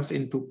comes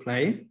into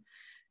play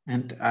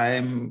and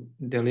I'm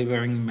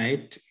delivering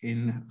mate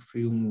in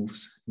few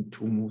moves, in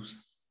 2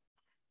 moves.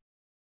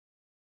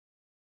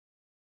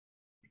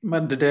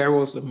 But there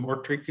was a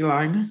more tricky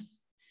line.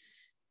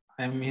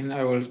 I mean,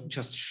 I will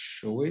just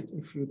show it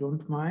if you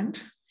don't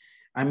mind.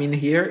 I mean,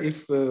 here,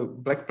 if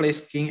black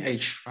plays king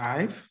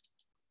h5,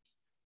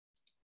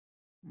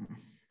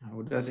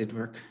 how does it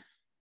work?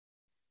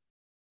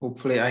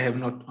 Hopefully I have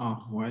not,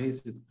 oh,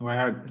 why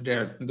are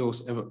there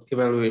those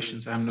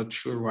evaluations? I'm not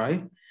sure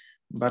why.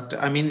 But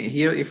I mean,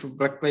 here, if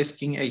black plays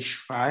king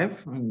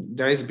h5,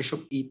 there is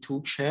bishop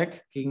e2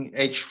 check, king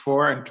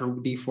h4, and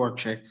rook d4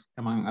 check,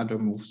 among other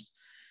moves.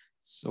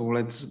 So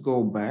let's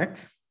go back.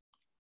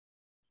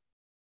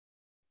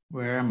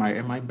 Where am I?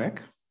 Am I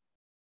back?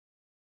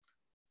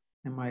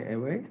 Am I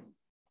away?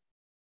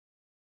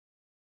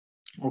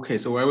 Okay,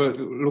 so I will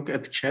look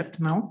at chat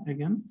now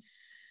again.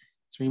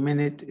 3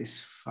 minutes is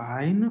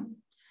fine.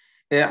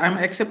 I'm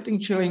accepting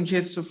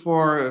challenges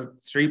for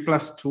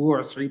 3+2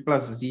 or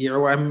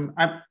 3+0.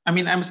 I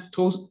mean, I'm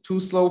too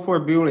slow for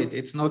bullet.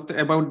 It's not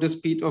about the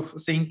speed of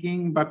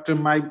thinking, but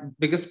my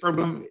biggest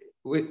problem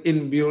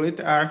in bullet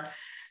are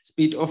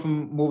speed of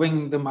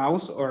moving the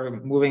mouse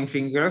or moving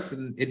fingers.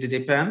 It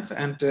depends.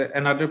 And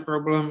another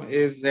problem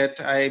is that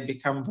I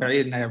become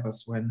very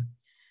nervous when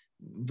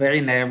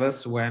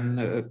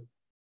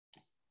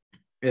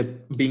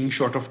being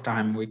short of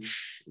time,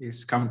 which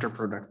is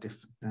counterproductive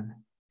then.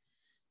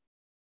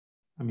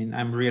 I mean,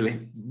 I'm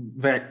really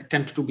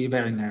tend to be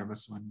very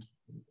nervous when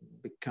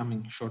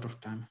becoming short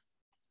of time.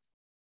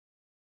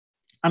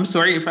 I'm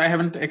sorry if I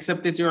haven't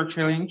accepted your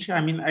challenge. I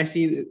mean, I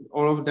see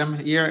all of them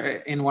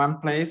here in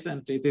one place,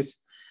 and it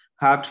is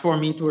hard for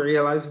me to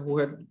realize who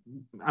had,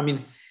 I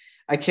mean,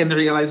 I can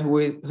realize who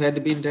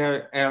had been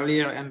there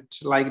earlier and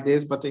like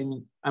this, but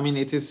I mean,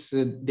 it is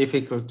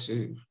difficult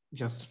to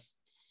just,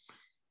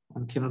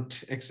 one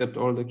cannot accept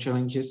all the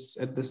challenges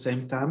at the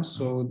same time.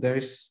 So there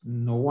is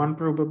no one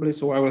probably.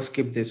 So I will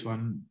skip this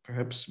one,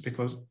 perhaps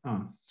because,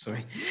 oh,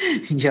 sorry,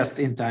 just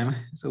in time.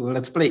 So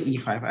let's play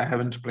e5. I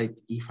haven't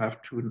played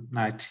e5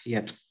 tonight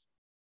yet.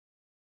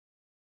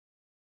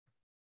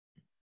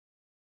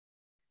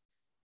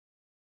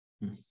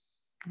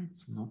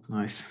 It's not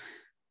nice.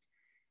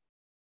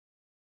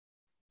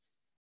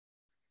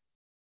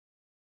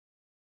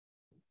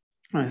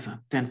 I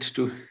tend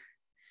to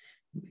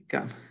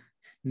become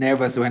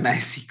nervous when I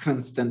see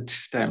constant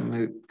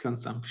time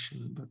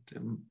consumption, but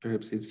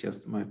perhaps it's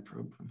just my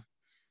problem.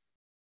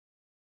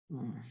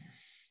 What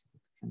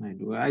can I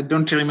do? I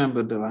don't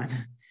remember the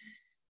line.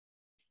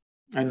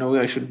 I know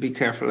I should be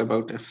careful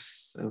about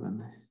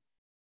f7.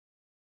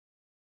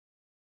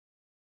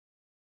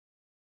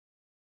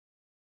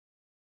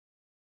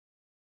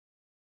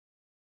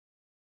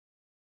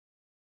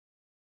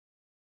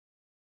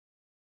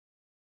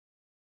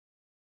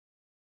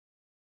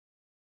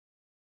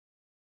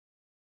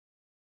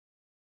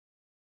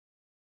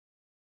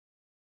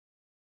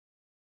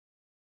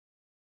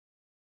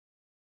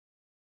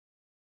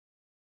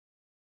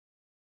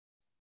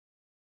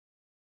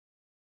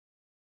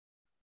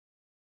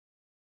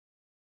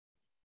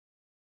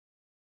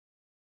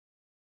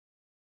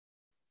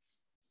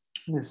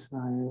 Yes,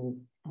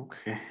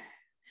 okay.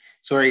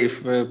 Sorry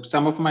if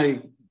some of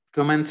my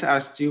comments are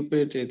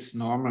stupid, it's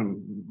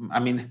normal. I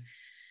mean,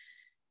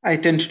 I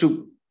tend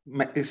to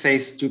say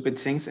stupid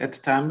things at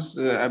times.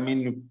 I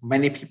mean,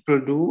 many people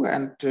do,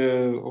 and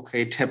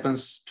okay, it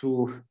happens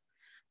to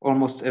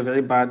almost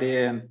everybody,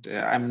 and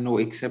I'm no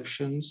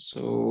exception.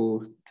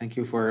 So thank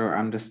you for your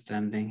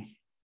understanding.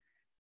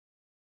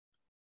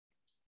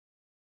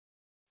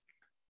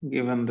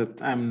 Given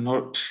that I'm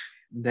not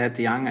that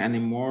young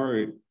anymore,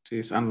 it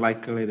is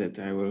unlikely that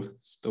I will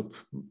stop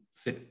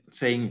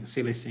saying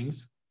silly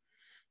things.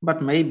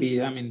 But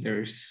maybe, I mean,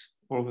 there's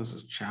always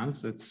a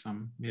chance that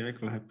some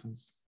miracle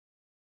happens.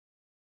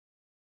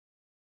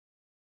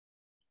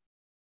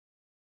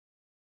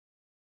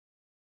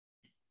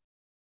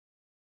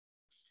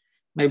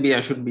 Maybe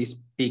I should be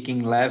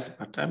speaking less,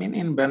 but I mean,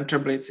 in Banter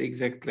Blitz,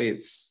 exactly,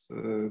 it's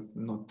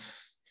not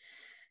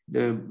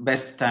the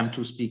best time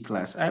to speak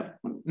less. I'm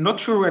not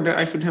sure whether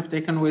I should have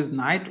taken with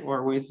knight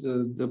or with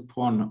the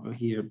pawn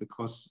here,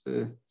 because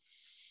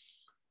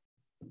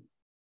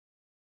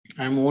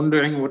I'm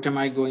wondering what am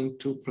I going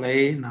to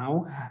play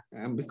now,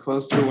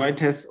 because the white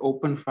has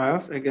open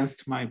files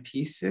against my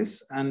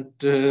pieces, and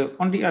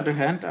on the other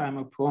hand, I'm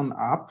a pawn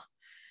up,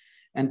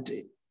 and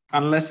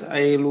unless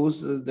I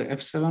lose the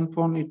f7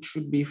 pawn, it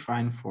should be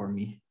fine for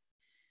me.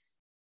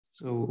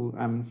 So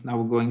I'm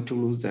now going to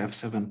lose the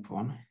f7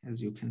 pawn,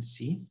 as you can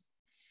see.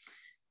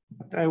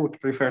 But I would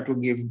prefer to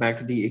give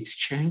back the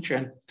exchange,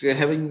 and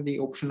having the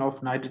option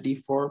of knight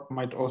d4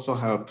 might also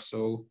help.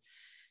 So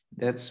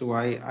that's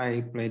why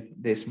I played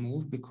this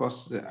move,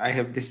 because I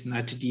have this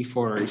knight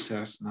d4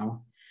 resource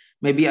now.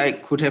 Maybe I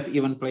could have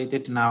even played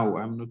it now,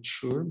 I'm not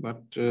sure,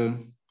 but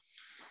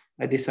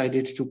I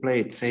decided to play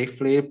it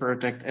safely,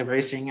 protect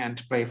everything,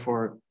 and play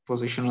for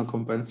positional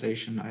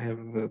compensation. I have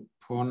a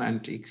pawn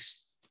and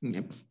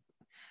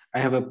I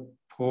have a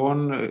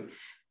pawn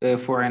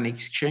for an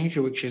exchange,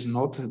 which is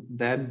not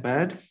that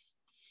bad.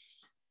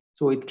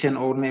 So it can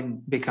only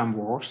become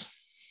worse.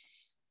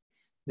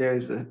 There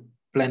is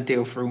plenty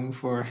of room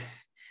for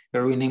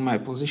ruining my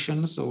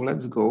position, so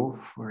let's go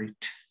for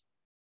it.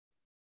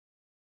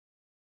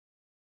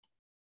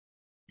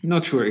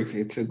 Not sure if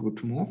it's a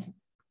good move,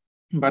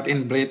 but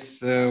in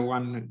Blitz,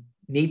 one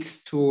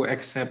needs to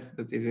accept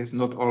that it is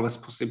not always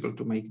possible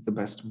to make the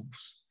best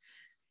moves.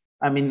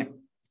 I mean,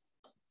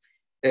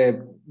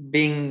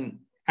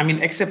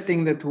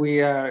 accepting that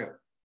we are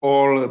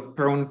all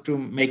prone to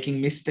making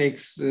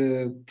mistakes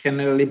can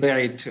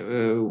liberate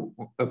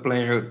a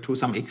player to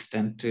some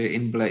extent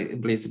in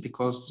Blitz,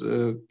 because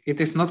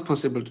it is not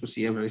possible to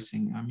see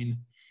everything. I mean,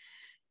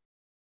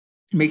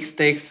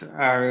 mistakes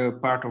are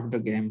part of the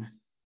game.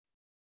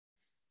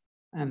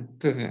 And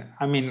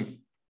I mean,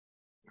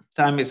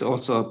 time is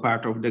also a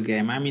part of the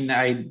game. I mean,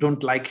 I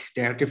don't like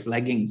dirty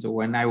flagging. So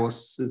when I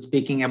was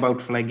speaking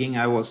about flagging,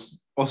 I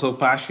was also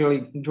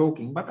partially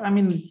joking. But I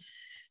mean,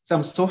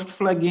 some soft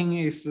flagging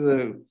is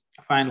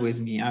fine with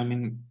me. I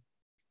mean,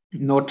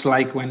 not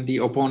like when the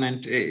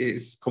opponent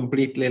is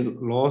completely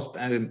lost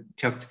and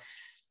just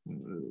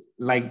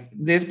like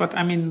this. But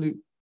I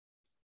mean,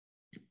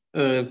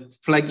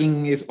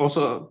 flagging is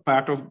also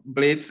part of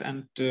Blitz,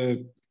 and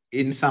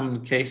in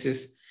some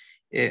cases,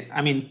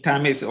 I mean,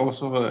 time is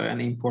also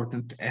an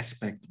important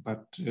aspect,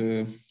 but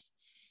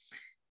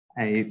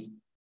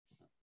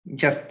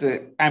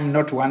I'm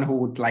not one who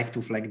would like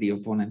to flag the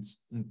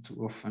opponents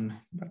too often,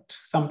 but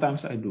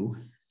sometimes I do,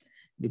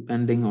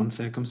 depending on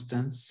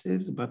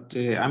circumstances. But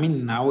I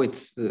mean, now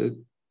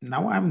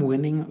now I'm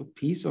winning a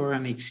piece or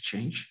an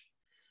exchange.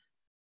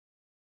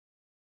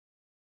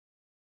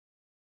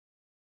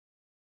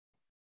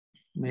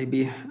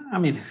 Maybe, I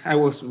mean, I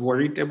was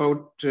worried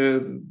about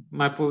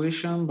my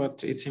position,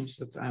 but it seems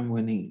that I'm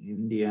winning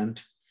in the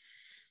end.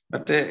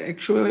 But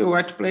actually,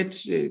 White played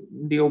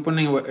the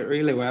opening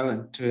really well,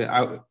 and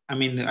I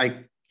mean,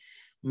 I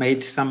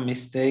made some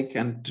mistake,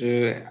 and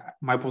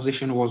my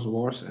position was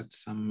worse at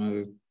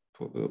some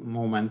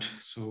moment.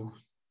 So,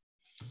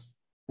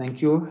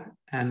 thank you.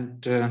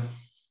 And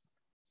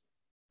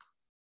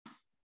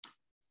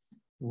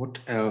what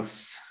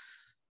else?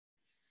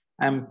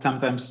 I'm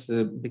sometimes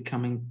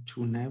becoming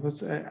too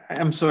nervous.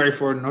 I'm sorry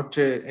for not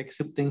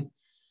accepting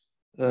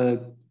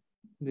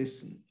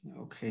this,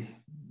 okay.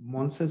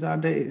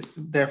 Monsezade is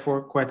there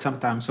for quite some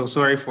time. So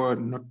sorry for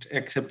not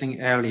accepting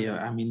earlier.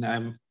 I mean,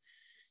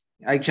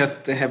 I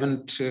just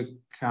haven't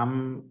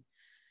come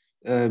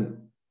to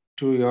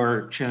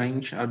your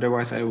challenge.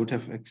 Otherwise, I would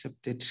have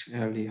accepted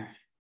earlier.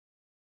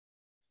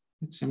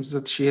 It seems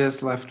that she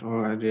has left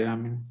already. I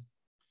mean,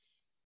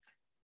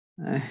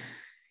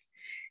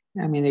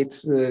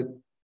 it's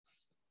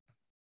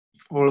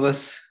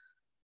always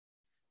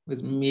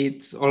with me.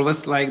 It's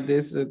always like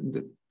this.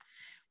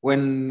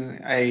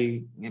 When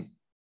I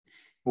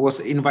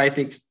was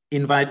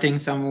inviting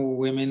some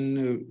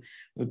women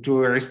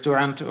to a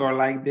restaurant or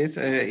like this,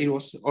 it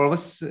was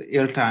always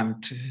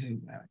ill-timed,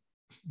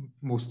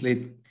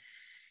 mostly.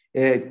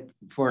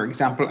 For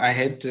example, I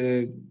had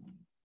a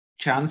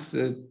chance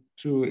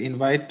to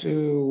invite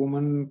a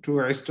woman to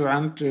a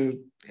restaurant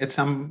at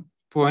some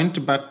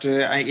point, but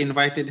I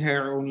invited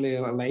her only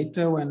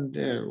later when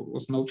there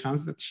was no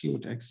chance that she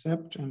would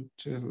accept, and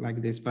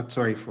like this. But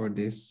sorry for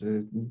this.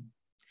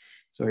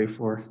 Sorry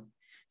for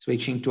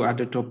switching to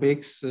other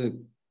topics.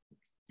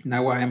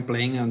 Now I am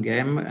playing a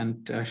game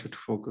and I should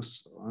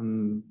focus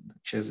on the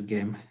chess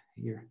game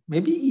here.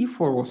 Maybe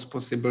e4 was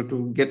possible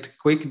to get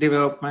quick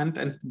development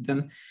and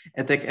then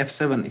attack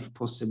f7 if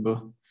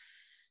possible.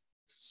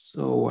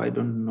 So I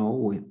don't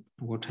know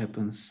what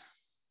happens.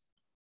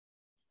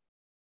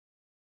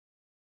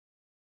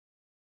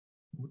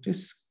 What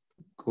is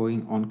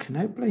going on? Can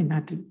I play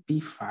knight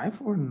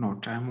b5 or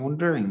not? I'm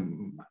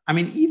wondering. I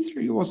mean,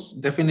 e3 was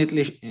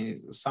definitely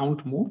a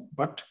sound move,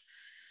 but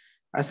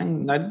I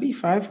think knight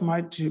b5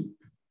 might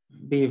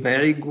be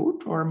very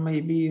good or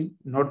maybe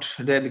not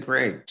that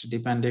great,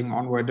 depending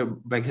on whether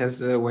black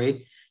has a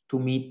way to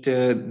meet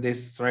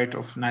this threat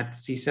of knight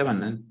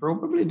c7. And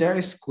probably there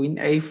is queen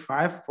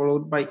a5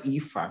 followed by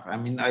e5. I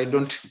mean, I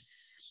don't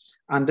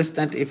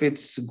understand if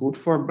it's good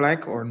for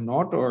black or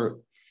not, or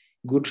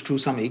good to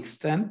some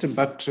extent,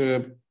 but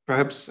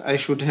perhaps I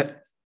should have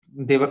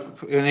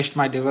finished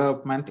my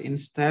development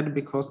instead,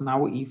 because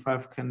now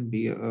e5 can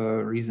be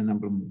a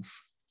reasonable move.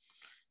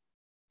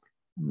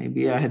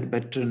 Maybe I had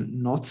better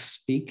not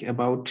speak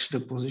about the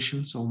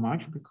position so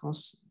much,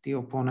 because the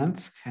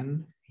opponents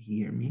can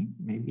hear me,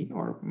 maybe,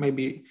 or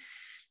maybe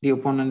the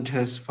opponent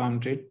has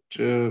found it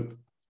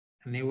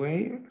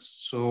anyway.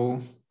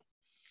 So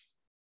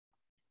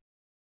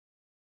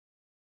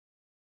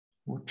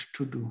what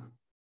to do?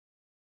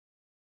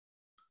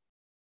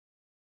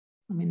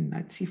 I mean,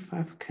 knight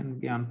c5 can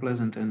be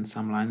unpleasant in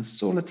some lines,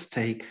 so let's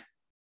take.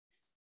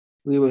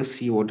 We will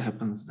see what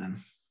happens then.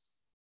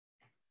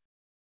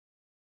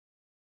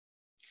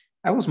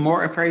 I was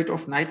more afraid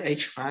of knight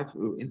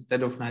h5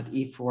 instead of knight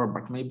e4,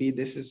 but maybe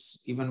this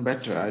is even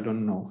better. I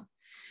don't know.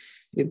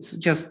 It's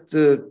just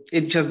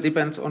it just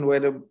depends on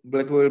whether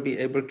black will be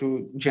able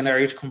to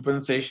generate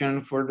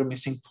compensation for the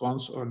missing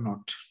pawns or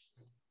not.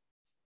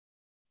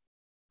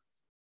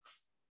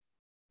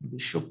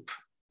 Bishop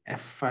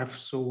f5.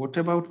 So what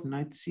about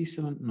knight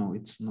c7? No,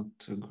 it's not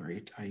a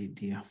great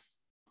idea.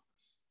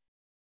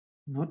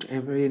 Not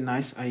every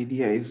nice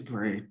idea is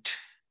great.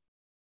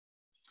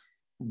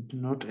 And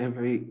not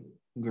every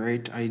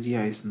great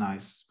idea is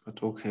nice,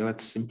 but okay,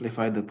 let's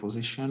simplify the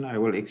position. I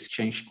will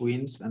exchange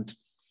queens and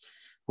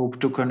hope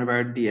to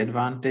convert the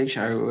advantage.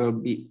 I will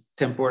be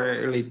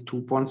temporarily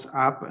 2 pawns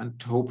up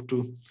and hope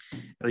to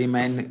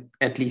remain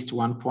at least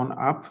 1 pawn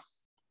up,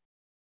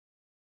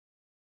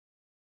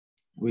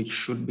 which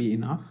should be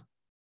enough.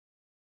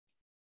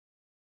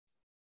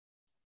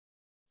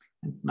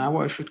 And now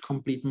I should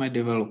complete my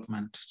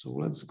development. So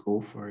let's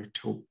go for it.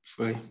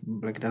 Hopefully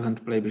black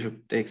doesn't play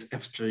bishop takes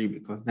f3,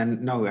 because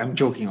then, no, I'm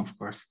joking, of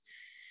course.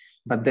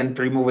 But then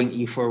removing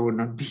e4 would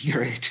not be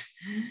great.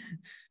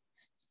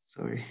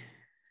 Sorry.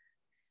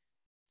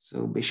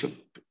 So bishop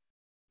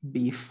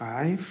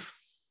b5.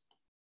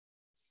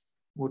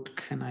 What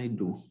can I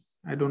do?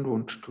 I don't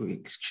want to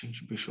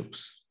exchange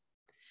bishops.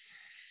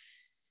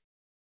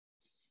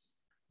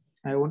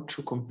 I want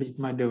to complete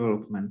my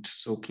development.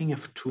 So king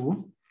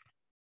f2,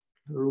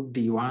 rook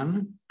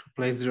d1 to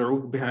place the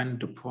rook behind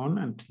the pawn,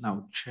 and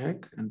now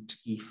check, and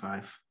e5.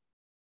 Am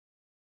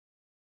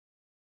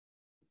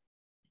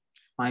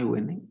I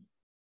winning?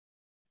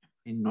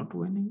 Am I not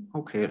winning?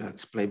 Okay,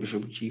 let's play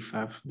bishop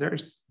g5.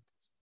 There's,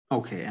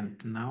 okay, and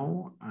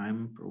now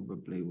I'm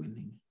probably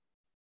winning.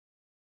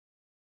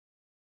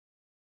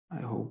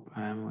 I hope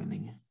I am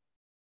winning.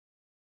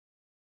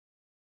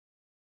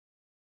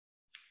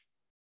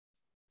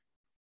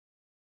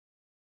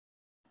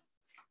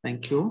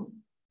 Thank you.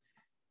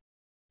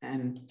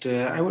 And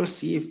I will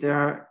see if there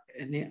are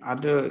any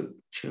other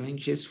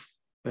challenges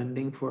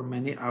pending for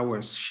many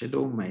hours.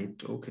 Shadow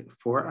mate, okay,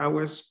 4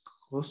 hours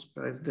caused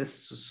by this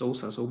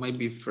Sosa. So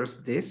maybe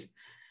first this.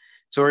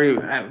 Sorry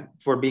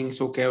for being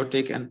so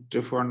chaotic and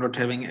for not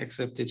having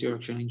accepted your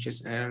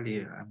challenges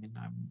earlier. I mean,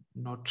 I'm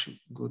not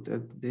good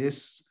at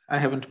this. I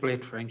haven't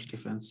played French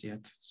defense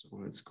yet, so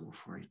let's go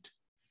for it.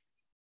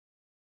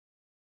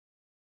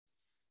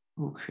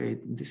 Okay,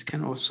 this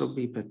can also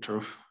be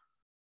Petrov,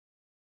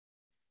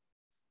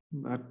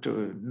 but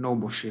no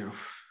Boshirov.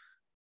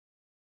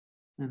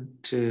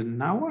 And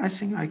now I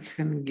think I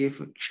can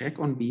give a check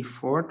on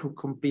b4 to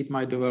complete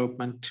my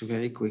development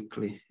very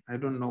quickly. I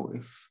don't know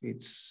if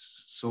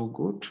it's so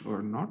good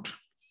or not,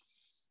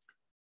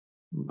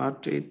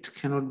 but it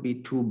cannot be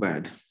too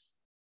bad.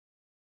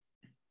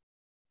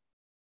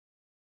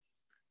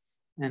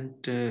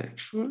 And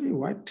actually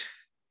white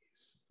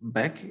is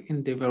back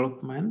in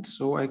development,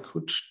 so I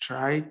could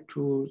try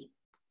to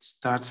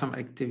start some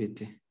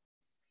activity.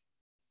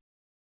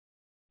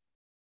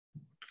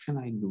 What can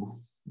I do?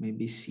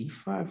 Maybe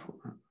c5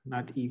 or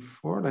knight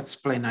e4. Let's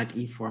play knight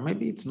e4.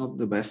 Maybe it's not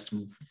the best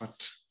move,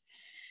 but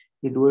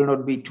it will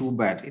not be too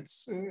bad.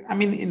 It's, I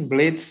mean, in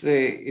Blitz,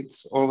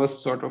 it's always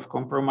sort of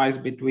compromise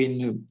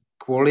between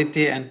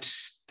quality and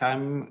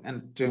time.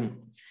 And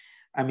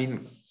I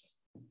mean,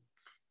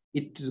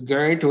 it's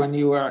great when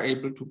you are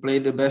able to play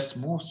the best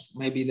moves.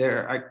 Maybe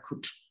there I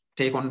could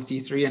take on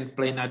c3 and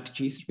play knight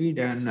g3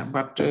 then,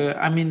 but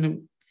I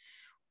mean,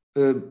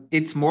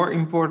 it's more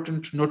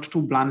important not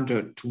to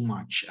blunder too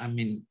much. I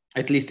mean,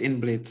 at least in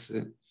Blitz,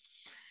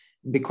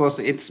 because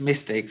it's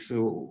mistakes.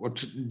 So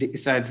what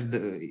decides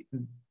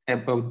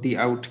about the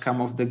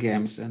outcome of the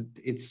games, and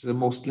it's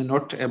mostly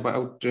not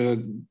about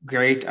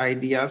great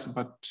ideas,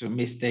 but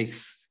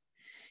mistakes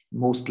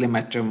mostly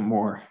matter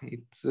more.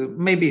 It's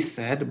maybe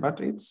sad,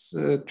 but it's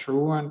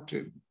true,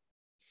 and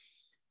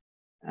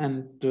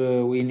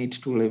we need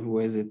to live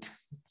with it.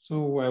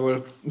 So I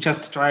will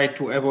just try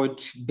to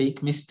avoid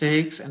big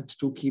mistakes and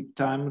to keep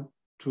time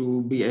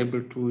to be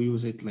able to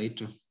use it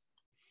later.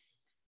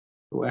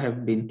 So I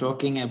have been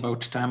talking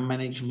about time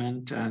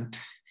management, and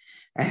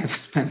I have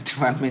spent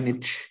 1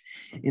 minute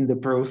in the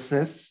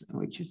process,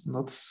 which is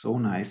not so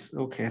nice.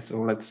 Okay,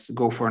 so let's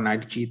go for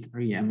knight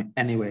g3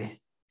 anyway.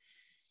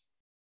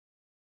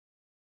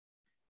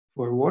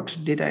 For what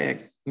did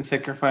I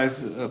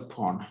sacrifice a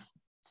pawn?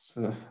 It's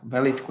a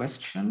valid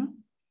question.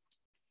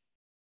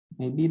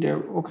 Maybe there,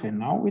 okay,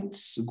 now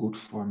it's good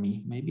for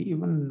me. Maybe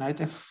even knight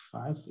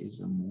f5 is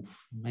a move,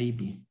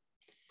 maybe.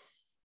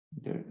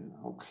 There,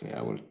 okay,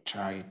 I will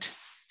try it.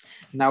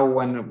 Now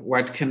when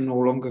white can no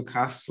longer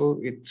castle,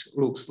 it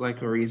looks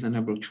like a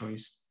reasonable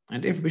choice.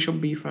 And if bishop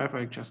b5,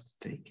 I just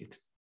take it.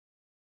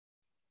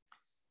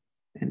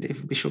 And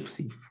if bishop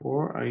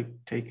c4, I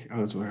take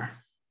elsewhere.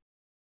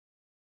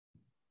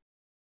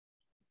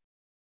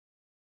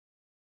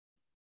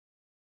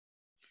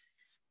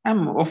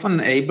 I'm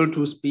often able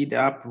to speed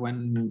up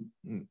when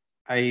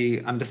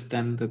I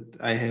understand that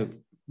I have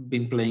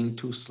been playing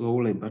too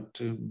slowly,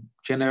 but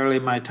generally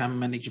my time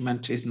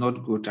management is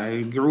not good.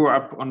 I grew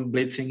up on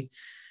blitzing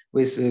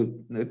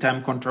with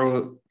time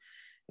control,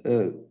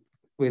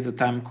 with a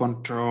time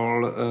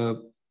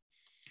control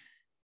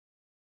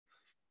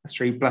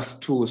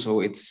 3+2,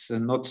 so it's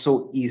not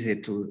so easy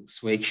to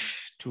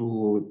switch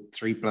to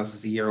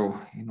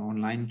 3+0 in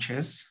online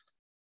chess.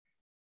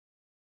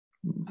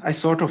 I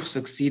sort of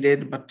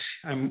succeeded, but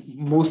I'm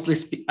mostly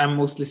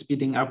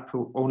speeding up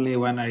only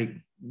when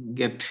I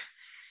get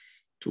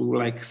to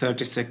like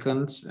 30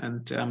 seconds,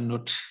 and I'm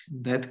not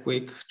that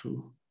quick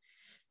to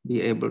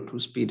be able to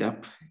speed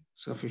up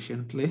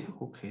sufficiently.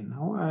 Okay,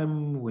 now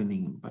I'm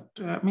winning, but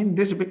I mean,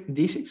 this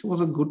d6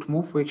 was a good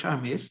move which I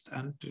missed,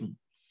 and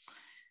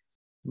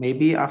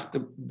maybe after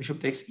bishop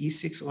takes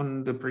e6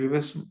 on the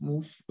previous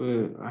move,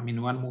 I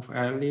mean, one move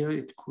earlier,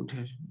 it could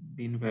have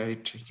been very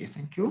tricky.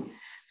 Thank you.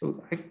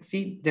 So I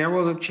see there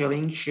was a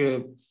challenge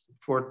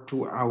for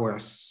 2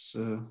 hours,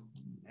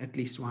 at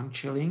least one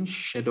challenge,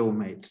 shadow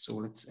mate. So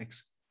let's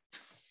exit.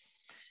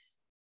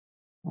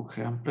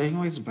 Okay, I'm playing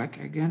with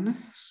black again.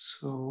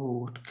 So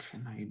what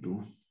can I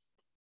do?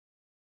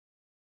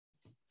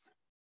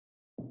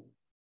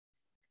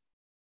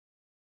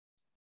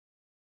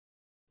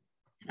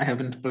 I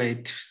haven't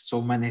played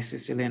so many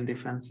Sicilian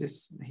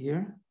defenses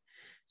here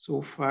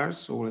so far,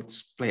 so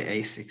let's play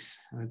a6.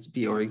 Let's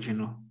be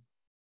original.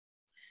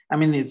 I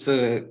mean, it's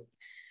a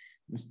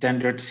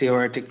standard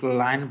theoretical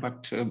line,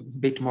 but a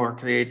bit more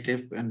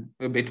creative and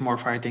a bit more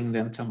fighting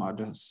than some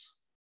others.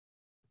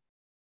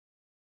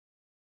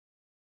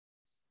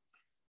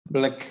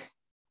 Black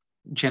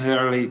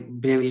generally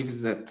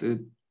believes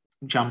that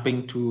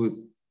jumping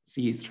to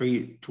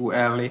c3 too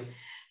early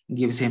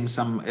gives him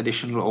some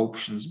additional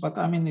options, but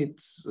I mean,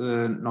 it's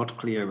not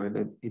clear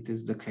whether it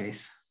is the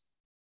case.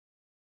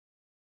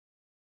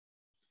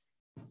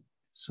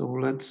 So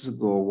let's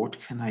go.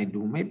 What can I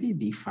do? Maybe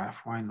d5,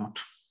 why not?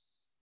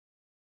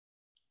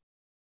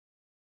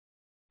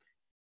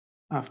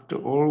 After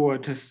all,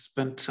 white has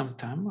spent some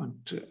time,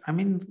 and I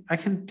mean, I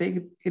can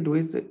take it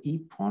with the e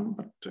pawn,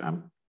 but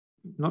I'm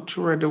not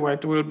sure whether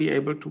white will be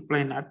able to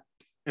play knight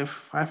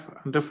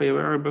f5 under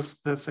favorable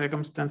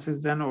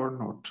circumstances then or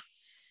not.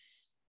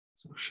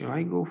 So shall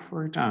I go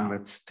for it?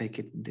 Let's take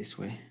it this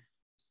way.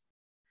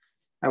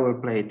 I will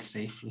play it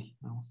safely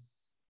now.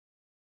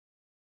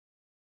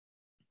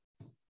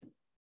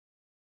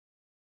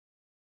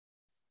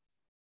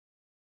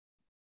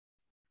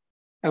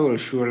 I will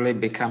surely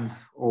become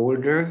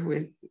older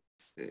with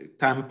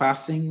time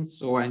passing,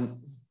 so I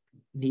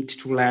need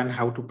to learn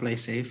how to play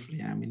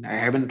safely. I mean, I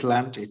haven't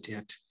learned it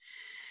yet,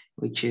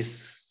 which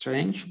is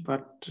strange,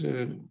 but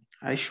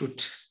I should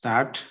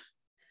start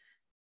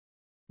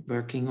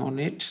working on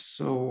it.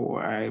 So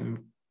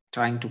I'm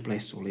trying to play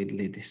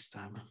solidly this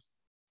time.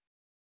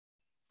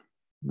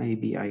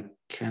 Maybe I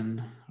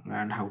can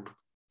learn how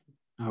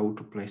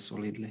to play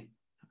solidly.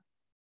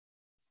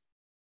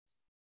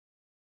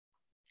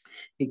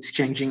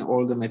 Exchanging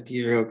all the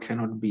material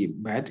cannot be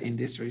bad in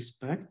this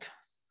respect.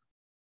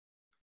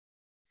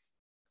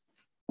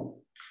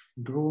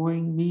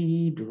 Drawing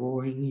me,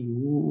 drawing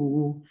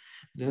you,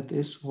 that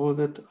is all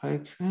that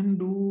I can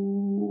do.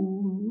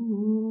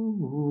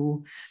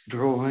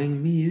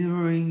 Drawing me,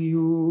 drawing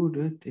you,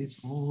 that is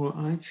all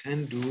I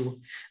can do.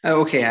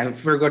 Okay, I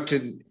forgot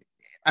to,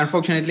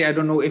 unfortunately, I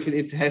don't know if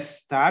it has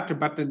started,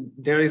 but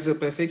there is a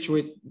passage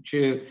which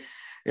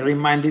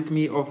reminded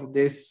me of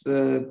this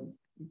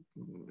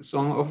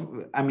song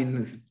of, I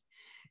mean,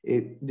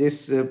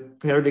 this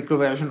periodical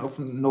version of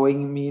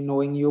Knowing Me,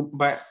 Knowing You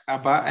by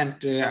ABBA, and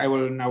I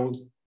will now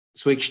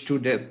switch to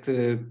that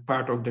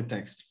part of the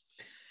text.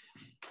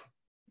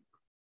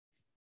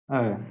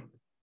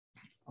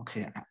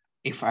 Okay,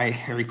 if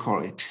I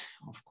recall it,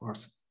 of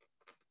course.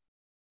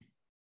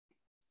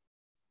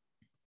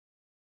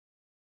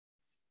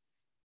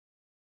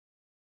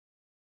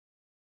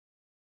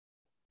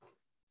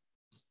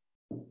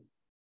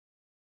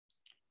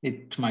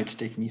 It might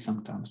take me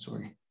some time,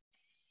 sorry.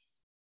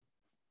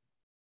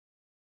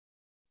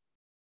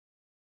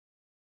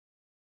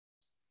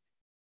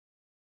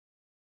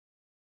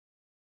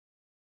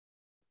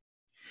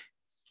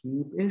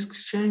 Keep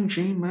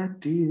exchanging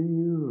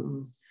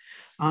material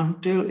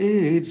until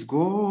it's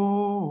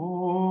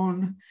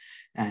gone.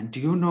 And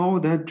you know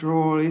that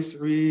draw is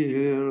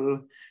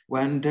real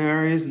when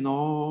there is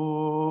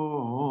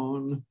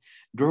none.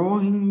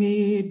 Drawing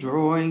me,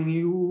 drawing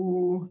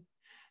you,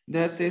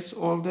 that is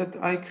all that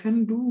I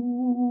can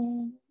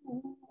do.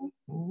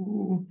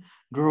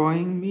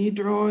 Drawing me,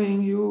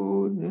 drawing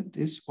you, that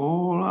is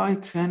all I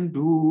can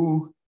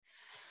do.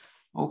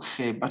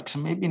 Okay, but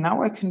maybe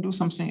now I can do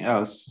something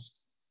else.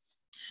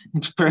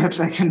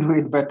 Perhaps I can do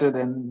it better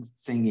than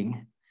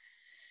singing.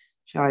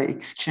 Shall I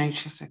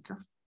exchange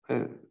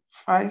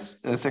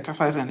sacrifice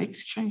and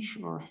exchange,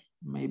 or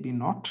maybe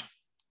not?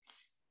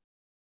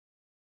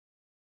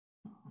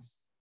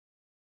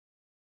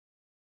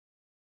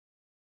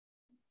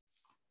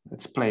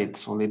 Let's play it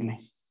solidly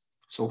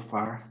so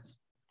far.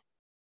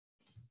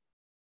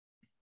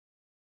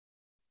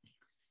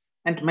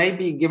 And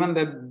maybe given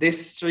that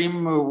this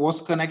stream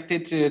was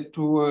connected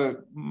to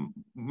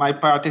my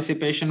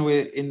participation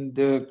in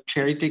the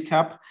Charity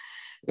Cup,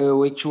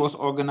 which was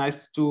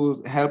organized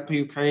to help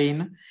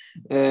Ukraine,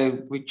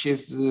 which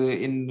is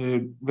in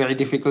a very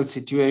difficult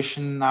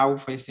situation now,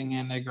 facing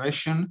an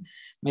aggression.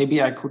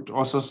 Maybe I could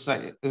also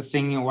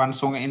sing one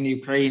song in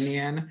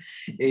Ukrainian.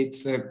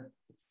 It's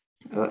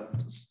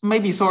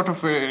maybe sort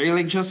of a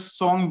religious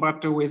song,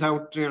 but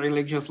without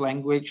religious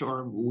language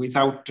or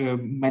without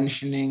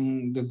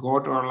mentioning the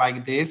God or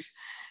like this.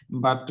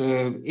 But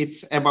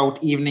it's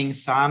about evening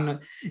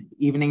sun.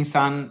 Evening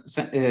sun,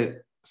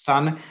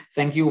 sun.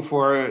 Thank you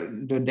for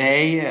the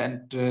day,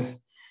 and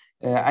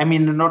I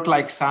mean not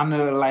like sun,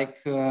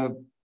 like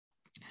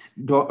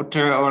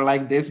daughter or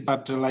like this,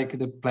 but like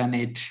the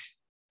planet.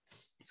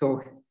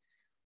 So,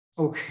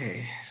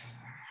 okay,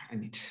 I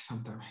need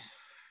some time.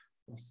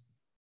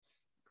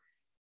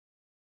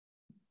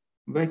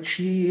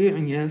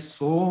 Večírně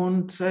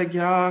slunce,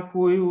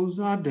 děkuju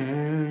za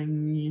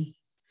den.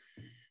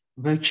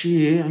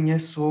 Večírně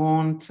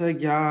slunce,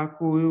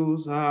 děkuju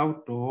za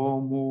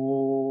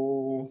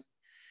tomu.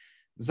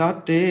 Za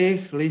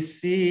tychli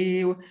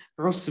síl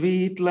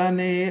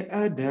prosvítlený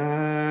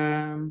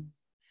Edem.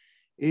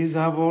 I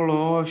za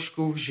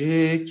voložku v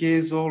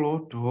žití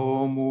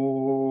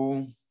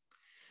zolotomu.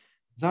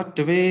 Za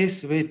tvý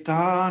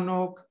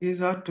svitánok i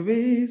za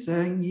tvý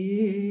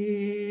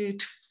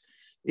zenit.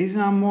 I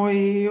za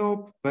moji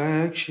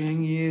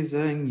obpečení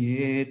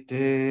zenity.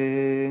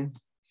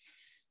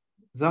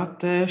 Za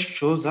tež,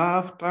 čo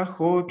zavtra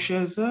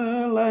hoče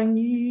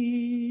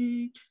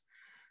zelenít.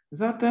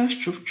 Za tež,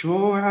 čo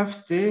včora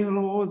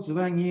vstihlo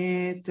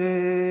odzvenity.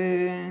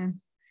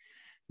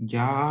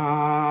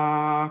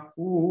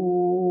 Ďakuju.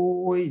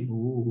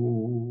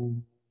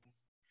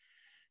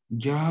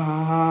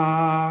 Ďakuju.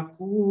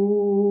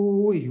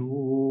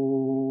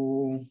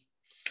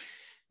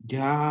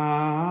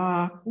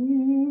 Ďakuju.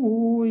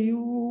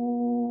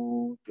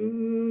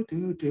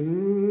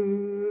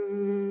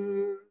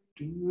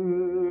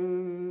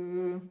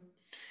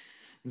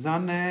 Za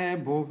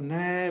nebo v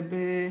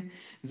nebi,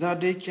 za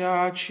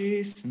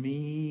děťáčí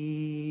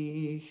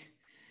smích,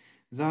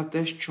 za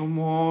tež, čo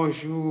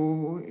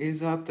môžu, i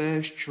za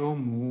tež, čo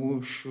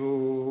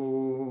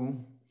mušu.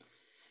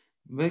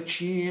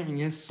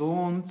 Večírně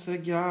slunce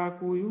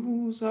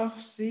ďakuju za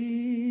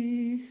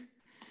všich,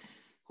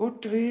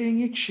 kotří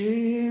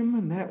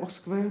ničím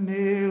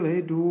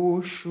neoskvrnili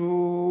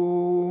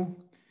dušu.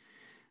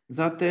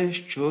 Za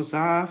tež, čo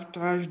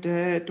zavtra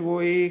žde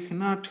tvojich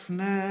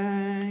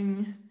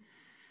natchneň,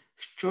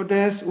 čo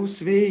des u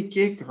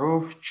svíti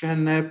krovče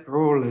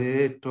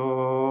neprolito.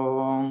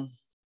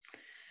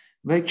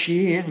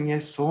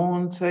 Večírně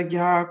slunce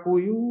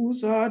děkuju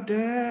za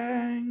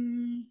den,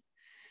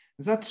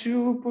 za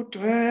tu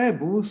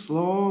potřebu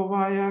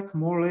slova jak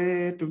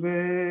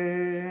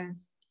molitvy.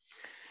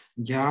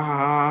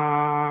 Děkuju.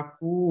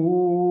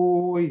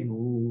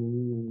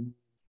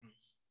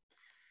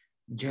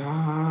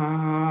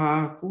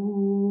 Děkuju.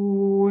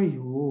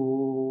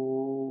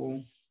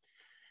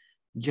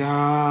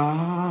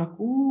 Děkuju.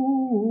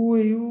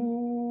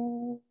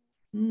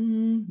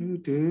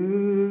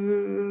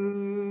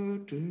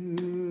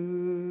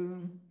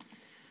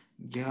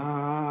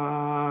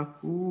 Děkuju.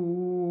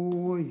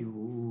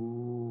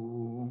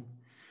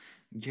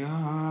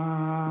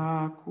 Děkuju.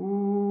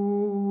 Děkuju.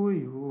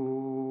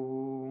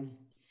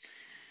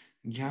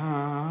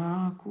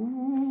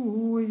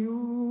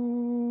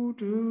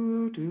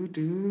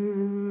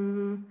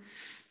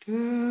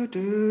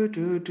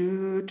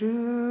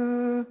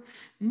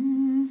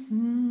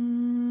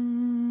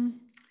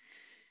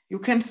 You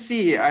can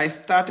see I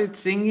started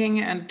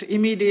singing and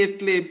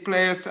immediately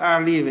players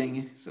are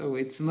leaving, so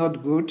it's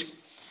not good.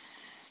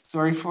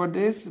 Sorry for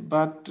this,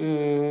 but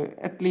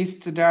at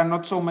least there are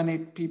not so many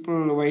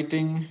people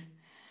waiting,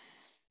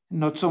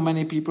 not so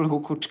many people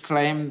who could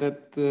claim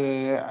that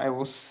I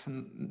was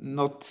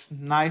not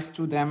nice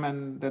to them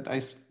and that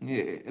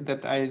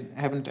I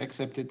haven't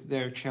accepted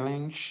their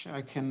challenge.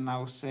 I can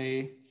now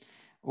say,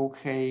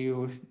 okay,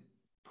 you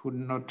could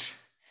not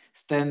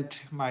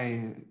stand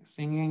my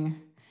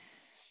singing.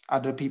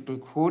 Other people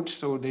could,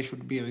 so they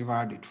should be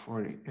rewarded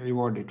for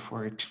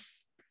it.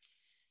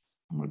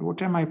 But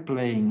what am I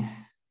playing?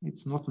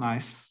 It's not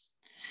nice.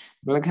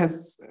 Black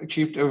has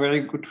achieved a very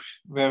good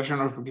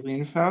version of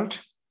Greenfeld.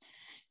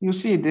 You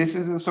see, this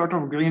is a sort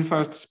of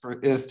Greenfeld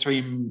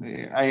stream.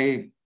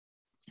 I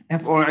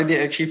have already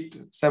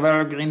achieved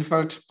several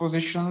Greenfeld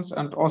positions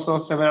and also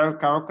several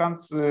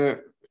Karokans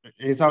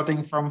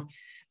resulting from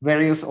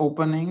various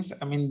openings.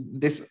 I mean,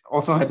 this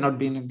also had not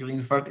been a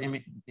Greenfeld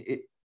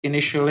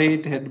initially,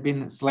 it had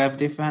been Slav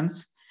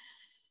defense,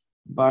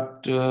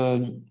 but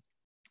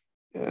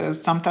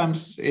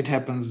sometimes it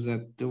happens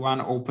that the one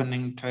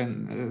opening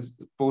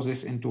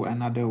poses into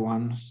another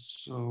one.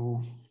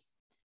 So,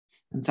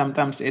 and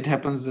sometimes it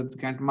happens that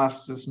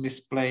grandmasters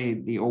misplay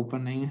the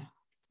opening,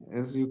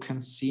 as you can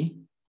see.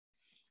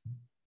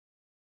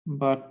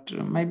 But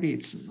maybe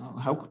it's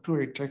how to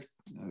retract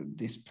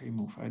this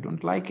pre-move. I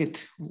don't like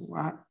it.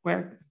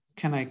 Where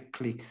can I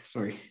click?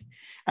 Sorry.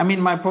 I mean,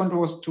 my point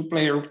was to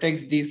play rook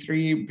takes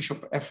d3,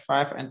 bishop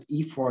f5, and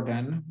e4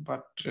 then,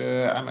 but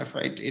I'm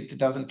afraid it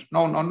doesn't.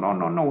 No,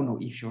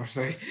 e4,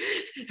 sorry.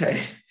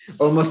 I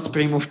almost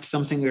pre-moved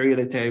something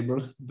really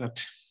terrible,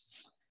 but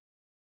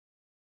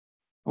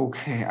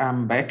okay,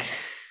 I'm back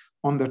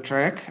on the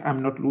track.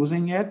 I'm not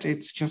losing yet.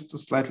 It's just a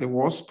slightly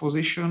worse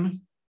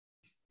position.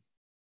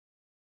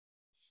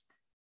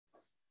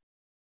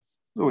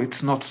 So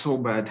it's not so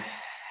bad.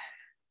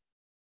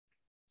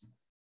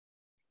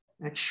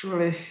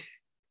 Actually,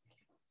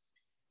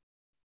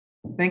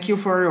 thank you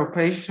for your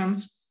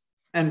patience.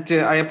 And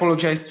I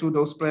apologize to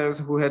those players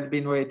who had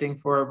been waiting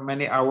for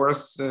many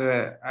hours.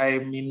 I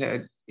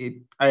mean,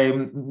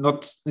 I'm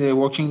not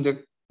watching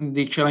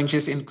the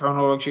challenges in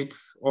chronological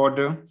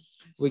order,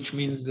 which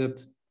means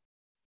that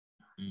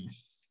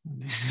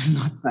this is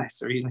not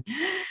nice, really.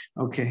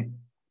 Okay,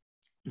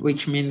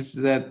 which means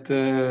that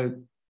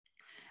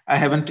I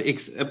haven't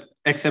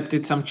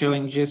accepted some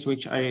challenges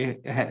which I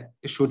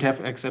should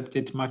have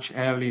accepted much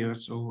earlier.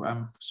 So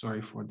I'm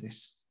sorry for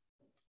this.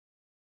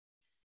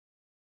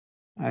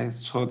 I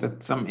saw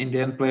that some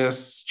Indian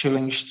players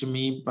challenged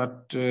me,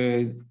 but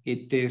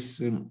it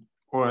is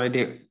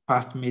already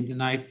past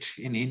midnight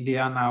in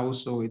India now,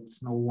 so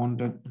it's no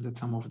wonder that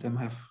some of them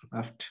have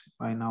left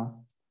by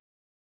now.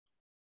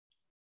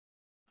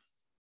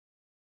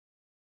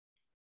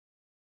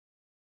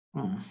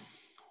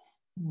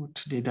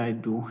 What did I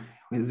do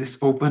with this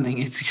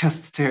opening? It's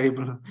just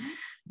terrible.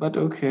 But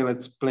okay,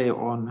 let's play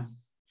on.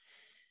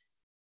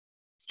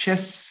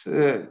 Chess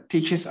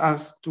teaches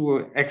us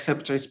to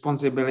accept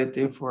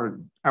responsibility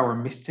for our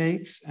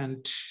mistakes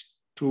and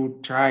to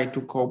try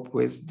to cope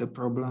with the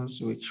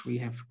problems which we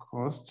have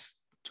caused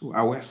to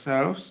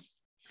ourselves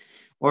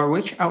or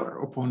which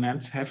our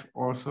opponents have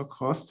also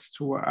caused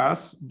to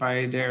us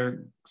by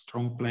their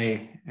strong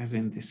play, as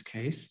in this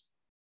case.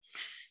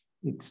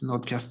 It's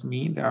not just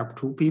me, there are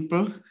two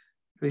people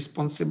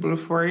responsible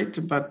for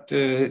it, but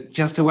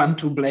just the one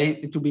to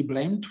be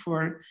blamed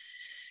for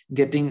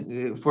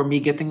me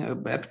getting a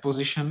bad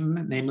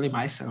position, namely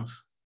myself.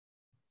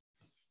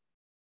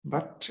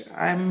 But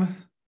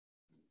I'm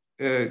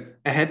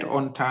ahead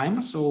on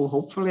time, so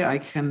hopefully I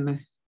can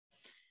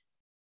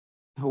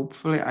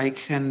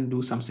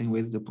do something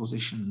with the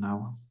position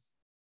now.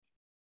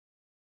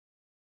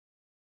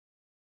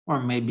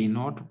 Or maybe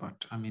not,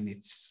 but I mean,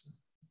 it's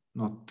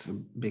not a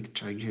big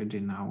tragedy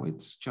now.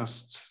 It's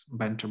just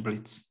Banter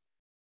Blitz.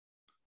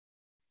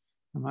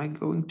 Am I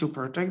going to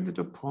protect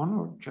the pawn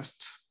or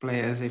just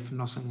play as if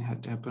nothing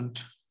had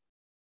happened?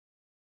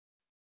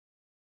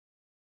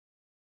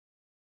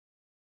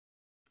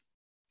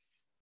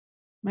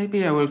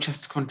 Maybe I will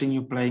just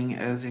continue playing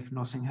as if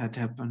nothing had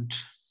happened,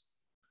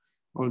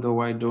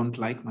 although I don't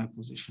like my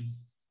position.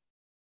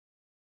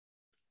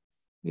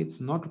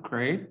 It's not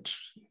great.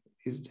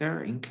 Is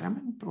there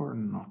increment or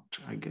not?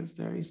 I guess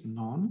there is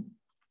none.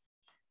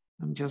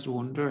 I'm just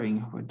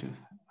wondering whether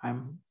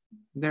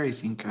there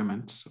is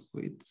increment. So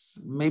it's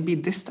maybe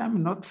this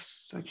time not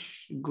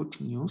such good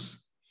news.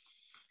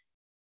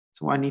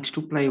 So I need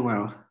to play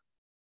well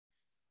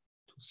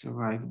to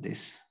survive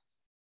this.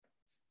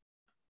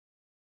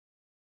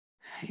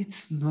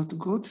 It's not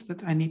good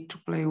that I need to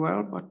play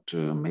well, but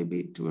maybe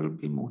it will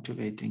be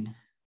motivating.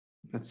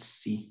 Let's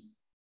see.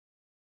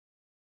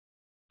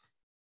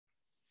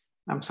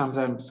 I'm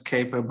sometimes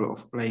capable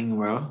of playing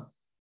well.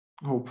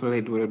 Hopefully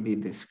it will be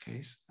this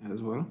case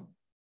as well.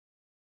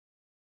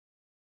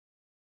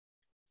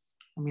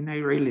 I mean, I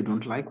really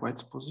don't like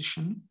white's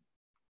position.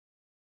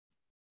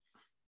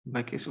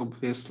 Black is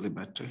obviously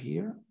better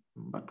here,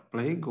 but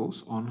play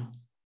goes on.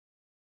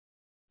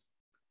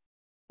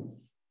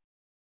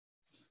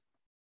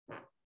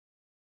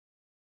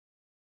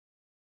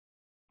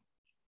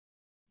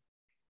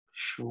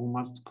 Show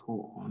must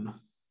go on.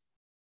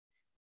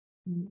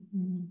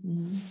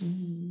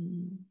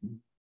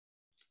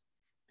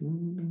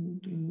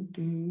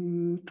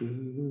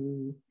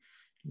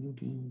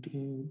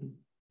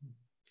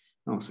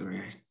 Oh,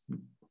 sorry,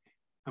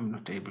 I'm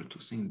not able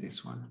to sing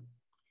this one.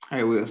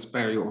 I will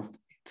spare you of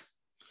it.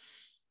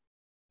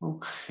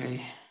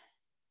 Okay.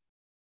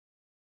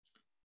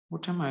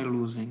 What am I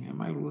losing?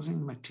 Am I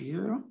losing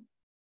material?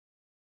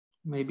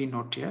 Maybe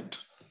not yet.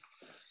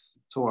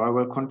 So I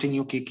will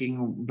continue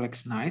kicking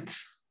black's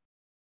knights.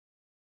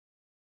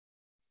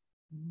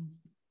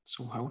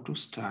 So how to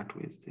start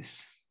with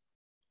this?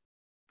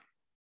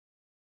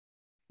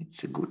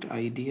 It's a good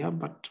idea,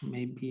 but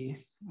maybe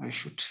I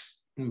should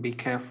be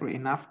careful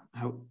enough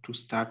how to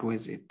start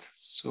with it.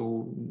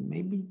 So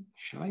maybe,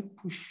 shall I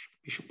push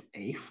bishop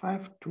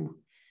a5 to?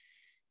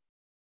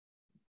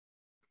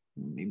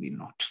 Maybe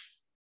not.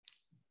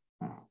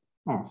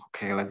 Oh,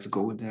 okay, let's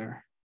go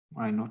there.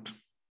 Why not?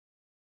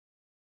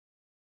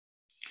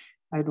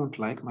 I don't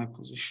like my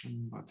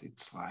position, but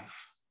it's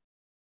life.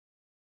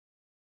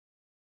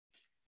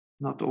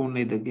 Not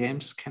only the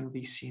games can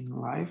be seen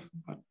live,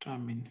 but I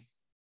mean,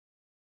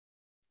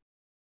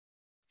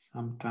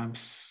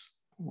 sometimes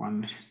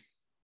one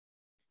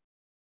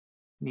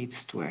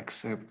needs to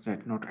accept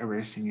that not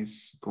everything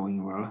is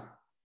going well.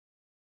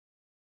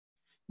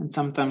 And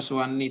sometimes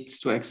one needs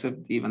to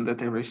accept even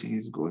that everything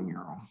is going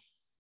wrong,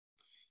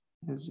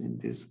 as in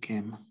this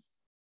game,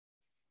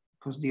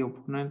 because the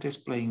opponent is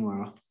playing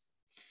well.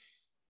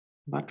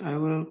 But I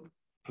will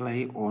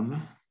play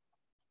on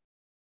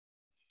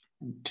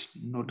and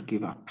not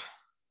give up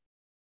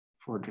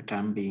for the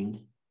time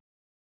being.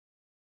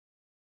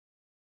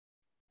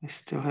 I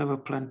still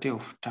have plenty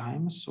of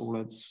time, so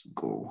let's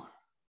go.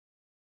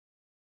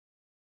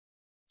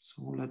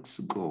 So let's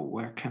go.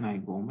 Where can I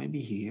go?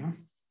 Maybe here.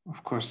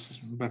 Of course,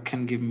 black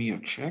can give me a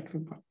check,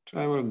 but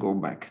I will go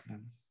back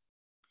then.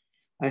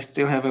 I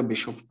still have a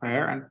bishop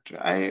pair, and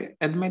I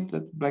admit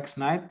that black's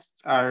knights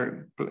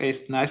are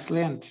placed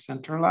nicely and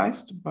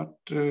centralized, but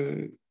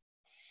I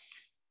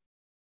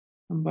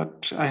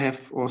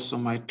have also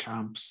my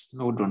trumps.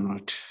 No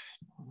Donald.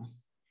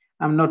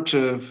 I'm not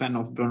a fan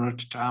of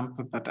Donald Trump,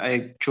 but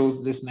I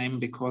chose this name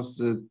because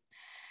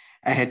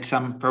I had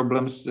some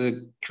problems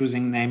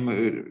choosing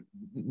name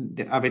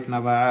David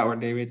Navara or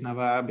David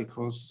Navara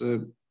because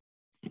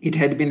it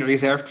had been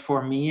reserved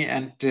for me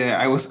and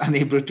I was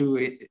unable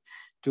to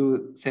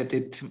set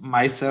it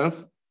myself.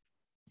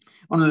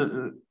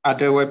 On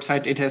other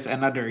website, it has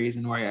another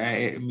reason why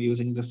I am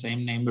using the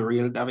same name,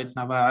 real David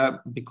Navara,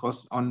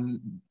 because on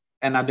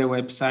another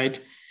website,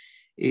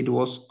 it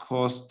was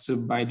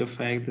caused by the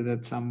fact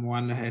that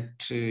someone had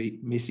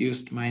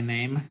misused my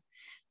name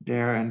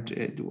there and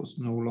it was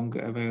no longer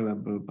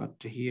available.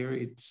 But here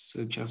it's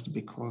just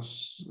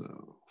because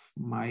of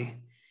my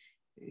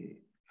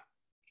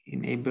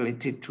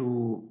inability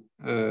to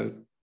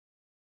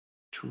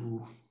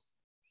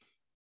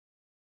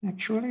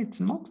actually,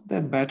 it's not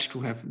that bad to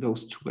have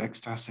those 2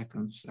 extra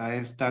seconds.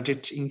 I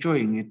started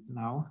enjoying it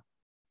now.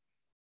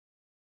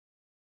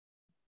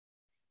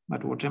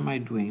 But what am I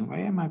doing? Why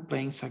am I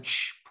playing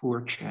such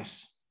poor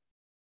chess?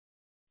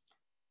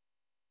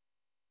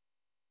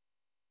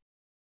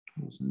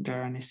 Wasn't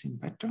there anything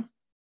better?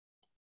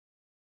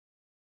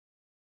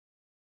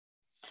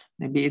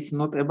 Maybe it's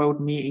not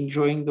about me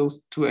enjoying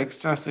those 2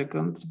 extra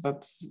seconds,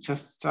 but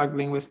just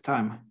struggling with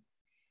time.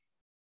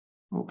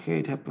 Okay,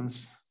 it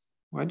happens.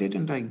 Why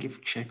didn't I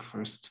give check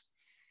first?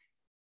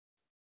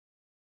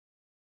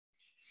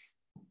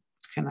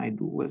 What can I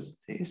do with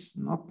this?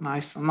 Not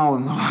nice. No,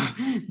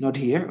 not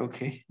here.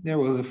 Okay, there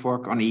was a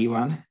fork on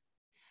E1.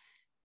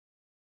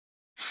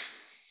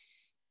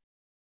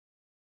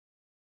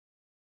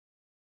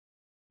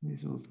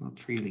 This was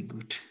not really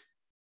good.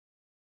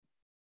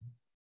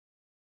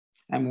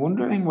 I'm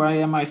wondering why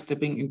am I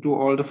stepping into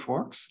all the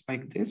forks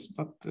like this,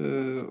 but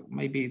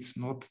maybe it's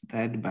not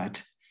that bad.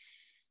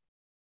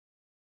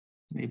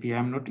 Maybe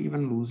I'm not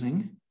even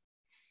losing.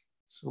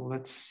 So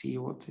let's see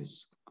what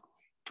is going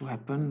to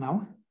happen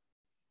now.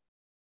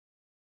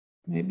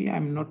 Maybe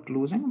I'm not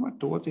losing,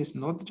 but what is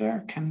not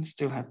there can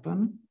still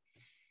happen.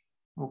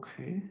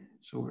 Okay,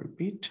 so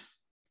repeat.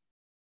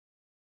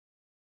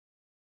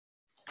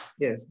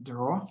 Yes,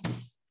 draw,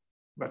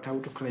 but how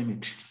to claim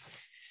it?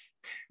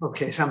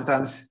 Okay,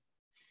 sometimes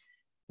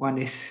one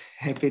is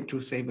happy to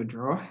save a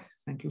draw.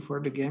 Thank you for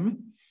the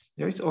game.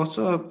 There is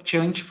also a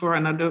challenge for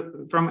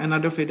from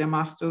another FIDE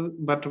master,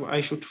 but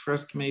I should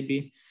first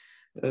maybe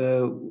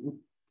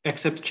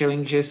accept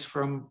challenges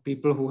from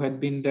people who had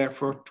been there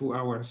for 2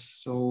 hours.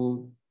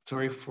 So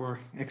sorry for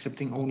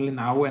accepting only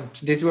now, and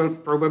this will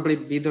probably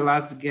be the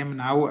last game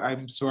now.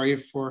 I'm sorry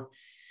for,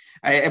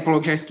 I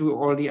apologize to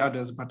all the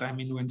others, but I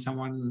mean, when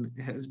someone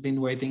has been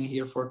waiting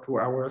here for 2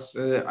 hours,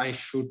 I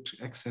should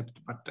accept.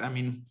 But I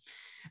mean,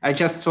 I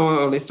just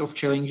saw a list of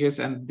challenges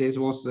and this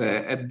was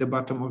at the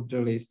bottom of the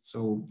list.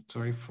 So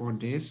sorry for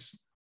this.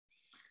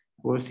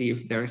 We'll see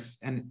if there's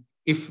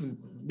if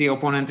the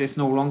opponent is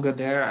no longer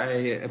there,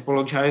 I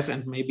apologize,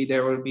 and maybe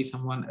there will be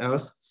someone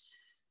else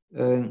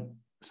who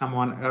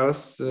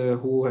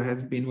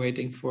has been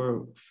waiting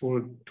for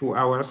full 2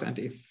 hours. And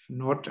if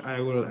not, I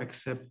will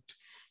accept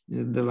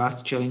the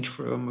last challenge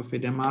from a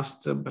FIDE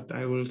master, but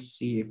I will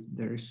see if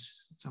there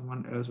is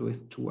someone else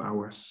with 2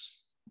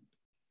 hours.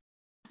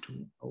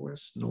 2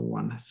 hours, no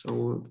one.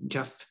 So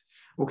just,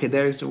 okay,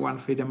 there is one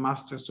FIDE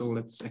master, so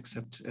let's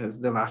accept as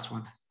the last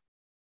one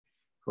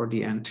for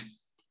the end.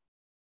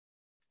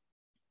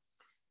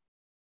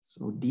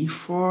 So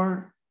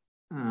d4,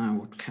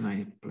 what can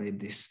I play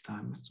this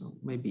time? So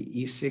maybe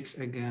e6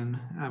 again.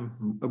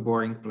 I'm a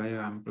boring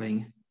player. I'm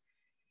playing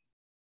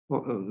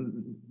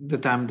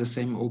the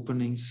same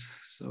openings.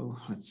 So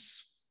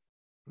let's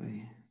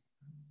play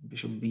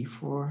bishop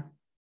b4.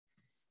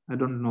 I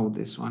don't know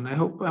this one. I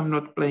hope I'm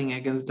not playing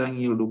against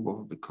Daniel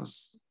Lubov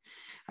because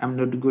I'm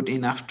not good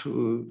enough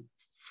to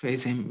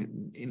face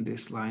him in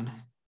this line.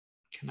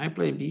 Can I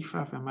play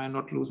b5? Am I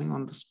not losing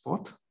on the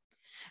spot?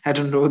 I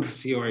don't know the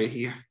theory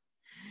here.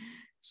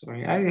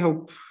 Sorry, I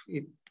hope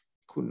it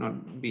could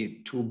not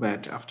be too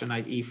bad. After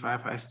knight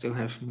e5, I still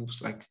have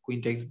moves like queen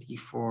takes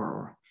d4.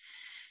 Or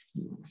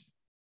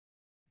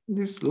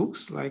this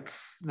looks like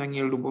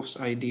Daniel Lubov's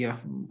idea.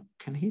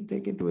 Can he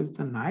take it with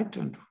the knight?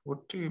 And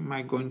what am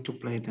I going to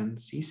play then?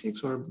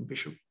 c6 or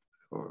bishop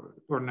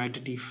or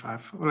knight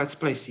d5? Well, let's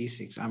play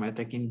c6. I'm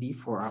attacking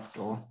d4 after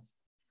all.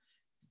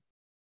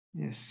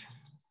 Yes.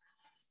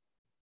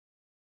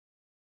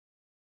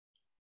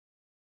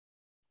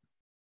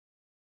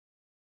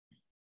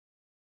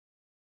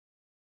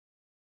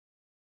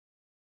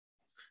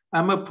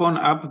 I'm a pawn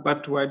up,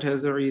 but white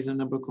has a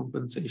reasonable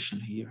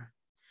compensation here.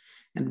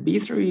 And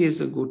b3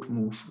 is a good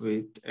move.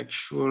 It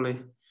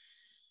actually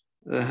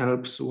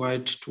helps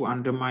white to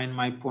undermine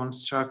my pawn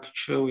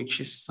structure, which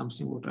is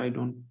something what I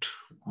don't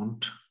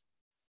want,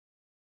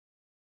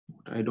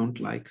 what I don't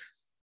like.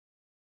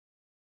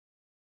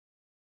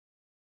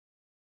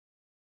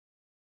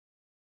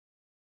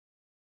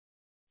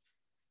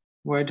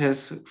 White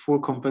has full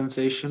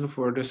compensation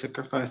for the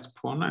sacrificed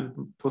pawn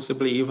and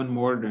possibly even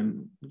more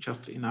than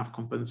just enough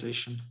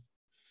compensation.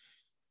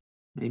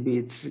 Maybe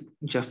it's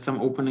just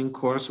some opening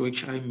course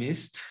which I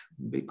missed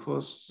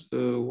because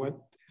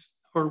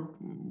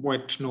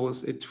White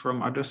knows it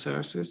from other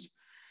sources,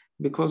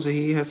 because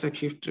he has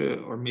achieved,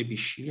 or maybe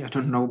she, I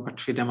don't know,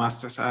 but FIDE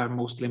masters are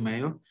mostly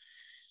male,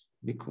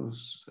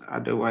 because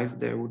otherwise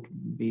there would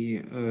be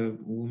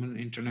women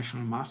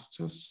international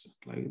masters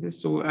like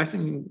this. So I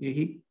think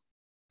he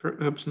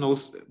perhaps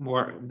knows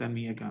more than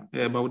me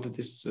about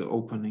this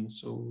opening.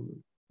 So,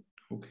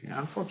 okay,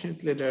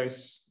 unfortunately there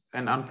is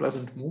an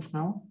unpleasant move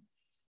now.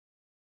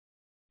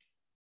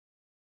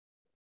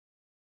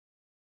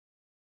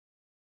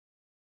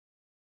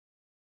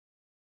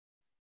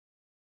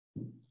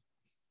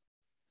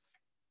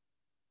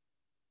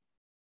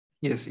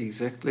 Yes,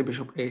 exactly.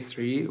 Bishop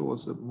a3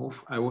 was a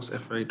move I was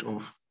afraid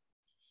of.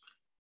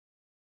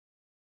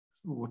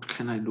 So what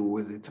can I do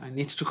with it? I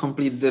need to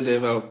complete the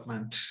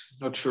development.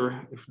 Not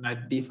sure if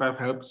knight d5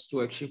 helps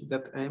to achieve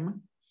that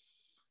aim.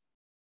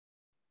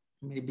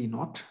 Maybe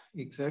not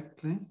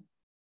exactly.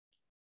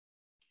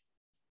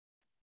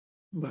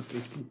 But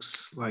it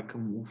looks like a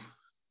move.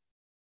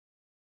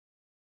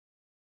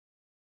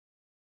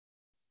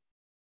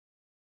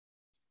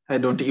 I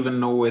don't even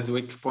know with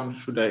which pawn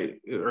should I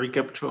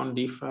recapture on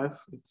d5.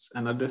 It's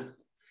another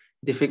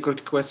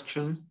difficult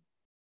question.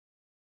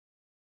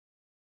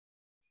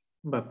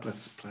 But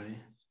let's play.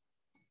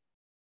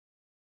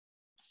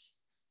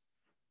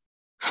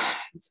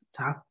 It's a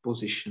tough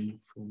position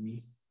for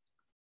me.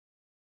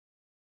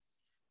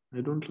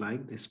 I don't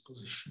like this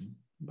position,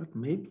 but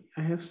maybe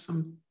I have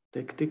some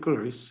tactical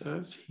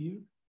research here.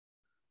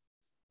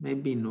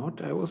 Maybe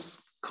not. I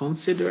was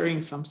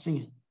considering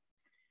something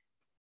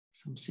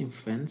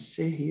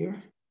fancy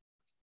here.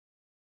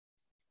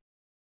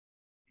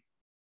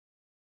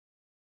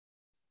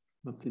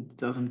 But it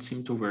doesn't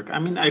seem to work. I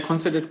mean, I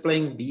considered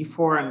playing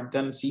b4 and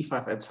then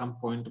c5 at some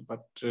point,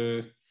 but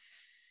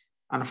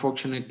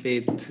unfortunately,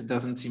 it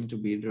doesn't seem to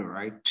be the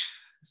right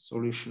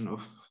solution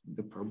of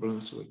the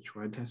problems which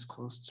white has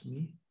caused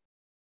me.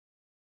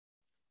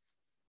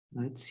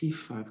 Knight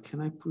c5.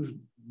 Can I push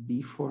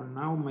b4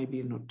 now?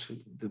 Maybe not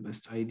the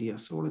best idea.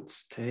 So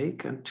let's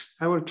take, and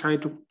I will try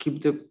to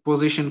keep the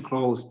position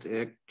closed.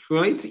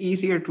 Actually, it's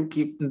easier to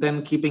keep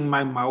than keeping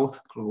my mouth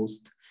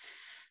closed.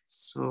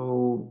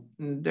 So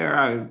there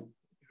are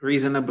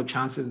reasonable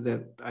chances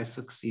that I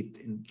succeed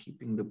in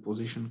keeping the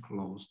position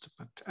closed,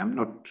 but I'm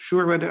not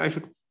sure whether I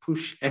should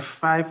push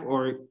f5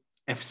 or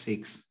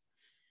f6.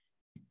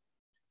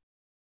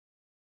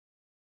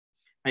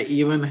 I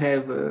even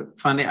have a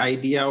funny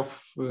idea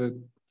of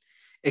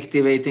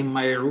activating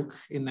my rook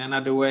in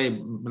another way.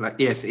 Like,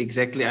 yes,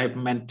 exactly. I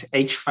meant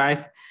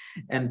h5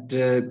 and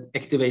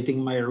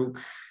activating my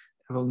rook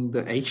along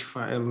the h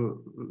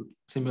file,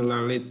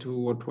 similarly to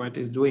what white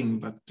is doing,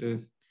 but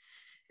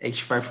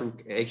h5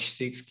 rook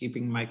h6,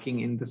 keeping my king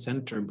in the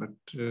center, but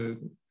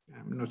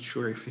I'm not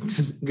sure if it's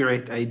a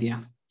great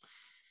idea.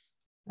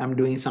 I'm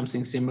doing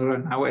something similar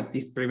now, at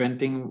least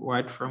preventing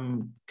white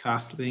from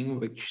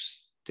castling, which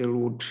still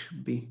would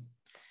be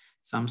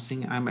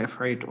something I'm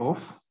afraid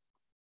of.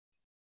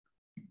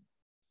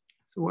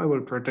 So I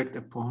will protect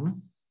a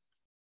pawn.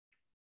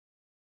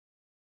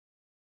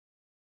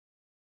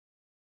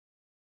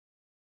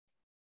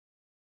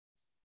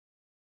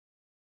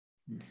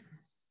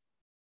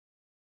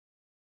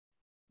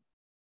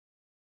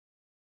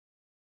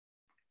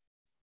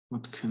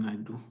 What can I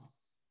do?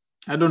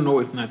 I don't know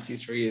if knight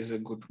c3 is a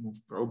good move.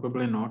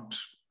 Probably not.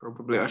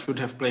 Probably I should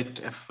have played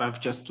f5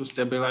 just to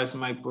stabilize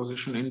my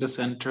position in the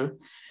center,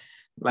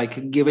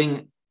 like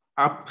giving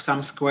up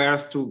some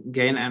squares to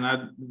gain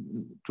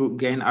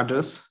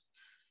others.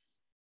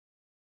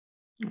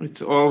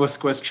 It's always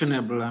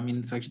questionable. I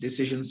mean, such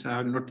decisions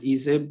are not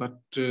easy, but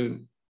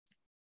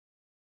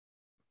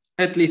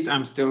at least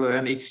I'm still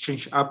an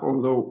exchange up,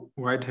 although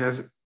white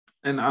has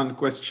an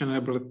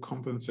unquestionable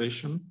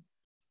compensation.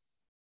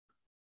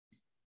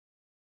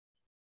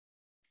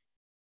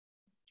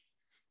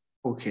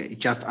 Okay,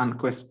 just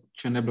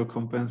unquestionable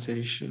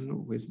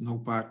compensation with no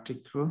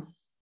particle.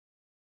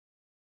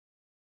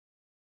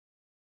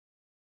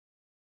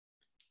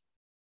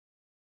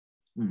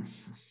 What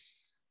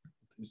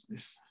is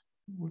this?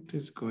 What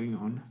is going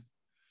on?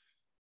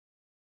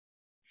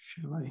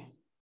 Shall I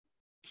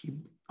keep?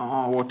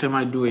 Oh, what am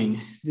I doing?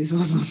 This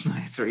was not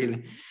nice,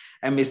 really.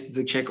 I missed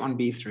the check on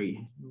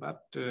b3,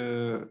 but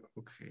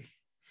okay.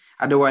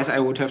 Otherwise, I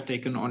would have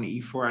taken on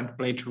e4 and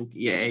played rook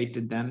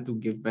e8 then to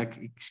give back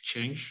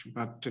exchange,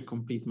 but to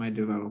complete my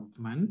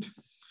development.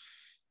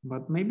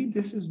 But maybe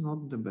this is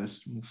not the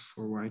best move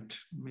for white.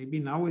 Maybe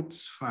now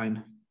it's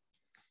fine.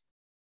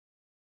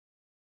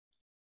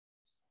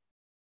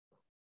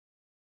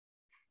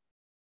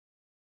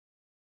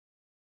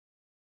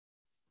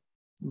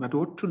 But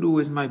what to do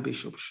with my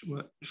bishop?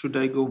 Should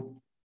I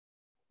go?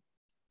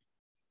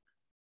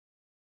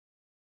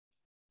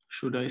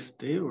 Should I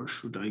stay or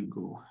should I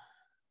go?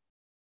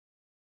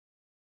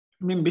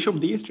 I mean, bishop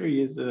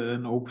d3 is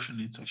an option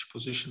in such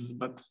positions,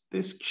 but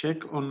this check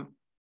on,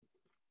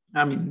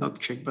 I mean, not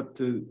check, but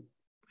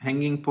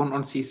hanging pawn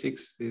on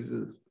c6 is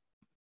a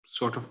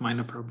sort of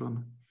minor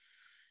problem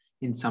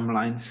in some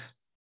lines.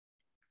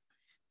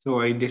 So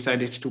I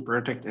decided to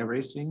protect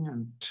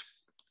everything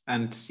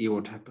and see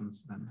what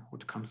happens then,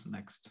 what comes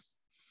next.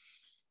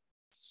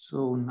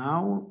 So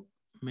now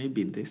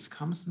maybe this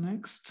comes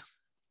next.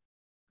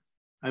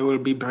 I will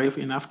be brave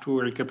enough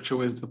to recapture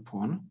with the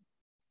pawn,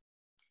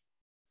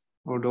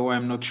 although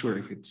I'm not sure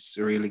if it's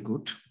really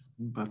good,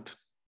 but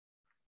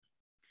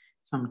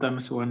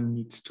sometimes one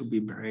needs to be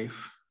brave.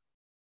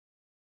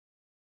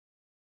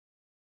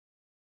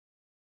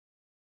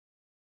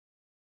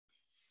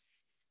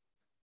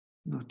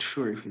 Not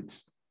sure if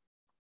it's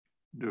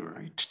the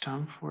right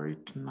time for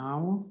it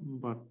now,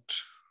 but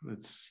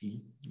let's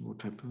see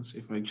what happens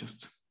if I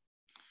just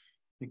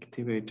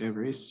activate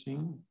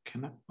everything.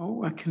 Can I?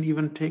 Oh, I can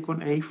even take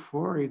on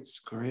a4. It's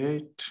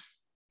great.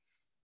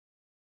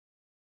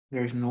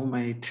 There is no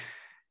mate.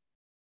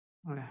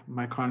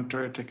 My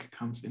counter attack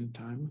comes in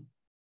time.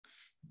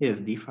 Yes,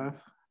 d5.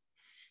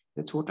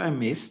 That's what I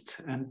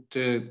missed and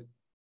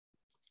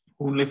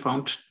only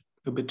found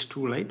a bit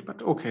too late,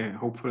 but okay,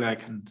 hopefully I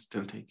can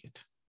still take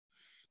it.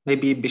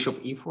 Maybe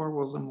bishop e4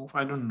 was a move.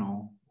 I don't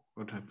know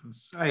what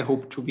happens. I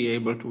hope to be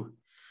able to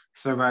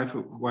survive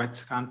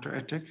white's counter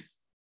attack.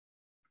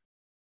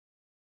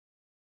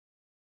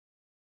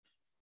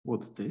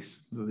 What's this?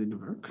 Does it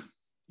work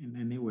in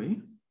any way?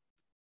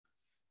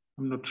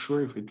 I'm not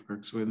sure if it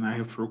works when I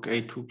have rook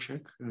a2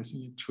 check. I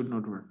think it should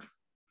not work.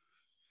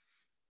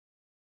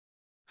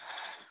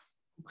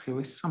 Okay,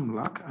 with some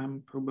luck,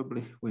 I'm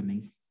probably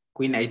winning.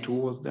 Queen a2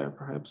 was there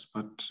perhaps,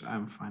 but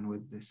I'm fine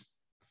with this.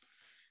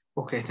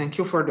 Okay, thank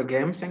you for the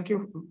game. Thank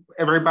you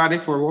everybody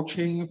for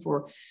watching,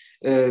 for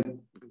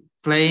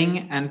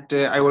playing, and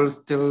I will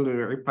still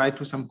reply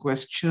to some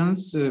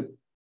questions.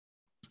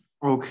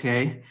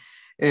 Okay.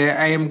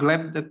 I am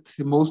glad that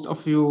most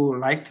of you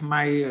liked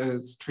my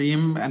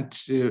stream, and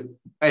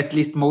at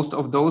least most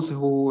of those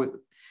who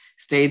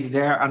stayed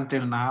there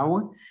until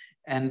now.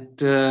 And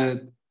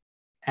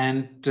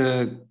And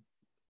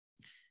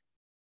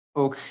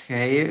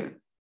okay,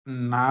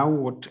 now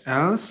what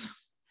else?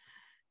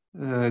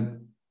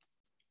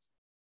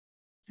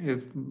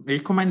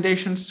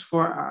 Recommendations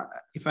for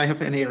if I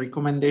have any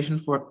recommendation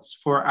for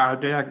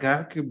Ardea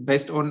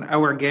based on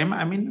our game.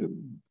 I mean,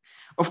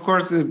 of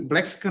course, the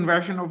Black's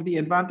conversion of the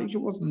advantage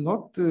was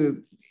not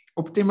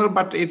optimal,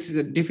 but it's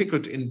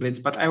difficult in Blitz.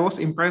 But I was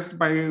impressed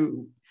by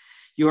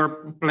your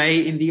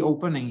play in the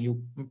opening.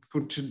 You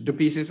put the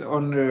pieces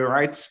on the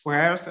right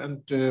squares,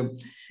 and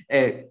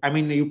I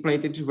mean, you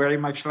played it very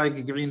much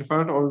like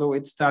Greenfield, although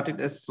it started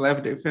as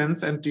Slav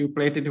defense, and you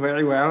played it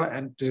very well.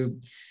 And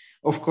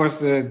of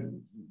course,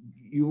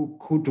 you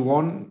could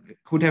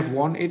have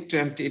won it,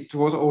 and it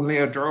was only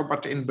a draw.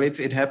 But in Blitz,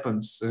 it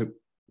happens.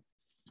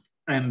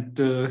 And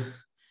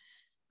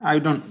I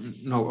don't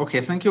know.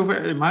 Okay, thank you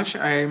very much.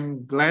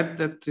 I'm glad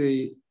that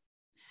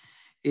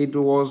it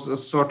was a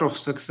sort of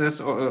success,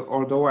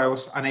 although I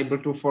was unable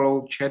to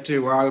follow chat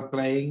while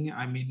playing.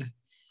 I mean,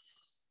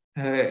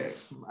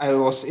 I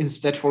was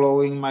instead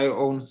following my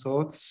own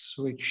thoughts,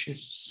 which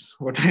is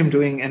what I'm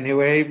doing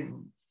anyway.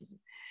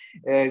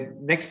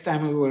 Next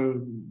time we will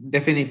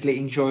definitely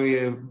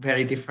enjoy a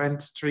very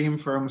different stream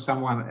from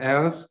someone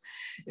else,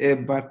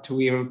 but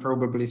we will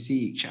probably see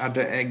each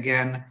other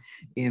again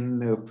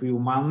in a few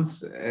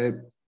months,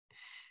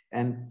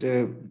 and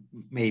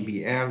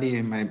maybe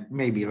early,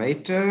 maybe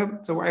later.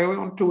 So I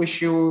want to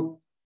wish you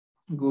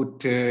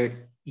good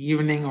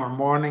evening or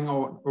morning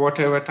or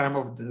whatever time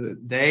of the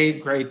day,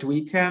 great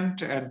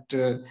weekend, and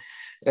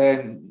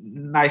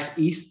nice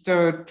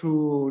Easter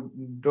to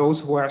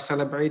those who are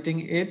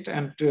celebrating it,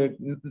 and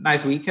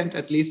nice weekend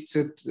at least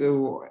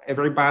to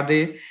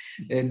everybody,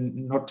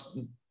 and not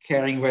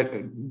caring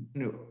whether,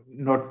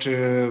 not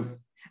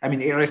I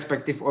mean,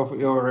 irrespective of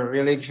your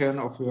religion,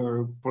 of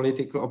your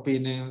political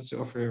opinions,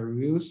 of your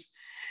views.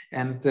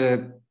 And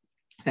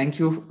thank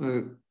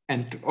you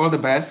and all the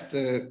best.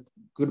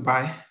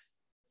 Goodbye.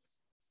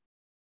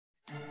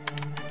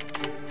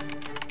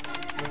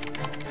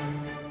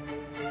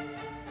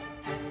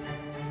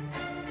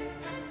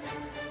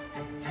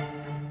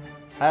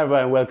 Hi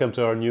everyone, welcome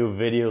to our new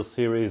video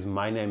series.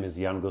 My name is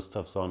Jan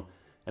Gustafsson,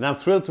 and I'm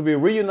thrilled to be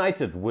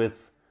reunited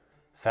with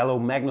fellow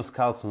Magnus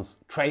Carlsen's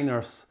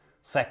trainers,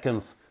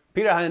 seconds,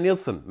 Peter Heine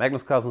Nielsen,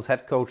 Magnus Carlsen's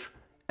head coach,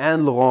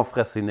 and Laurent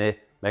Fressinet,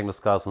 Magnus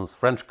Carlsen's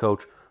French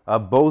coach, are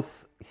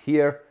both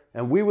here,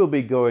 and we will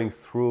be going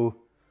through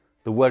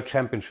the World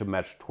Championship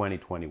match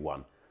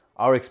 2021.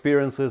 Our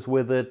experiences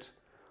with it,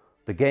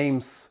 the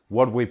games,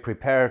 what we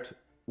prepared,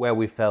 where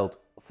we felt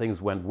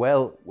things went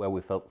well, where we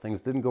felt things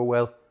didn't go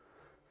well.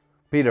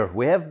 Peter,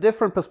 we have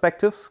different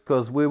perspectives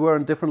because we were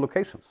in different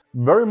locations.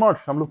 Very much.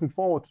 I'm looking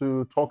forward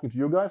to talking to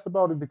you guys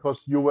about it,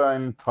 because you were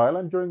in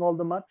Thailand during all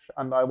the match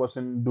and I was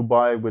in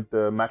Dubai with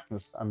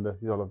Magnus and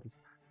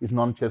his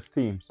non-chess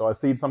team. So I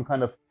see some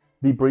kind of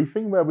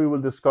debriefing where we will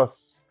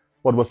discuss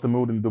what was the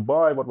mood in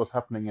Dubai, what was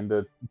happening in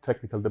the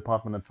technical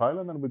department in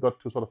Thailand, and we got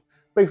to sort of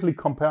basically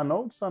compare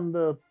notes and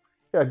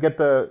get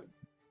the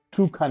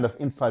two kind of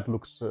inside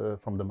looks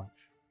from the match.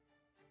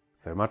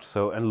 Very much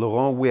so. And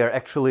Laurent, we are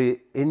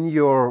actually in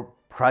your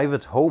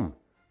private home.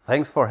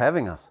 Thanks for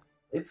having us.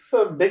 It's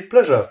a big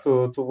pleasure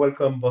to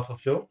welcome both of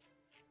you,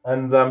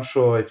 and I'm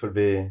sure it will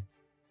be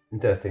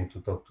interesting to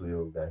talk to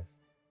you guys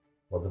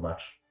about the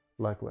match.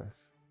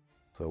 Likewise.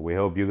 So we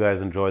hope you guys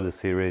enjoy the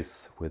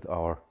series with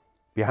our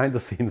behind the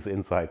scenes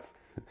insights.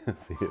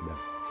 See you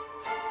then.